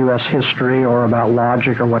about U.S. history or about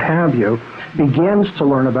logic or what have you begins to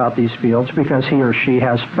learn about these fields because he or she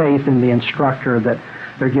has faith in the instructor that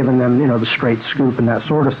they're giving them, the straight scoop and that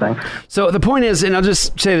sort of thing. So the point is, and I'll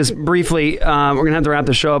just say this briefly, we're going to have to wrap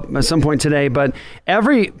the show up at some point today, but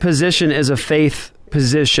every position is a faith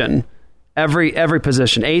position. Every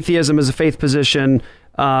position. Atheism is a faith position.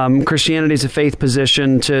 Christianity is a faith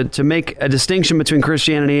position. To make a distinction between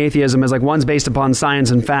Christianity and atheism is like one's based upon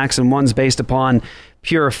science and facts and one's based upon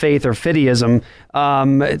pure faith or fideism.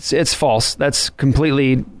 It's false. That's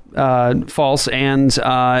completely false, and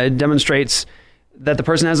it demonstrates that the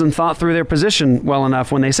person hasn't thought through their position well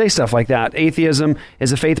enough when they say stuff like that. Atheism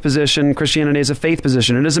is a faith position. Christianity is a faith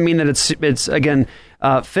position. It doesn't mean that it's again,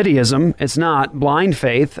 fideism. It's not blind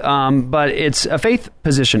faith, but it's a faith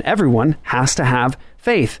position. Everyone has to have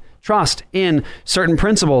faith, trust in certain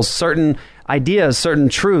principles, certain ideas, certain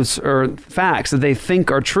truths or facts that they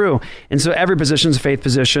think are true. And so every position is a faith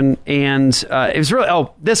position. And it was really,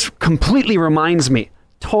 this completely reminds me,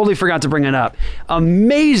 totally forgot to bring it up.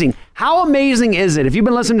 Amazing. How amazing is it? If you've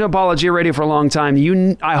been listening to Apologia Radio for a long time,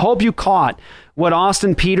 I hope you caught what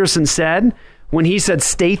Austin Peterson said when he said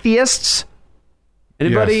Statheists.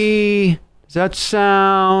 Anybody? Yes. Does that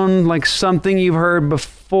sound like something you've heard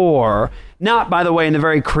before? Not, by the way, in the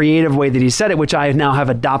very creative way that he said it, which I now have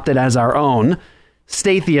adopted as our own.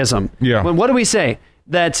 Statheism. Yeah. What do we say?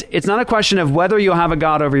 That it's not a question of whether you'll have a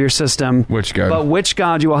God over your system, which God, but which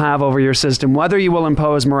God you will have over your system, whether you will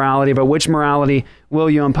impose morality, but which morality will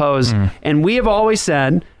you impose. And we have always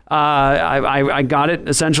said, I got it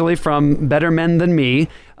essentially from better men than me,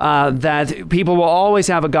 that people will always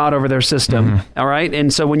have a God over their system. All right.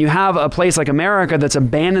 And so when you have a place like America that's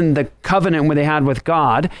abandoned the covenant where they had with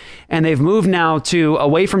God, and they've moved now to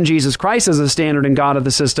away from Jesus Christ as a standard and God of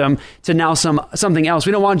the system to now something else.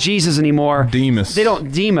 We don't want Jesus anymore. Demas. They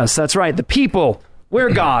don't Demas. That's right. The people. We're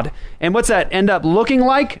God. And what's that end up looking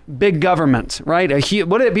like? Big government, right?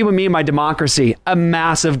 What do people mean by democracy? A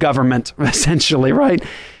massive government, essentially, right?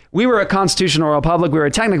 We were a constitutional republic. We were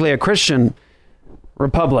technically a Christian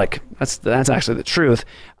republic. That's actually the truth.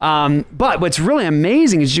 But what's really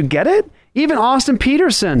amazing is, you get it? Even Austin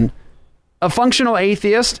Peterson, a functional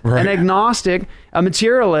atheist, an agnostic, a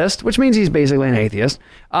materialist, which means he's basically an atheist,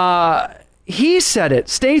 he said it,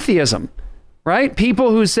 Statheism, right?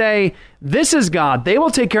 People who say, this is God. They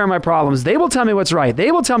will take care of my problems. They will tell me what's right.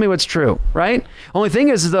 They will tell me what's true, right? Only thing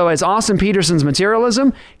is, though, as Austin Peterson's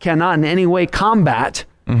materialism cannot in any way combat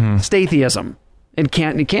Statheism. It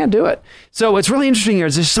can't do it. So what's really interesting here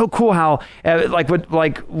is it's so cool how like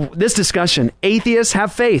this discussion, atheists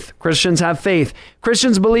have faith, Christians have faith.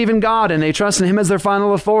 Christians believe in God and they trust in him as their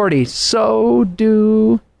final authority. So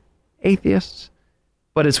do atheists.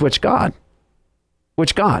 But it's which God?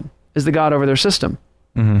 Which God is the God over their system?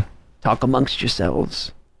 Talk amongst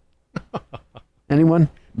yourselves. Anyone?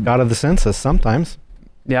 God of the census sometimes.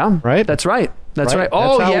 Yeah. Right? That's right. That's right. That's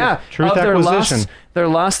Oh, yeah. Truth acquisition. Their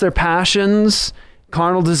lust, their passions,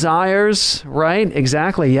 carnal desires. Right?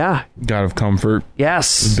 Exactly. Yeah. God of comfort.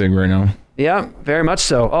 Yes. It's big right now. Yeah, very much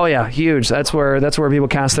so. Oh yeah, huge. That's where people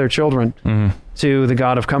cast their children to the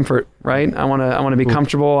God of comfort, right? I want to be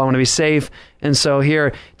comfortable. I want to be safe. And so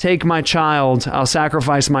here, take my child. I'll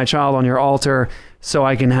sacrifice my child on your altar so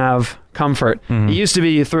I can have comfort. It used to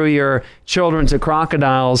be you threw your children to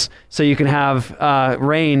crocodiles so you can have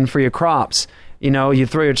rain for your crops. You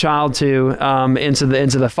throw your child to into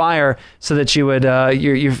the fire so that you would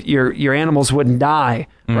your animals wouldn't die,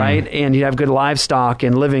 right? And you'd have good livestock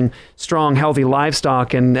and living strong, healthy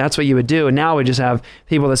livestock, and that's what you would do. And now we just have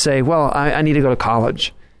people that say, "Well, I need to go to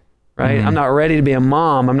college, right? I'm not ready to be a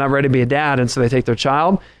mom. I'm not ready to be a dad," and so they take their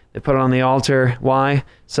child, they put it on the altar. Why?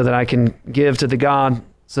 So that I can give to the God,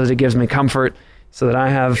 so that it gives me comfort, so that I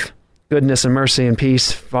have goodness and mercy and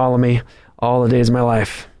peace follow me all the days of my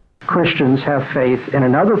life. Christians have faith in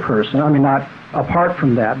another person. I mean, not apart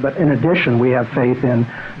from that, but in addition, we have faith in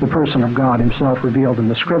the person of God himself revealed in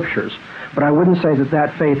the Scriptures. But I wouldn't say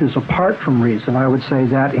that faith is apart from reason. I would say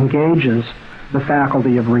that engages the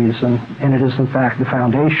faculty of reason, and it is in fact the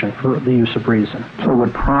foundation for the use of reason. So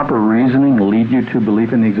would proper reasoning lead you to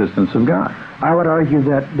belief in the existence of God? I would argue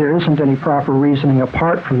that there isn't any proper reasoning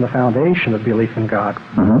apart from the foundation of belief in God.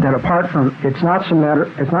 That apart from, it's not so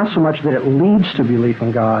much that it leads to belief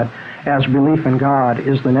in God, as belief in God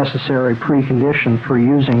is the necessary precondition for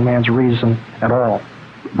using man's reason at all.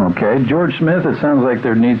 Okay, George Smith, it sounds like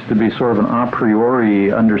there needs to be sort of an a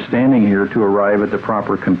priori understanding here to arrive at the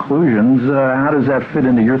proper conclusions. How does that fit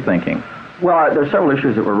into your thinking? Well, there are several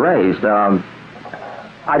issues that were raised.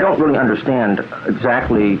 I don't really understand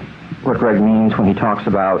exactly what Greg means when he talks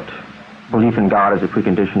about belief in God as a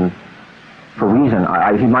precondition for reason.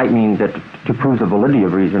 He might mean that to prove the validity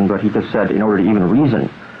of reason, but he just said in order to even reason,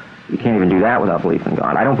 you can't even do that without belief in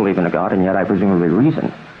God. I don't believe in a God, and yet I presumably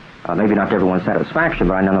reason. Maybe not to everyone's satisfaction,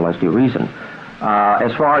 but I nonetheless do reason.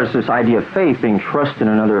 As far as this idea of faith being trust in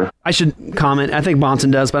another... I should comment. I think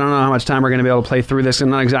Bonson does, but I don't know how much time we're going to be able to play through this.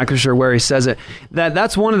 I'm not exactly sure where he says it.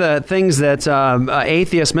 That's one of the things that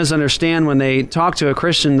atheists misunderstand when they talk to a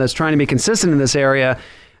Christian that's trying to be consistent in this area,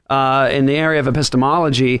 in the area of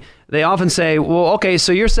epistemology. They often say, well, okay,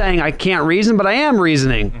 so you're saying I can't reason, but I am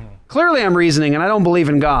reasoning. Clearly I'm reasoning, and I don't believe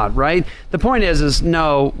in God, right? The point is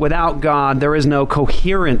no, without God, there is no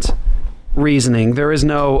coherent reasoning. There is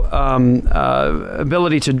no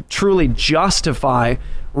ability to truly justify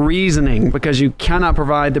reasoning, because you cannot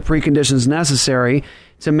provide the preconditions necessary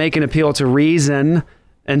to make an appeal to reason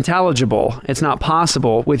intelligible. It's not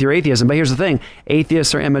possible with your atheism. But here's the thing.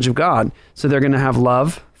 Atheists are image of God. So they're going to have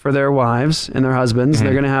love for their wives and their husbands.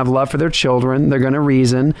 They're going to have love for their children. They're going to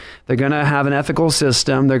reason. They're going to have an ethical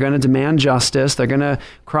system. They're going to demand justice. They're going to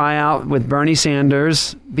cry out with Bernie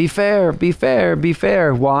Sanders, be fair, be fair, be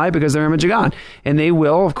fair. Why? Because they're image of God. And they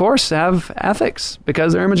will, of course, have ethics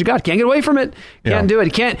because they're image of God. Can't get away from it. Can't do it.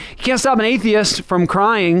 You can't stop an atheist from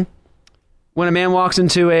crying when a man walks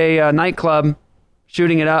into a nightclub,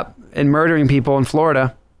 shooting it up and murdering people in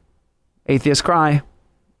Florida. Atheists cry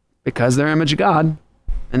because they're image of God.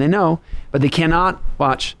 And they know, but they cannot,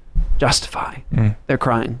 justify their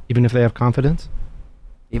crying. Even if they have confidence?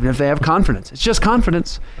 Even if they have confidence. It's just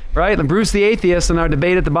confidence, right? And Bruce the atheist in our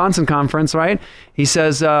debate at the Bonson conference, right? He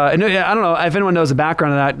says, and I don't know if anyone knows the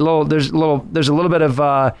background of that. There's a little bit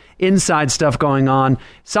of inside stuff going on.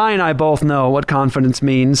 Cy and I both know what confidence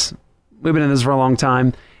means. We've been in this for a long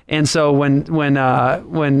time. And so when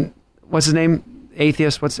what's his name?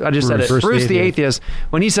 Atheist? I just said it. Bruce the atheist.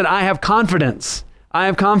 When he said, I have confidence.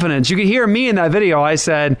 You could hear me in that video. I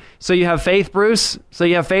said, so you have faith, Bruce? So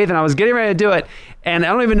you have faith? And I was getting ready to do it. And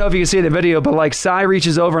I don't even know if you can see the video, but like Cy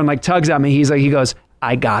reaches over and like tugs at me. He goes,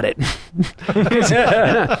 I got it.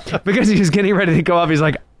 Because he was getting ready to go up. He's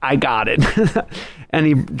like, I got it. And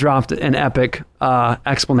he dropped an epic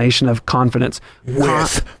explanation of confidence.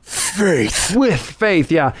 With faith. With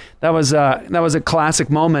faith, yeah. That was a classic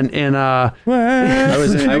moment in I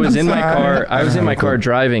was in my car. I was in my car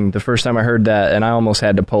driving the first time I heard that, and I almost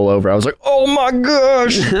had to pull over. I was like, "Oh my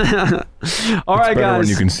gosh!" All right, guys. When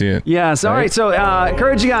you can see it. Yes. All right. So,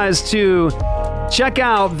 encourage you guys to check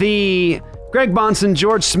out the Greg Bonson,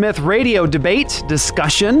 George Smith radio debate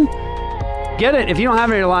discussion. Get it. If you don't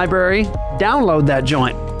have it in your library, download that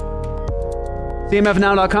joint.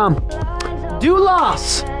 CMFnow.com.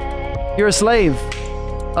 Doulos. You're a slave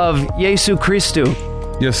of Jesu Christu.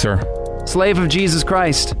 Yes, sir. Slave of Jesus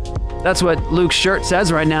Christ. That's what Luke's shirt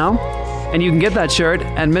says right now. And you can get that shirt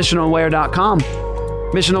at missionaware.com.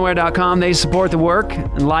 Missionaware.com, they support the work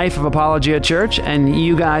and life of Apologia Church, and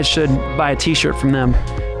you guys should buy a t-shirt from them.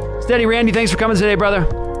 Steady Randy, thanks for coming today, brother.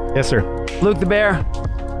 Yes, sir. Luke the Bear.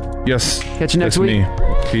 Yes. Catch you next week. Me.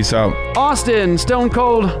 Peace out. Austin, Stone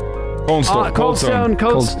Cold Cold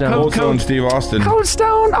Stone Steve Austin. Cold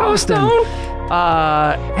Stone Austin.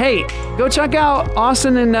 Hey, go check out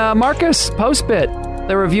Austin and Marcus Postbit.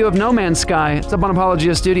 The review of No Man's Sky. It's up on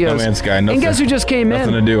Apologia Studios. No Man's Sky. Nothing, and guess who just came in?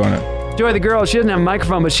 Nothing to do on it. Joy the girl. She doesn't have a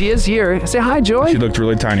microphone, but she is here. Say hi, Joy. She looked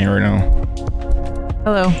really tiny right now.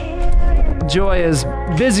 Hello. Joy is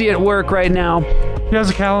busy at work right now. She has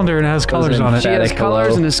a calendar and it has colors on it. She has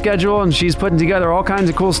colors and a schedule, and she's putting together all kinds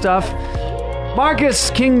of cool stuff. Marcus,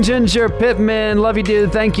 King Ginger, Pittman, love you,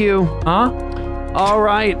 dude. Thank you. Huh? All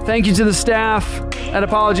right. Thank you to the staff at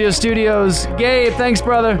Apologia Studios. Gabe, thanks,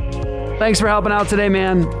 brother. Thanks for helping out today,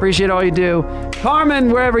 man. Appreciate all you do.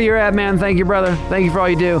 Carmen, wherever you're at, man, thank you, brother. Thank you for all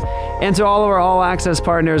you do. And to all of our All Access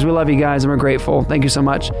partners, we love you guys and we're grateful. Thank you so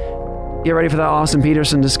much. Get ready for that Austin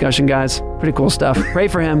Peterson discussion, guys. Pretty cool stuff. Pray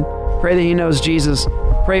for him. Pray that he knows Jesus.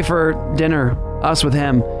 Pray for dinner, us with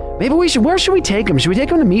him. Maybe we should, where should we take him? Should we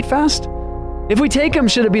take him to Meat Fest? If we take him,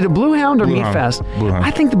 should it be the Blue Hound or Meat Fest? Blue Hound.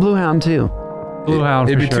 I think the Blue Hound, too. Blue Hound.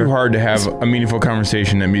 It'd be too hard to have a meaningful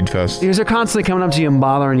conversation at Mead Fest. Because they're constantly coming up to you and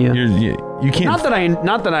bothering you. You can't. Not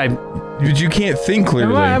that I. But you can't think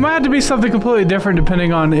clearly. It might have to be something completely different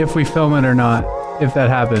depending on if we film it or not. If that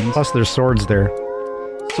happens. Plus, there's swords there.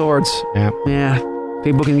 Swords. Yeah. Yeah.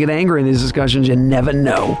 People can get angry in these discussions. You never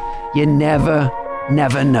know. You never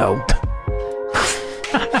know.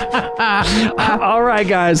 All right,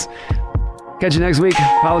 guys. Catch you next week.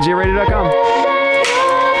 ApologiaRadio.com.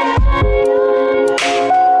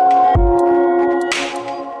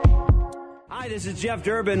 This is Jeff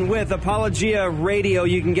Durbin with Apologia Radio.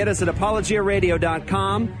 You can get us at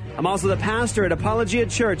ApologiaRadio.com. I'm also the pastor at Apologia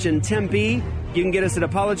Church in Tempe. You can get us at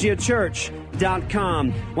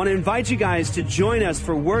ApologiaChurch.com. Want to invite you guys to join us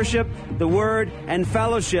for worship, the Word, and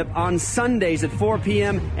fellowship on Sundays at 4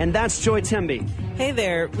 p.m., and that's Joy Tempe. Hey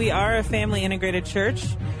there. We are a family integrated church,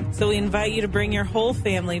 so we invite you to bring your whole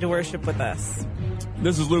family to worship with us.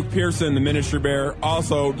 This is Luke Pearson, the ministry bearer,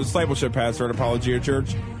 also discipleship pastor at Apologia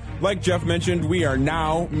Church. Like Jeff mentioned, we are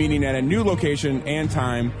now meeting at a new location and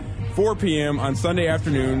time, 4 p.m. on Sunday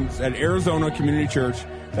afternoons at Arizona Community Church.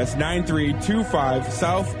 That's 9325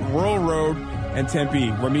 South Rural Road and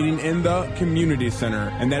Tempe. We're meeting in the Community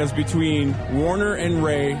Center, and that is between Warner and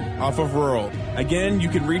Ray off of Rural. Again, you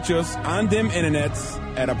can reach us on them internets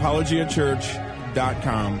at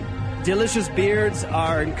apologiachurch.com. Delicious beards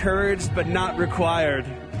are encouraged but not required.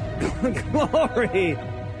 Glory.